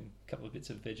describe having a couple of bits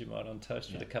of Vegemite on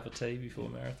toast with a cup of tea before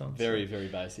marathons. Very, very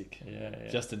basic. Yeah.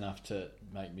 Just enough to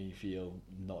make me feel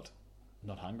not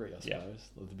hungry, I suppose.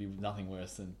 There'd be nothing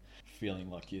worse than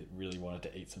feeling like you really wanted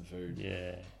to eat some food.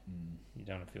 Yeah. You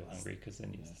don't want to feel hungry because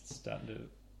then you're starting to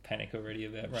panic already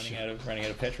about running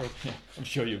out of petrol. I'm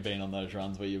sure you've been on those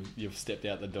runs where you've stepped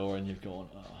out the door and you've gone,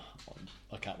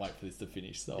 I can't wait for this to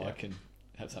finish so I can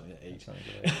have something to eat.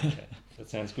 Okay. That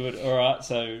sounds good. All right,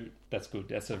 so that's good.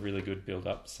 That's a really good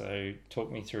build-up. So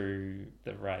talk me through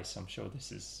the race. I'm sure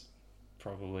this is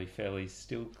probably fairly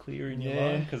still clear in your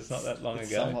mind because it's not that long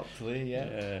ago. Somewhat clear,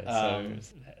 yeah. So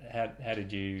how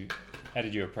did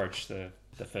you approach the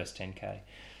first 10K?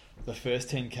 The first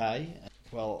 10K,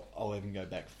 well, I'll even go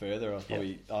back further.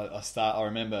 I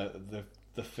remember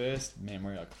the first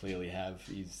memory I clearly have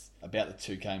is about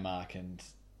the 2K mark, and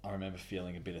I remember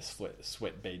feeling a bit of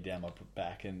sweat bead down my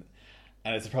back, and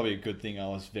it's probably a good thing I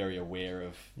was very aware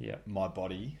of my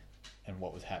body and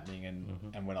what was happening,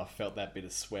 and when I felt that bit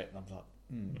of sweat, and I thought,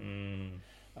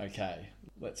 okay,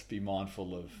 let's be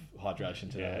mindful of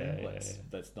hydration today.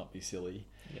 Let's not be silly.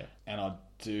 Yeah. And I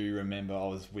do remember I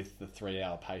was with the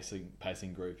 3-hour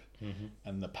pacing group,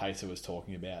 and the pacer was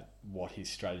talking about what his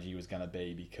strategy was going to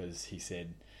be, because he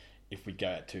said, if we go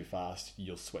out too fast,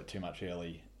 you'll sweat too much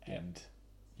early and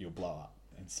you'll blow up.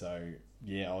 And so,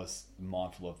 I was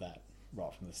mindful of that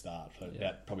right from the start. So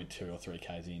about probably 2 or 3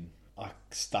 Ks in, I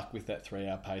stuck with that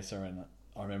 3-hour pacer, and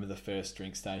I remember the first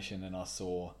drink station, and I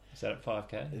saw... Is that at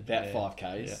 5K? About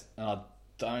 5Ks. And I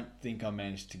don't think I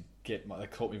managed to get... They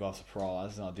caught me by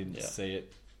surprise, and I didn't see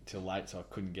it till late, so I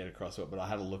couldn't get across to it. But I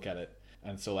had a look at it,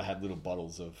 and saw they had little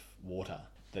bottles of water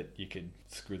that you could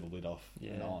screw the lid off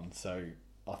and on. So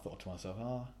I thought to myself,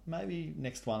 maybe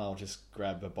next one I'll just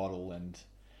grab a bottle and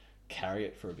carry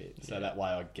it for a bit, so that way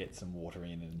I get some water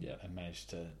in and manage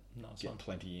to get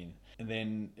plenty in. And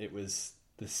then it was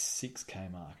the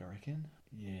 6K mark, I reckon.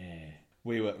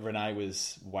 Renee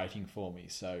was waiting for me,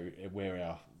 so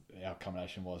where our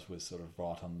accommodation was sort of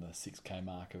right on the 6K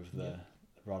mark of the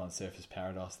right on Surfers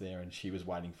Paradise there, and she was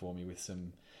waiting for me with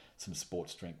some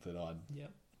sports drink that I'd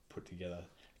put together,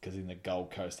 because in the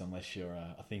Gold Coast, unless you're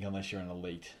an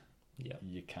elite,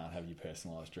 you can't have your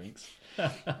personalised drinks.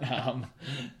 That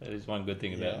is one good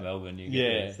thing about Melbourne. You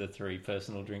get the 3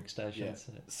 personal drink stations.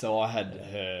 So I had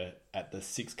her at the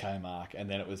 6K mark, and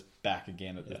then it was back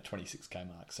again at the 26K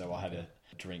mark. So I had a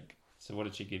drink. So what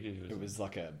did she give you? It was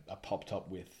like a pop top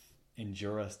with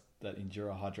Endura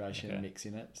hydration mix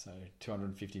in it. So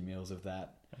 250 mils of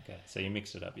that. Okay, so you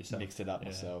mixed it up yourself. Mixed it up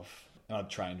myself. And I'd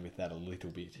trained with that a little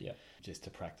bit, just to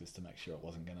practice, to make sure it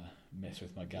wasn't going to mess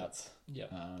with my guts.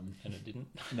 And it didn't?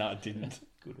 No, it didn't.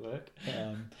 Good work.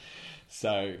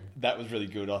 So that was really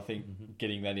good. I think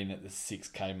getting that in at the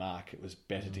 6K mark, it was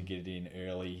better to get it in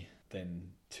early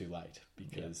than too late,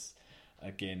 because,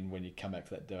 again, when you come back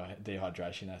to that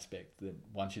dehydration aspect, that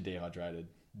once you're dehydrated,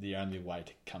 the only way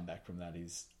to come back from that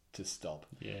is to stop.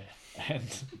 Yeah.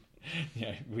 And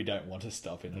we don't want to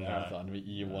stop in a marathon.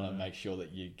 You want to make sure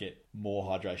that you get more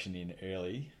hydration in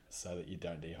early so that you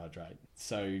don't dehydrate.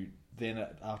 So then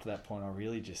after that point, I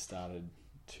really just started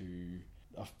to...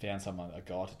 I found a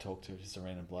guy to talk to, just a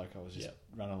random bloke. I was just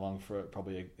running along for it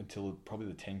until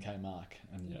the 10K mark,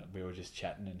 and we were just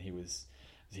chatting. And it was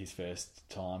his first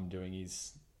time doing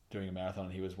a marathon,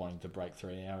 and he was wanting to break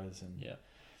 3 hours. And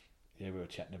we were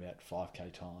chatting about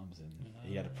 5K times, and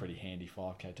he had a pretty handy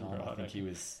 5K time. Right, I think he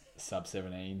was sub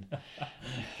 17.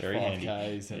 Very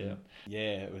 5Ks, handy.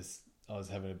 And it was. I was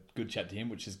having a good chat to him,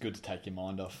 which is good to take your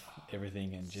mind off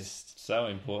everything and just... So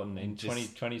important. In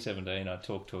 2017, I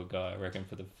talked to a guy, I reckon,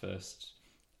 for the first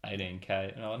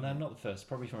 18K. No, not the first,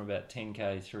 probably from about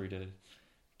 10K through to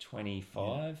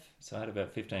 25. So I had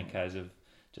about 15Ks of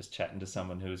just chatting to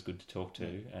someone who was good to talk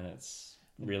to, and it's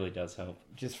really does help.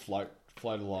 Just float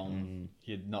along.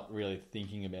 You're not really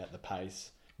thinking about the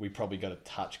pace. We probably got a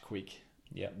touch quick.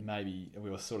 Yeah, maybe we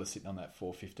were sort of sitting on that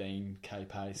 4:15K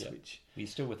pace. Which were you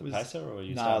still with the pacer, or were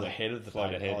you? No, I was ahead of the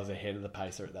pacer. I was ahead of the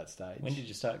pacer at that stage. When did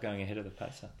you start going ahead of the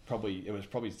pacer? It was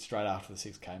probably straight after the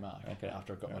 6K mark. Okay.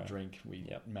 After I got my drink, we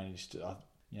managed to.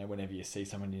 Whenever you see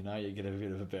someone you get a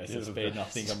bit of a burst of speed, and I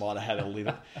think I might have had got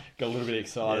a little bit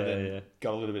excited and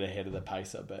got a little bit ahead of the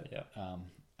pacer. But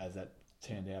as that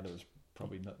turned out, it was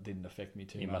probably didn't affect me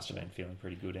too much. You must have been feeling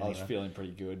pretty good anyway. I was feeling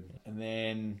pretty good. And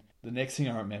then the next thing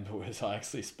I remember was I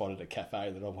actually spotted a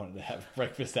cafe that I wanted to have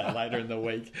breakfast at later in the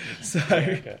week. So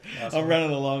nice I'm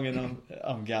running along and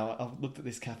I'm going. I looked at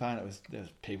this cafe and there was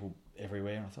people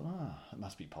everywhere, and I thought, it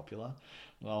must be popular.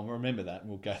 Well, I'll remember that, and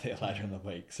we'll go there later in the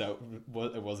week. So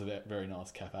it was a very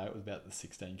nice cafe. It was about the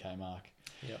 16K mark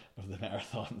of the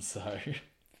marathon. So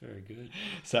very good.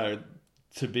 So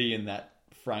to be in that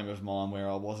frame of mind where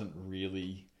I wasn't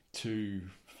really too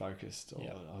focused, or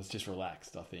I was just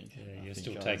relaxed, I think. Yeah, you're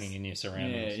still taking in your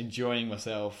surroundings. Yeah, enjoying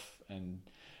myself and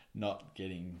not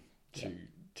getting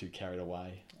too carried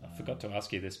away. I forgot to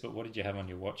ask you this, but what did you have on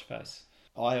your watch face?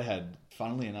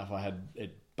 Funnily enough, I had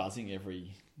it buzzing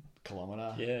every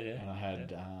kilometre. Yeah. And I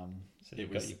had...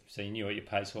 So you knew what your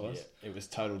pace was? Yeah, it was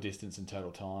total distance and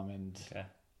total time, and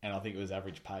I think it was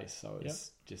average pace, so it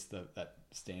was just that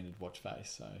standard watch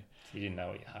face. So you didn't know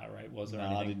what your heart rate was, or no,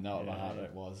 anything? I didn't know what my heart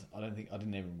rate was. I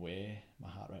didn't even wear my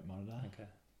heart rate monitor. Okay.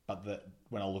 But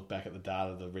when I look back at the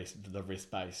data, the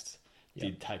wrist based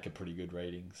did take a pretty good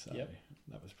reading. So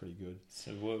that was pretty good.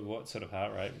 So what sort of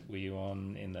heart rate were you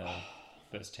on in the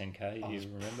first 10K? Do you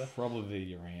remember?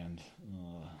 Probably around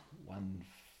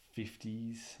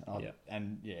 150s.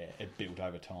 And it built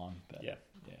over time. But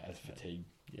as fatigue.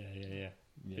 Yeah.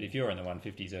 But if you're in the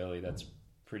 150s early, that's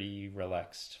pretty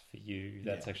relaxed for you.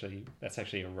 That's actually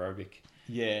aerobic.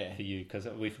 Yeah. For you, because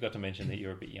we forgot to mention that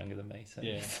you're a bit younger than me. So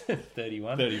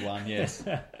 31. 31, yes.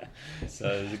 So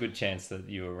there's a good chance that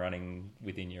you were running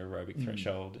within your aerobic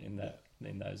threshold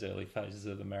in those early phases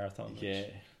of the marathon.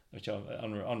 Which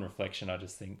on reflection, I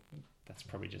just think that's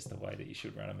probably just the way that you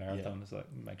should run a marathon. Is like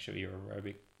make sure you're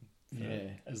aerobic.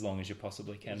 As long as you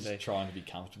possibly can be. Trying to be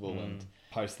comfortable, and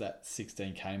post that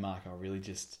 16K mark, I really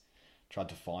just tried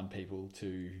to find people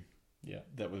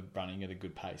that were running at a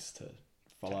good pace to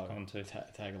follow,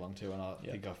 tag along to, and I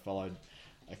think I followed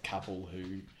a couple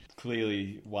who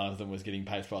clearly one of them was getting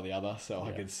paced by the other, so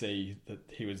I could see that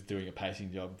he was doing a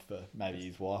pacing job for maybe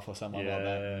his wife or someone like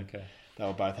that. Okay. They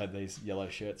were both had these yellow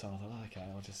shirts on. I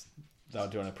thought, they were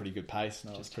doing a pretty good pace,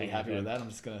 and I was pretty happy with that. I'm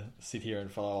just going to sit here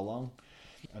and follow along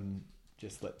and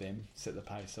just let them set the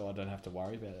pace so I don't have to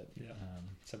worry about it. Yeah.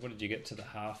 So what did you get to the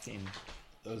half in?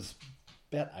 It was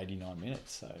about 89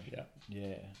 minutes, so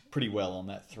pretty well on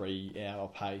that 3 hour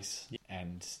pace,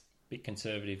 and bit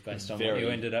conservative based on what you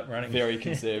ended up running. Very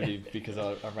conservative because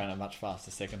I ran a much faster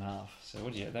second half. So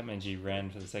that means you ran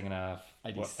for the second half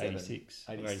 86?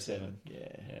 87.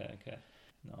 Yeah, okay.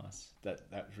 Nice. That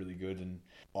was really good, and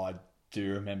I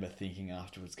do remember thinking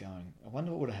afterwards going, I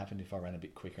wonder what would have happened if I ran a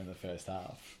bit quicker in the first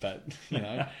half. But,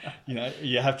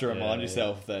 you have to remind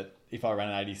yourself that if I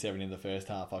ran 87 in the first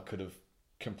half, I could have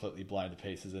completely blown to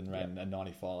pieces and ran a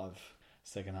 95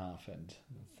 second half. And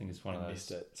I think it's one of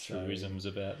those truisms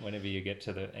about whenever you get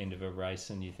to the end of a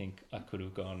race and you think, I could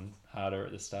have gone harder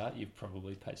at the start, you've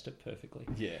probably paced it perfectly.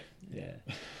 Yeah.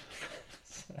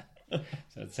 So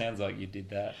it sounds like you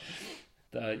did that.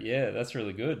 That's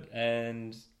really good.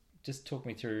 And just talk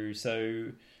me through,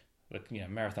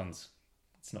 marathons,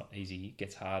 it's not easy, it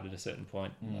gets hard at a certain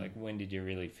point. Like, when did you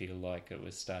really feel like it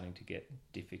was starting to get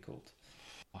difficult?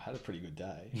 I had a pretty good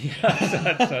day.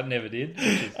 So I never did.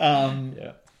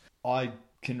 I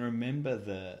can remember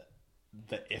the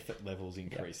effort levels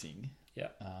increasing. Yeah.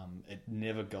 It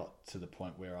never got to the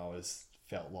point where I was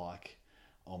felt like,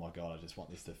 oh my God, I just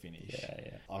want this to finish.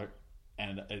 Yeah.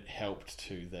 And it helped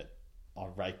too that I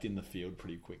raked in the field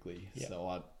pretty quickly. Yep. So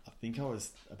I think I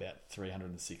was about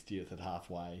 360th at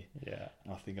halfway. Yeah.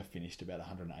 And I think I finished about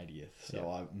 180th. So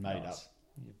I made up.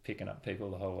 You're picking up people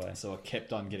the whole way. So I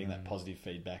kept on getting that positive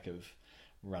feedback of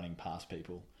running past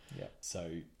people. Yeah. So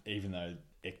even though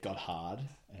it got hard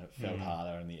and it felt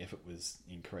harder and the effort was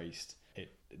increased,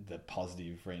 the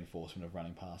positive reinforcement of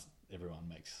running past everyone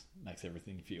makes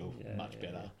everything feel much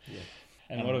better. Yeah.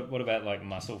 And what about like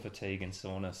muscle fatigue and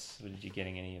soreness? Did you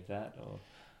getting any of that, or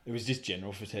it was just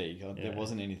general fatigue? There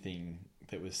wasn't anything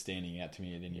that was standing out to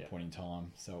me at any point in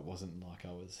time, so it wasn't like I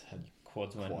had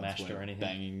quads weren't mashed or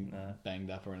anything, banged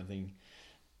up or anything.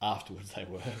 Afterwards, they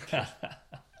were.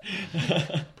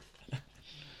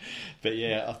 But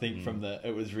yeah, I think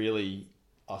it was really.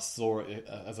 I saw it,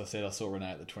 as I said, I saw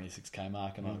Renee at the 26k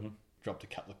mark, and I dropped a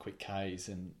couple of quick Ks,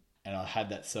 and I had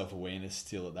that self-awareness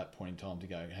still at that point in time to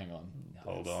go, hang on,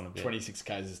 hold on a bit.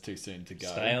 26Ks is too soon to go.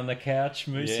 Stay on the couch,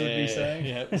 Moose would be saying.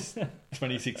 Yeah,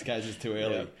 26Ks is too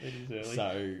early. Yeah, it is early.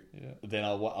 So then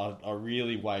I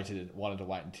really wanted to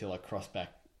wait until I crossed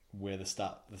back where the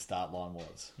start line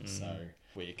was. So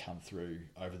where you come through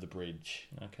over the bridge.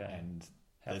 Okay. And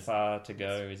how far to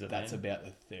go is it that's then? about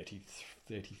the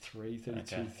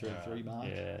 33 mark.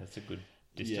 Yeah, it's a good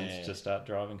distance to start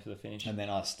driving for the finish. And then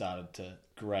I started to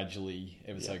gradually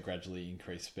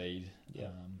increase speed.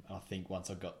 I think once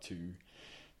I got to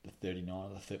the 39 or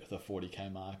the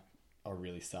 40k mark, I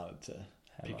really started to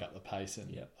pick up the pace,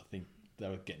 and I think they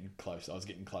were getting close. I was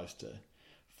getting close to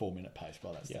 4-minute pace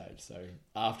by that stage. So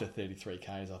after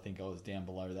 33k's, I think I was down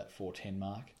below that 4:10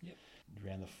 mark. Yep.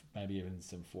 Around maybe even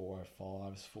some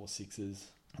 4:05s,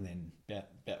 4:06s, and then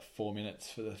about 4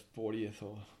 minutes for the 40th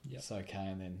or so K,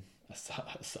 and then a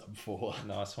sub 4.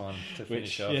 Nice one to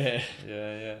finish off.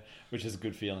 Yeah. Which is a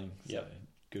good feeling. Yep. So,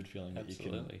 good feeling that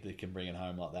you can bring it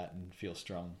home like that and feel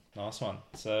strong. Nice one.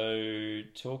 So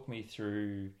talk me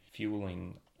through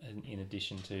fueling. In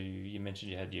addition to, you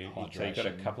mentioned you had hydration. So you got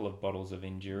a couple of bottles of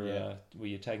Endura. Yeah. Were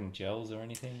you taking gels or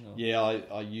anything? Or? Yeah,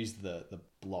 I used the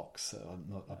blocks. I'm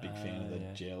not a big fan of the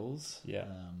gels. Yeah,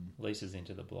 Lisa's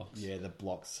into the blocks. Yeah, the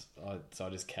blocks. So I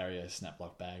just carry a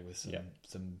Snap-Lock bag with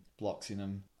some blocks in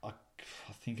them. I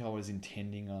think I was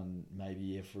intending on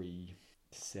maybe every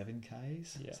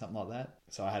 7k's, something like that.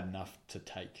 So I had enough to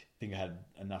take. I think I had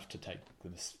enough to take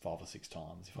them 5 or 6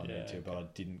 times if I needed to, but I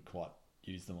didn't quite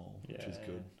use them all, which was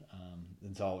good.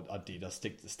 And so I did. I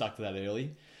stuck to that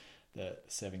early, the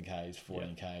 7k's,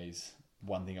 14k's.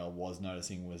 One thing I was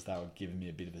noticing was they were giving me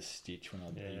a bit of a stitch when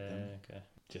I'd eat them. Okay.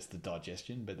 Just the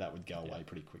digestion, but that would go away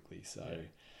pretty quickly. So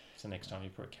next time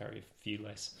you probably carry a few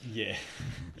less. Yeah.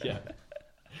 Yeah.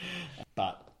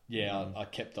 But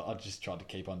I just tried to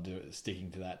keep on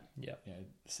sticking to that. Yeah.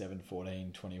 7,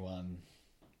 14, 21.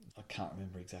 I can't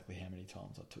remember exactly how many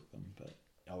times I took them, but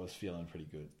I was feeling pretty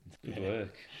good. Good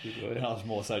work. And I was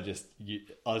more so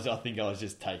I think I was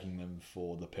just taking them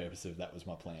for the purpose of that was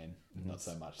my plan, not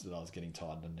so much that I was getting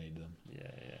tired and needed them.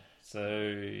 Yeah. So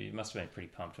you must have been pretty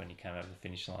pumped when you came over the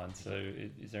finish line. So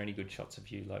is there any good shots of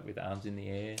you like with arms in the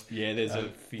air? Yeah, there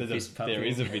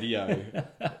is a video.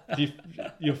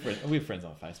 We're friends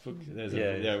on Facebook.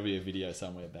 There will be a video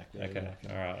somewhere back there. Okay,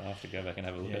 all right. I'll have to go back and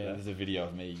have a look at that. There's a video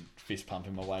of me fist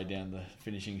pumping my way down the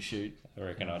finishing chute. I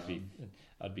reckon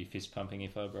I'd be fist pumping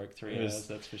if I broke 3 hours.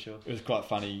 That's for sure. It was quite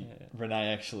funny. Yeah.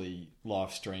 Renee actually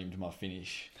live streamed my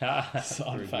finish on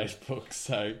Facebook,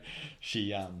 so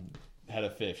she had a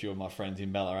fair few of my friends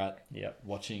in Ballarat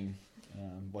watching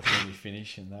me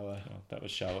finish, and they were. Oh, that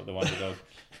was Charlotte, the Wonder Dog.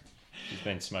 She's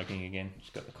been smoking again.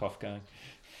 She's got the cough going.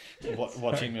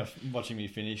 Watching me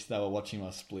finish, they were watching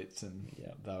my splits, and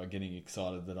they were getting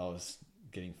excited that I was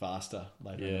getting faster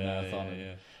later in the marathon.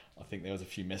 Yeah. I think there was a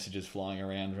few messages flying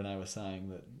around. Renee was saying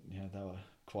that they were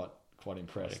quite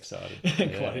impressed, quite excited,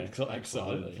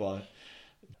 excited by it.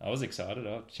 I was excited.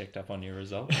 I checked up on your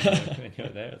result when you were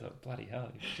there. I thought, bloody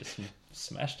hell, you just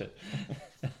smashed it.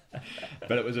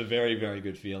 But it was a very, very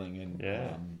good feeling,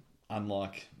 and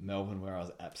unlike Melbourne, where I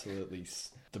was absolutely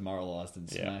demoralised and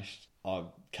smashed, I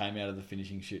came out of the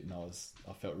finishing chute and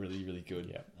I felt really, really good.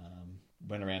 Yep.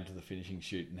 Went around to the finishing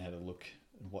chute and had a look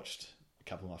and watched a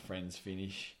couple of my friends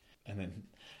finish, and then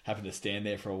happened to stand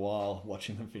there for a while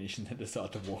watching them finish, and then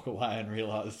decided to walk away and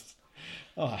realised,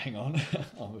 oh, hang on,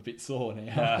 I'm a bit sore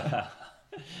now.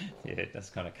 Yeah, it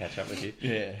does kind of catch up with you.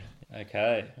 Yeah.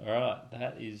 Okay, all right.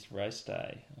 That is race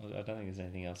day. I don't think there's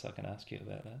anything else I can ask you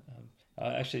about that.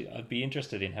 I'd be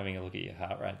interested in having a look at your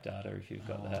heart rate data if you've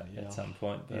got that at some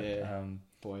point.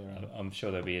 But I'm sure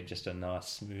there'll be just a nice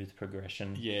smooth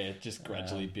progression. Yeah, just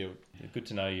gradually built. Good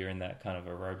to know you're in that kind of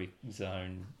aerobic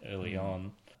zone early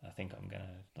on. I think I'm going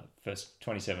to, first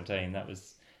 2017, I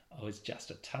was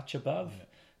just a touch above,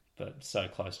 but so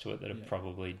close to it that it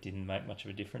probably didn't make much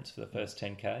of a difference for the first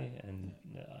 10K. And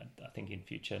I think in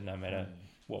future, no matter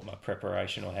what my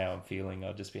preparation or how I'm feeling,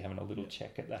 I'll just be having a little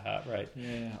check at the heart rate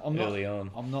early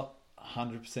on. I'm not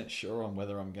 100% sure on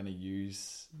whether I'm going to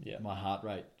use my heart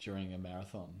rate during a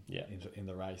marathon in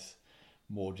the race.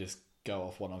 More just go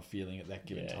off what I'm feeling at that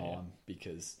given time,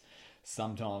 because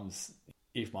sometimes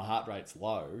if my heart rate's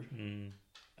low,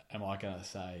 am I going to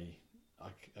say,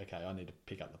 okay, I need to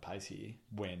pick up the pace here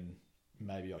when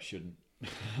maybe I shouldn't?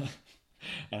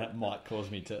 And it might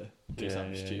cause me to do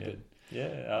something stupid.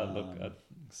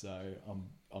 So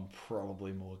I'm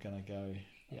probably more going to go,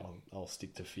 I'll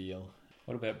stick to feel.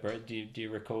 What about breath? Do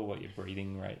you recall what your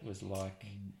breathing rate was like?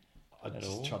 I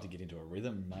just tried to get into a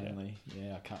rhythm mainly.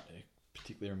 Yeah, I can't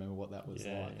particularly remember what that was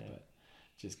but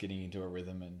just getting into a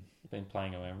rhythm. And I've been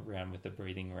playing around with the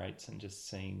breathing rates and just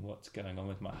seeing what's going on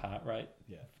with my heart rate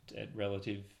at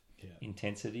relative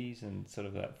intensities, and sort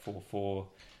of that 4-4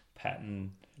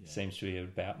 pattern seems to be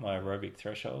about my aerobic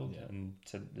threshold. And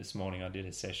so this morning I did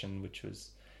a session which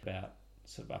was about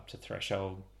sort of up to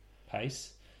threshold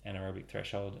pace, anaerobic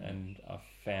threshold, and I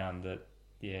found that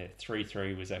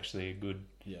 3-3 was actually a good,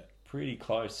 pretty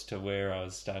close to where I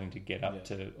was starting to get up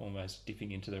to almost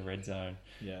dipping into the red zone.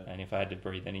 And if I had to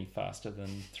breathe any faster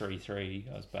than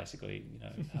 3-3, I was basically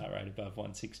heart rate above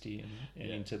 160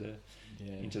 and into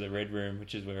the red room,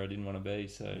 which is where I didn't want to be.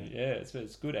 So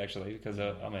it's good actually, because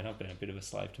I've been a bit of a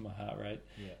slave to my heart rate,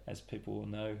 as people will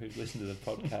know who've listened to the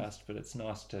podcast. But it's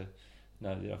nice to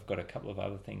know that I've got a couple of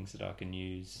other things that I can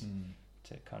use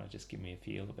to kind of just give me a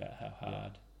feel about how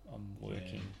hard I'm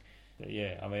working. But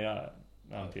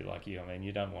I'm a bit like you.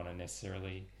 You don't want to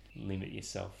necessarily limit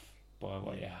yourself by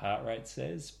what your heart rate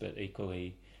says, but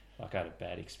equally, like I had a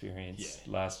bad experience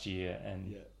last year,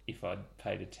 and if I'd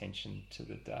paid attention to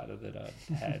the data that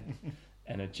I had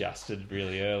and adjusted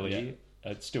really early,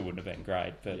 it still wouldn't have been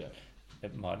great, but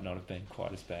it might not have been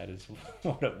quite as bad as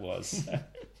what it was.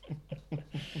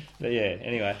 But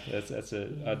anyway,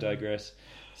 I digress.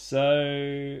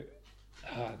 So,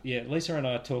 Lisa and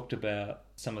I talked about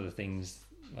some of the things,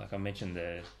 like I mentioned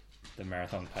the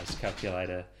marathon pace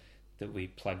calculator that we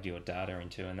plugged your data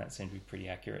into, and that seemed to be pretty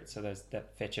accurate. So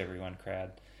that Fetch Everyone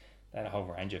crowd, they had a whole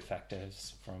range of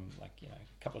factors from a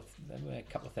couple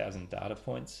of thousand data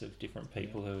points of different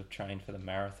people who have trained for the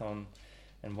marathon.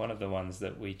 And one of the ones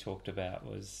that we talked about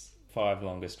was 5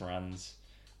 longest runs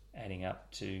adding up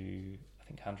to, I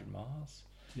think, 100 miles.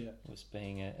 Was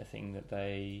being a thing that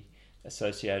they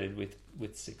associated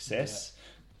with success.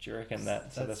 Do you reckon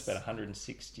that? So that's about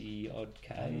 160 odd Ks.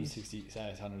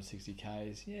 160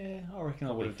 Ks. Yeah, I reckon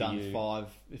I would have done 5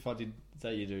 if I did.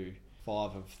 Say you do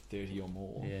 5 of 30 or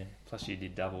more. Yeah. Plus you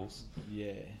did doubles.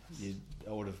 Yeah,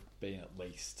 I would have been at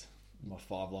least my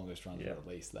 5 longest runs were at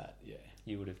least that. Yeah,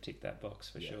 you would have ticked that box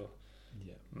for sure.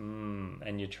 Yeah.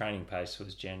 And your training pace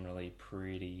was generally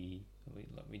pretty.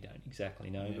 We don't exactly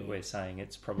know, but we're saying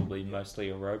it's probably mostly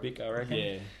aerobic, I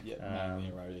reckon.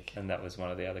 Mainly aerobic. And that was one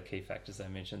of the other key factors they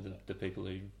mentioned. The people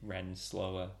who ran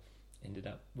slower ended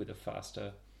up with a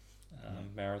faster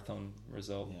marathon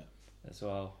result as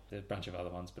well. There are a bunch of other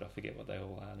ones, but I forget what they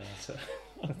all are now. So,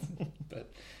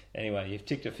 but anyway, you've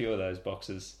ticked a few of those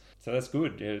boxes, so that's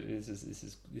good. This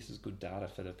is good data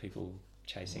for the people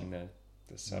chasing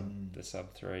the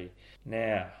sub 3.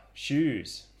 Now,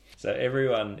 shoes. So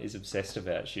everyone is obsessed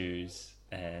about shoes,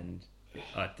 and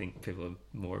I think people are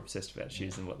more obsessed about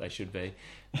shoes than what they should be.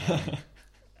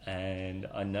 And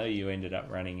I know you ended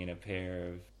up running in a pair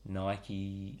of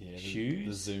Nike shoes.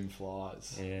 The Zoom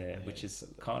Flies. Yeah, which is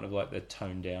kind of like the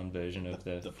toned down version of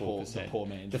the 4%. The poor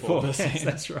man's 4%.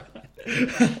 That's right.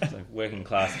 It's like working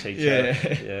class teacher.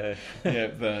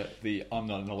 But I'm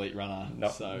not an elite runner.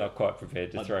 Not quite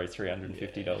prepared to throw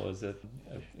 $350 at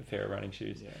a pair of running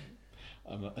shoes. Yeah.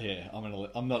 I'm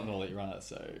not an elite runner,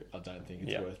 so I don't think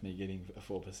it's worth me getting a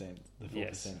 4%. The 4%.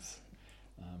 Yes.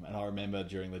 And I remember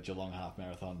during the Geelong Half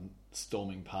Marathon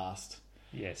storming past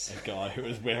a guy who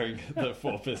was wearing the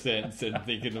 4% and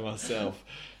thinking to myself,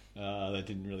 they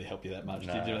didn't really help you that much,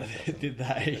 did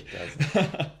they? It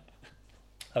doesn't.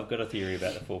 I've got a theory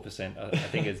about the 4%.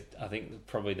 I think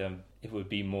probably it would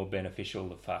be more beneficial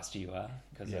the faster you are,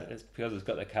 because it's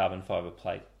got the carbon fibre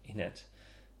plate in it.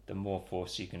 The more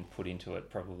force you can put into it,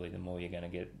 probably the more you're going to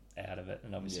get out of it.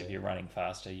 And obviously if you're running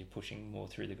faster, you're pushing more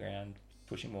force through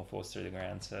the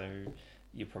ground. So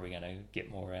you're probably going to get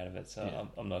more out of it. So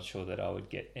I'm not sure that I would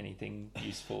get anything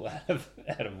useful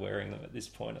out of wearing them at this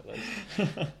point, at least.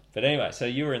 But anyway, so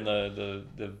you were in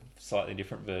the slightly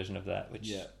different version of that,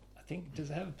 which I think, does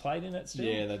it have a plate in it still?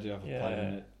 Yeah, they do have a plate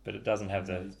in it, but it doesn't have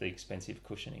the expensive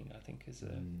cushioning. I think is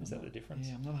that the difference?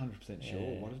 Yeah, I'm not 100%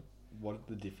 sure what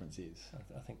the difference is.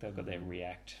 I think they've got their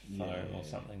React foam or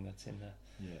something that's in there.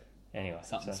 Yeah. Anyway,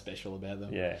 something special about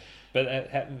them. Yeah, but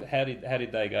how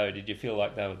did they go? Did you feel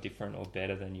like they were different or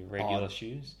better than your regular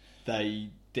shoes? They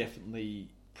definitely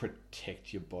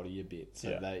protect your body a bit,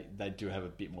 so they do have a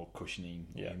bit more cushioning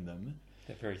in them.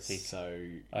 They're very thick. So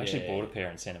I actually bought a pair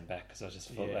and sent them back because I just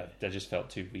thought they just felt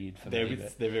too weird for me.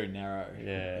 They're very narrow.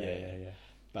 Yeah.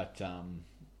 But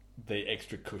the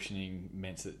extra cushioning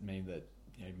mean that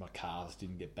my calves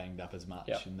didn't get banged up as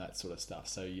much and that sort of stuff.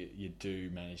 So you do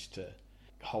manage to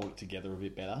hold it together a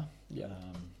bit better.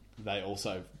 They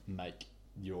also make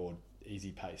your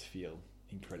easy pace feel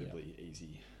incredibly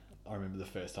easy. I remember the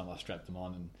first time I strapped them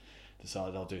on and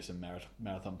decided I'll do some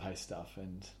marathon pace stuff,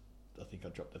 and I think I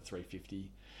dropped to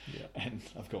 350 and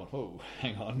I've gone, oh,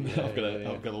 hang on, I've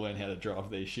got to learn how to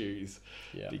drive these shoes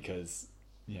because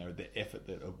the effort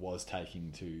that it was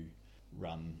taking to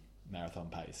run marathon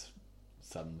pace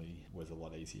suddenly was a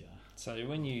lot easier. So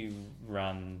when you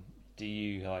run, do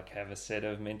you have a set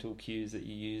of mental cues that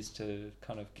you use to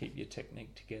kind of keep your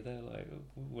technique together?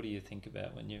 What do you think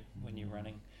about when you're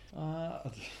running?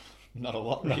 Not a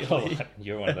lot, really.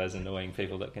 You're one of those annoying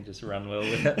people that can just run well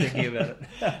without thinking about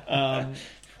it.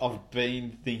 I've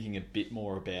been thinking a bit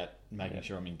more about making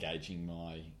sure I'm engaging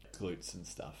my glutes and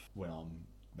stuff when I'm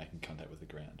making contact with the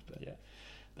ground. But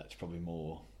that's probably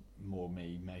more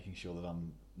me making sure that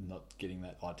I'm not getting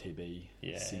that ITB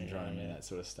syndrome and that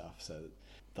sort of stuff. So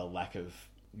the lack of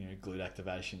glute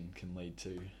activation can lead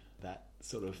to that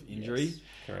sort of injury. Yes,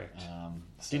 correct.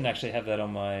 Didn't actually have that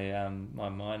on my my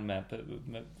mind map, but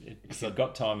if you've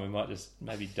got time, we might just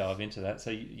maybe dive into that. So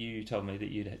you told me that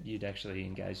you'd actually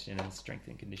engaged in a strength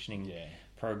and conditioning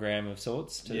program of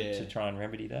sorts to try and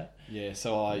remedy that. Yeah,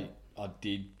 so I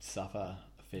did suffer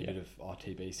a fair bit of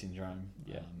ITB syndrome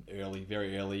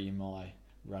very early in my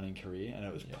running career, and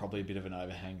it was probably a bit of an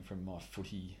overhang from my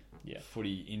footy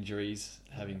injuries,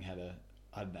 having had an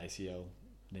ACL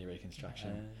knee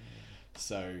reconstruction.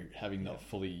 So having not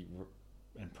fully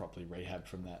and properly rehabbed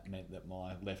from that meant that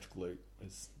my left glute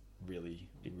was really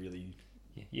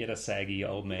you had a saggy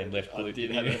old man left glute. I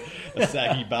did have a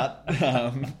saggy butt,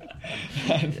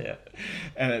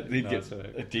 and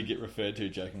it did get referred to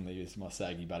jokingly as my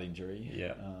saggy butt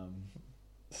injury.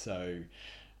 So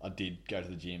I did go to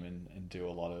the gym and do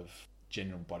a lot of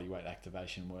general bodyweight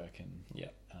activation work, and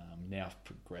now I've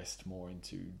progressed more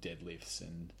into deadlifts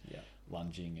and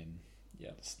lunging and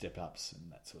step ups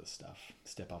and that sort of stuff.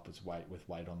 Step up with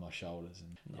weight on my shoulders,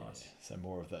 and so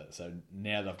more of that. So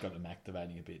now that I've got them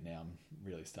activating a bit, now I'm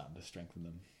really starting to strengthen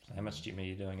them. So how much gym are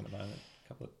you doing at the moment?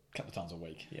 A couple of times a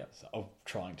week. So I'm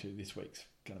trying to. This week's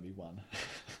going to be one.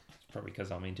 Probably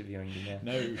because I'm interviewing you now.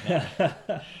 No.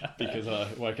 Because I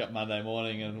woke up Monday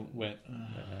morning and went,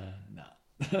 nah.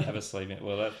 Have a sleep in.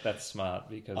 Well, that's smart,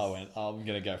 because I went, I'm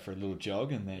going to go for a little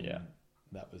jog, and then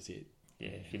that was it. Yeah,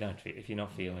 if you're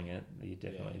not feeling it, you're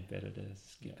definitely better to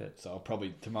skip it. So I'll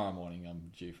probably tomorrow morning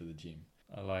I'm due for the gym.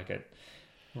 I like it.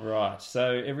 Right.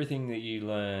 So everything that you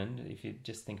learned, if you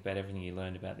just think about everything you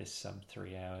learned about this sub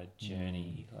 3 hour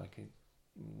journey,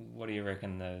 what do you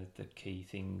reckon the key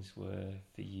things were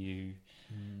for you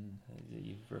that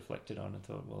you've reflected on and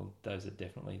thought, well, those are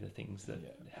definitely the things that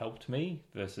helped me,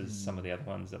 versus some of the other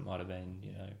ones that might have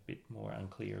been, a bit more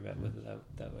unclear about whether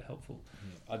they were helpful?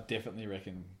 I definitely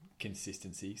reckon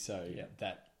consistency. So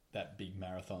that big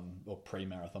marathon or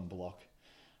pre-marathon block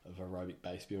of aerobic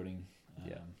base building,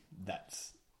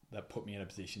 that put me in a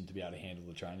position to be able to handle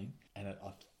the training, and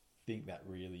I think that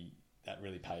really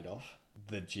paid off.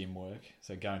 The gym work,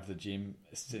 so going to the gym,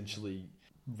 essentially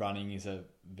running is a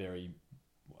very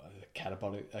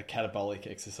catabolic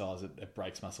exercise. It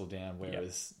breaks muscle down,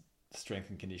 whereas strength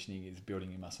and conditioning is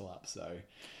building your muscle up. So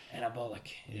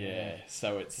anabolic,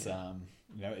 so it's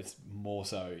it's more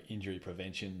so injury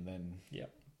prevention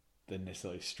than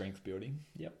necessarily strength building.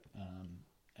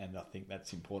 And I think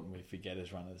that's important. We forget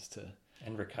as runners to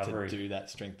recovery to do that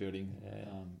strength building.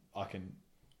 I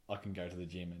can go to the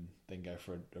gym and then go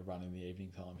for a run in the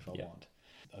evening time if I want.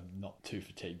 I'm not too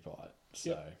fatigued by it.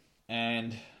 So,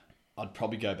 and I'd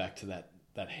probably go back to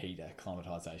that heat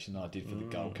acclimatization that I did for the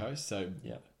Gold Coast. So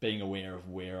being aware of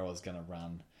where I was going to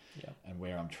run and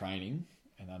where I'm training,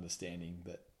 and understanding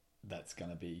that that's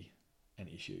going to be an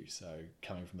issue. So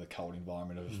coming from the cold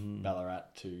environment of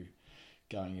Ballarat to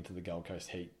going into the Gold Coast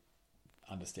heat,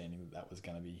 understanding that was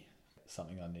going to be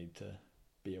something I need to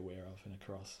be aware of in a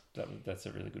cross. That's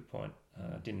a really good point.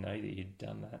 I didn't know that you'd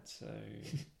done that, so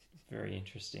very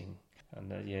interesting. And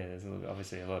there's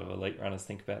obviously a lot of elite runners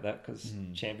think about that because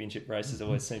championship races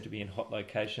always seem to be in hot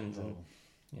locations. And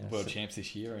World champs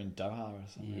this year in Doha or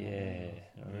something. Yeah,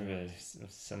 I remember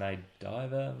Sinead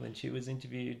Diver when she was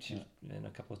interviewed, and a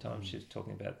couple of times she was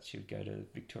talking about she would go to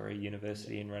Victoria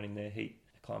University and running their heat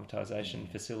acclimatisation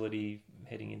facility,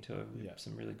 heading into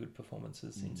some really good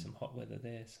performances in some hot weather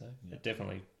there. So it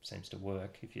definitely seems to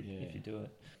work if you do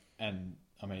it. And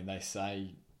I mean, they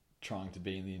say trying to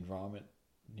be in the environment,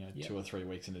 2 or 3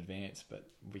 weeks in advance, but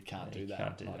we can't do that.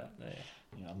 Can't do that.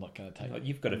 Yeah. I'm not going to take.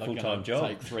 You've got a full-time job.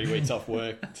 Take 3 weeks off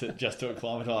work just to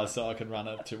acclimatise so I can run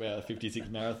a 2-hour 56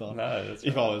 marathon. No, that's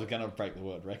if I was going to break the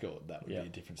world record, that would be a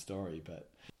different story. But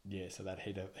so that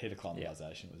heat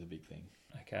acclimatisation was a big thing.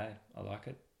 Okay, I like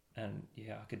it, and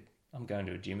I'm going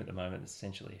to a gym at the moment. It's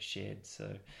essentially a shed, so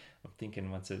I'm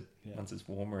thinking once it's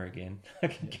warmer again, I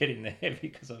can get in there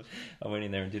because I went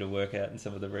in there and did a workout in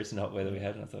some of the recent hot weather we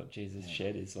had, and I thought, geez, this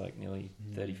shed is like nearly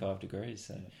 35 degrees,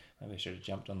 so maybe I should have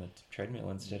jumped on the treadmill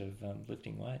instead of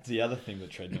lifting weights. The other thing the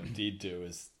treadmill did do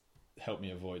is help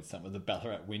me avoid some of the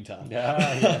Ballarat winter.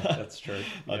 That's true.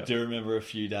 I do remember a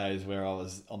few days where I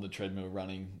was on the treadmill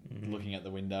running, looking at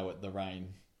the window at the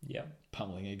rain.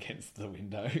 Pummeling against the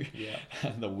window,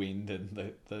 and the wind and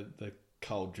the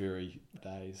cold, dreary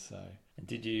days. So, and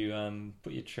did you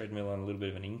put your treadmill on a little bit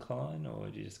of an incline, or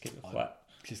did you just keep it flat?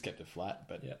 Just kept it flat,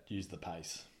 but use the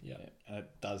pace. Yeah, and it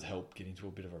does help get into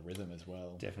a bit of a rhythm as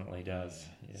well. Definitely does.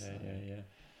 Yeah.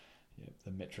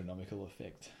 The metronomical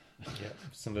effect.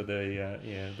 Some of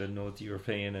the North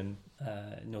European and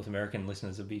North American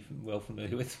listeners will be well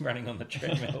familiar with running on the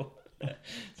treadmill.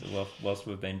 So whilst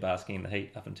we've been basking in the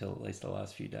heat up until at least the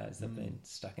last few days, they've been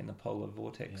stuck in the polar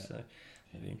vortex. So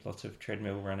there's been lots of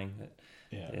treadmill running.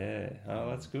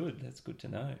 That's good. That's good to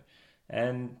know.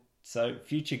 And so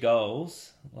future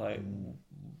goals, like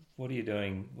what are you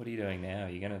doing? What are you doing now?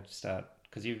 You're going to start,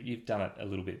 because you've done it a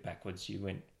little bit backwards. You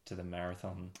went to the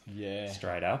marathon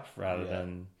straight up rather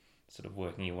than sort of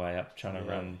working your way up, trying to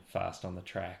run fast on the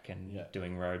track and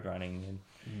doing road running. And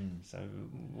so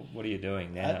what are you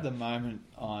doing now? At the moment,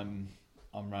 I'm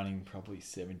running probably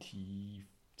 70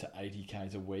 to 80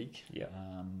 Ks a week.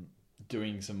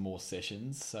 Doing some more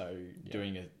sessions. So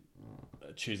doing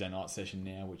a Tuesday night session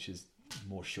now, which is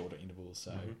more shorter intervals.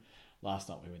 So last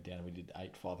night we went down and we did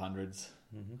 8 500s,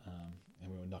 and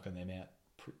we were knocking them out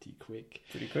pretty quick.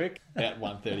 About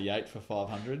 1:38 for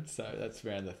 500, so that's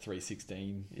around the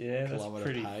 3:16 kilometre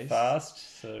pretty pace.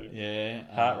 Fast. So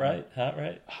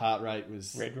heart rate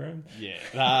was red room.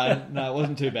 No, it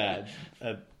wasn't too bad.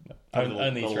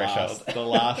 Only threshold. The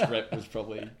last rep was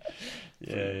probably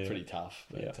pretty tough,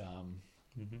 but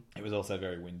it was also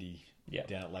very windy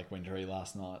down at Lake Wendouree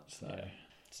last night. So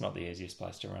it's not the easiest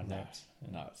place to run laps.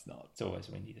 No, it's not. It's always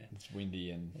windy there. It's windy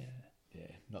and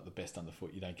not the best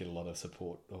underfoot. You don't get a lot of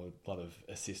support or a lot of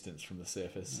assistance from the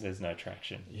surface. There's no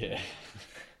traction. Yeah.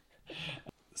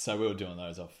 So we were doing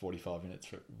those off 45 minutes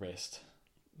for rest.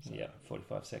 So,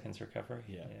 45 seconds recovery.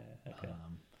 Okay.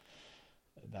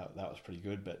 That was pretty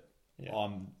good, but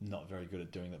I'm not very good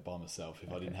at doing that by myself.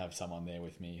 If I didn't have someone there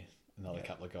with me, another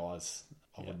couple of guys,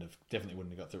 I definitely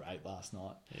wouldn't have got through 8 last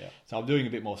night. So I'm doing a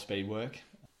bit more speed work.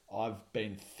 I've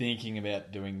been thinking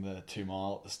about doing the 2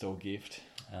 mile at the Stawell Gift.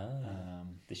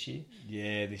 This year?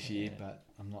 Yeah, this year, but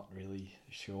I'm not really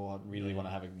sure. I really want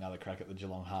to have another crack at the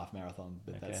Geelong Half Marathon,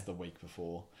 but that's the week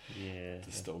before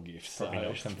the Stawell Gift. So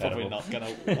probably not going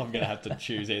to. I'm going to have to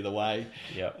choose either way.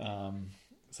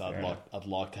 So I'd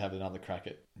like to have another crack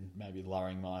at maybe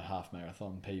lowering my half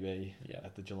marathon PB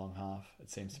at the Geelong Half.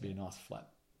 It seems to be a nice flat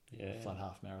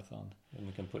half marathon. And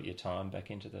we can put your time back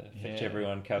into the Fetch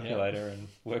Everyone calculator and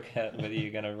work out whether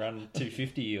you're going to run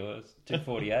 250 or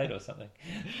 248 or something.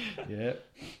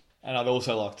 And I'd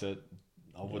also like to.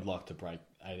 I would like to break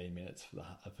 18 minutes for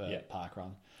the park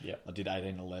run. I did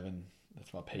 18:11.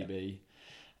 That's my PB,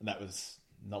 and that was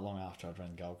not long after I'd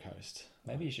run Gold Coast.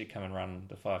 Maybe you should come and run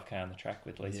the 5K on the track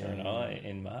with Lisa and I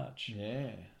in March.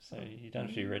 So you don't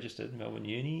have to be registered. Melbourne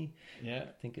Uni. I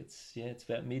think it's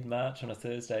about mid-March on a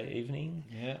Thursday evening.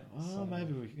 So,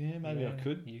 maybe I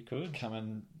could. You could come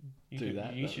and do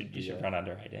that. You should run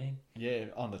under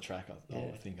 18. On the track.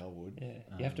 I think I would.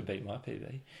 You have to beat my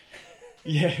PB.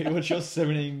 What's your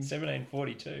 17?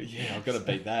 17:42. I've got to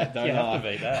beat that, don't I? You have to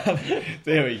beat that.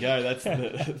 There we go. That's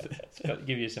it's got to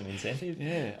give you some incentive.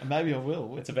 Maybe I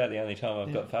will. It's about the only time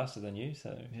I've got faster than you,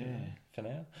 so for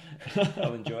now.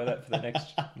 I'll enjoy that for the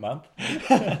next month.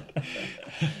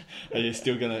 Are you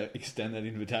still going to extend that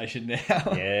invitation now?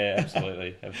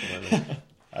 Absolutely.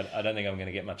 I don't think I'm going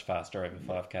to get much faster over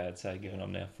 5K, I'd say, given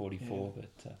I'm now 44. Yeah.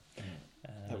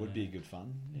 But that would be good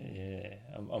fun. Yeah.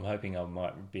 I'm hoping I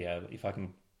might be able, if I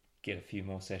can get a few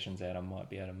more sessions out, I might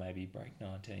be able to maybe break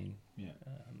 19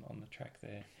 on the track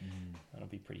there. And I'll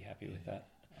be pretty happy with that.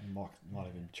 I might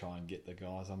even try and get the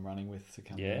guys I'm running with to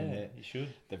come in there. Yeah, you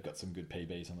should. They've got some good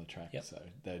PBs on the track, Yep. so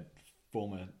they're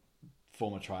former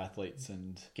triathletes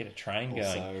and get a train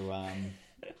going.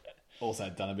 Also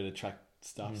done a bit of track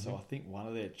stuff. So I think one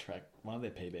of their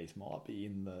PBs might be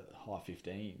in the high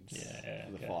 15s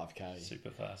for the 5K.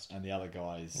 Super fast. And the other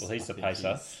guys, well, he's the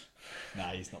pacer. No,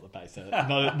 he's not the pacer.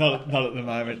 not at the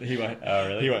moment. He won't. Oh,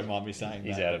 really? He won't mind me saying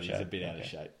he's that. Out of shape. He's a bit out of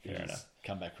shape. Fair enough.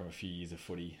 Come back from a few years of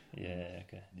footy. Yeah.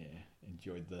 Okay. Yeah.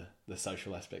 Enjoyed the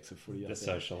social aspects of footy. The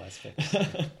social aspects.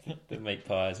 The meat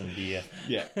pies and beer.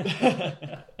 Yeah.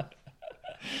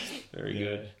 Very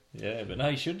good. Yeah, but no,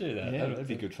 you should do that. Yeah, that'd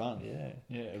be good fun.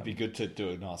 Yeah. It'd be good to do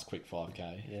a nice quick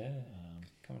 5K. Yeah.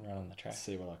 Come and run on the track.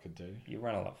 See what I could do. You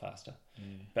run a lot faster. Yeah.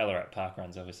 Ballarat Park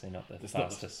Run's obviously not the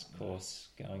fastest course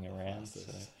going around. So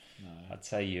no. I'd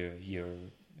say you're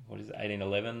what is it,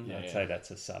 18-11? Yeah. I'd say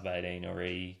that's a sub 18 or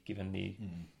E, given the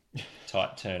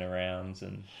tight turnarounds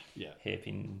and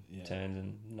hairpin turns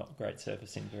and not great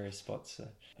surface in various spots. So.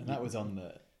 And that was on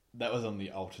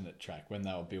the alternate track when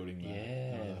they were building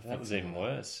the. That was even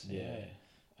worse. Yeah,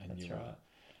 and that's right.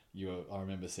 I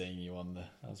remember seeing you on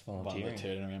I was one of the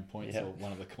turnaround points or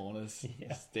one of the corners,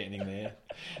 standing there.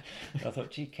 I thought,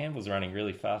 gee, Campbell's running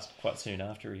really fast quite soon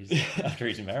after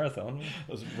his marathon.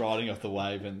 I was riding off the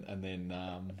wave and then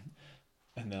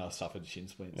I suffered shin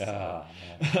splints. No.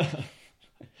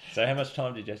 So how much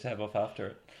time did you have off after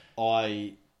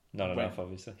it? Not enough,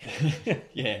 obviously.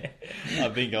 Yeah, I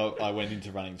think I went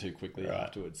into running too quickly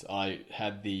afterwards. I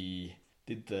had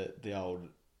did the old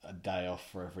a day off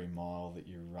for every mile that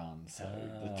you run, so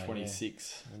the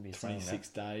 26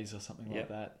 days or something like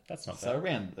that. That's not so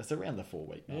bad. That's around the 4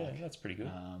 week mark. Yeah, that's pretty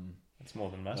good. That's more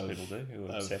than most people do who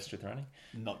are obsessed with running.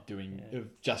 Not doing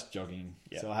just jogging.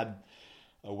 Yep. So I had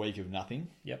a week of nothing.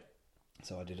 Yep.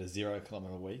 So I did a 0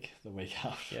 kilometre week the week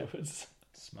afterwards. Yep.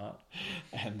 Smart.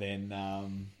 And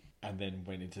then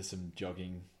went into some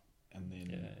jogging, and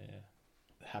then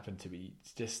happened to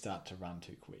just start to run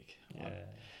too quick.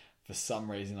 For some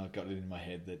reason, I got it in my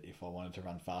head that if I wanted to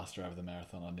run faster over the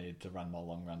marathon, I needed to run my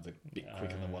long runs a bit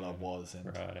quicker than what I was. And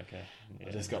right, okay. Yeah.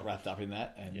 I just got wrapped up in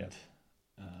that. And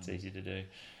it's easy to do.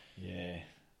 Yeah.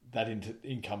 That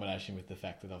in combination with the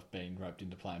fact that I've been roped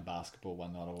into playing basketball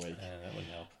one night a week. That would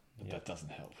help. That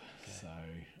doesn't help. Okay. So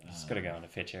just got to go on to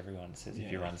fetch everyone. It says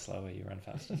if you run slower, you run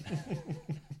faster.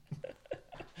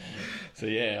 So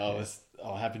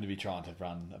I happened to be trying to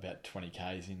run about 20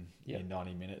 Ks in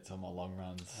 90 minutes on my long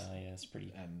runs. It's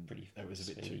pretty. It was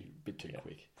a bit too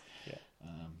quick. Yeah.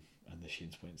 And the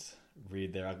shin splints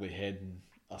reared their ugly head, and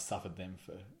I suffered them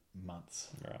for months.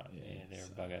 Right. Yeah, they're a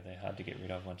bugger. They're hard to get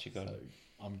rid of once you got them.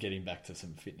 I'm getting back to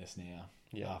some fitness now.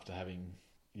 Yeah. After having,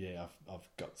 I've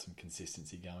got some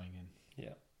consistency going, and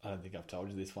I don't think I've told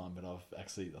you this one, but I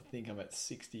think I'm at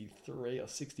 63 or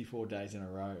 64 days in a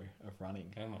row of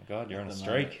running. Oh my God, you're on a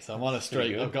streak. Moment. So I'm on a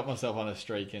streak. I've got myself on a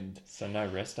streak, and so no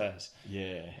rest days.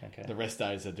 Yeah. Okay. The rest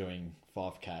days are doing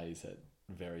 5Ks at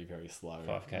very, very slow.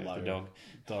 5K with the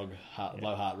dog.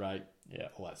 Low heart rate. Yeah.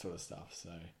 All that sort of stuff.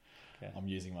 So I'm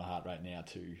using my heart rate now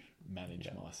to manage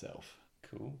myself.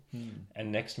 Cool.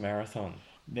 And next marathon?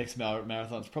 Next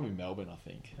marathon's probably Melbourne, I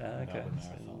think. Okay. Melbourne so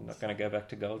not going to go back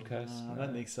to Gold Coast? I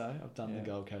don't think so. I've done the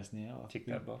Gold Coast now. Tick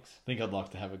that box. I think I'd like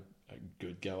to have a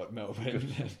good go at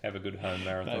Melbourne. Have a good home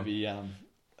marathon. Maybe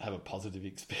have a positive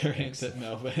experience at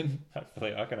Melbourne.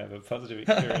 Hopefully I can have a positive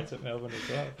experience at Melbourne as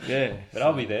well. Yeah. But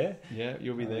I'll be there. Yeah,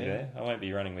 you'll be there. I won't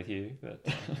be running with you, but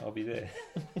I'll be there.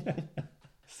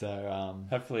 So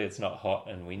hopefully it's not hot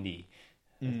and windy.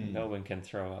 Melbourne can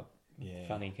throw up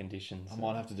funny conditions. I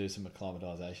might have to do some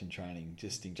acclimatisation training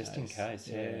just in case. Just in case,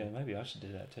 maybe I should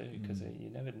do that too, because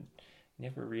you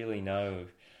never really know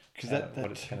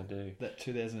what it's going to do. That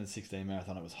 2016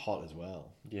 marathon, it was hot as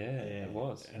well. Yeah, it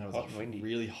was. And it was hot and windy.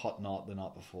 Really hot night the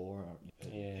night before.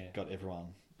 It got everyone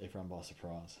by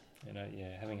surprise.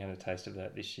 Having had a taste of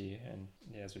that this year, and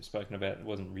as we've spoken about, it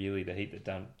wasn't really the heat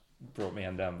that brought me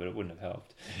undone, but it wouldn't have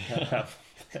helped.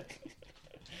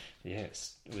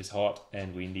 Yes, it was hot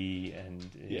and windy, and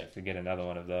if we get another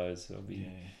one of those, it'll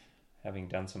be having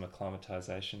done some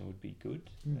acclimatisation would be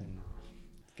good, and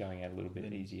going out a little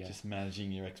bit easier. Just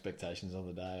managing your expectations on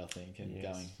the day, I think, and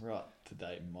going, right,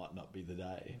 today might not be the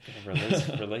day.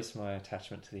 Release my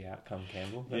attachment to the outcome,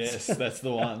 Campbell. That's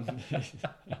the one.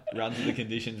 Run to the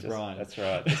conditions, Brian. That's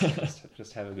right.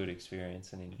 Just have a good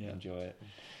experience and enjoy it.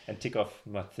 And tick off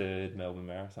my 3rd Melbourne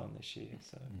Marathon this year.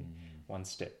 So one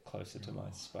step closer to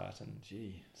my Spartan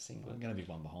singlet. I'm going to be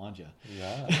one behind you.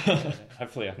 Yeah.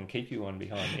 Hopefully I can keep you one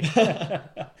behind me.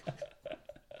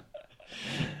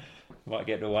 Might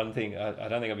get to one thing. I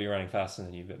don't think I'll be running faster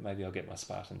than you, but maybe I'll get my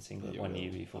Spartan singlet one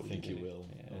year before. I think you will.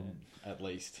 Yeah. At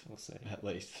least. We'll see. At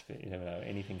least. But you never know.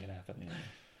 Anything can happen. Yeah.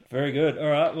 Very good. All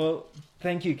right. Well,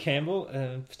 thank you, Campbell,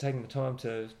 for taking the time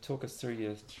to talk us through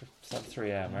your sub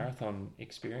 3-hour marathon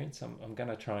experience. I'm going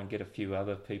to try and get a few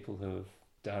other people who have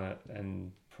done it,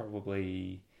 and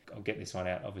probably I'll get this one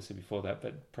out obviously before that,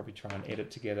 but probably try and edit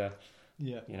together.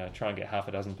 Yeah. Try and get half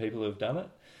a dozen people who have done it,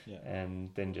 and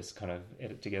then just kind of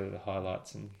edit together the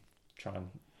highlights and try and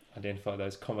identify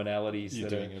those commonalities. You're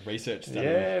doing a research study.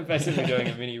 Yeah, basically doing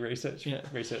a mini research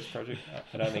project.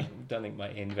 I don't think my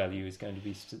end value is going to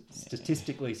be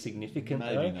statistically significant.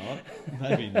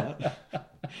 Maybe not.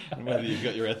 And whether you've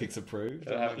got your ethics approved.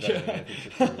 I haven't got any ethics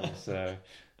approved, so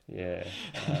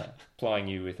plying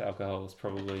you with alcohol is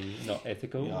probably not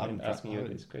ethical. And asking you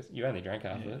this question, you only drank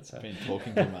half of it. So been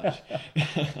talking too much.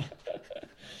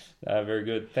 Very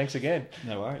good. Thanks again.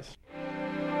 No worries.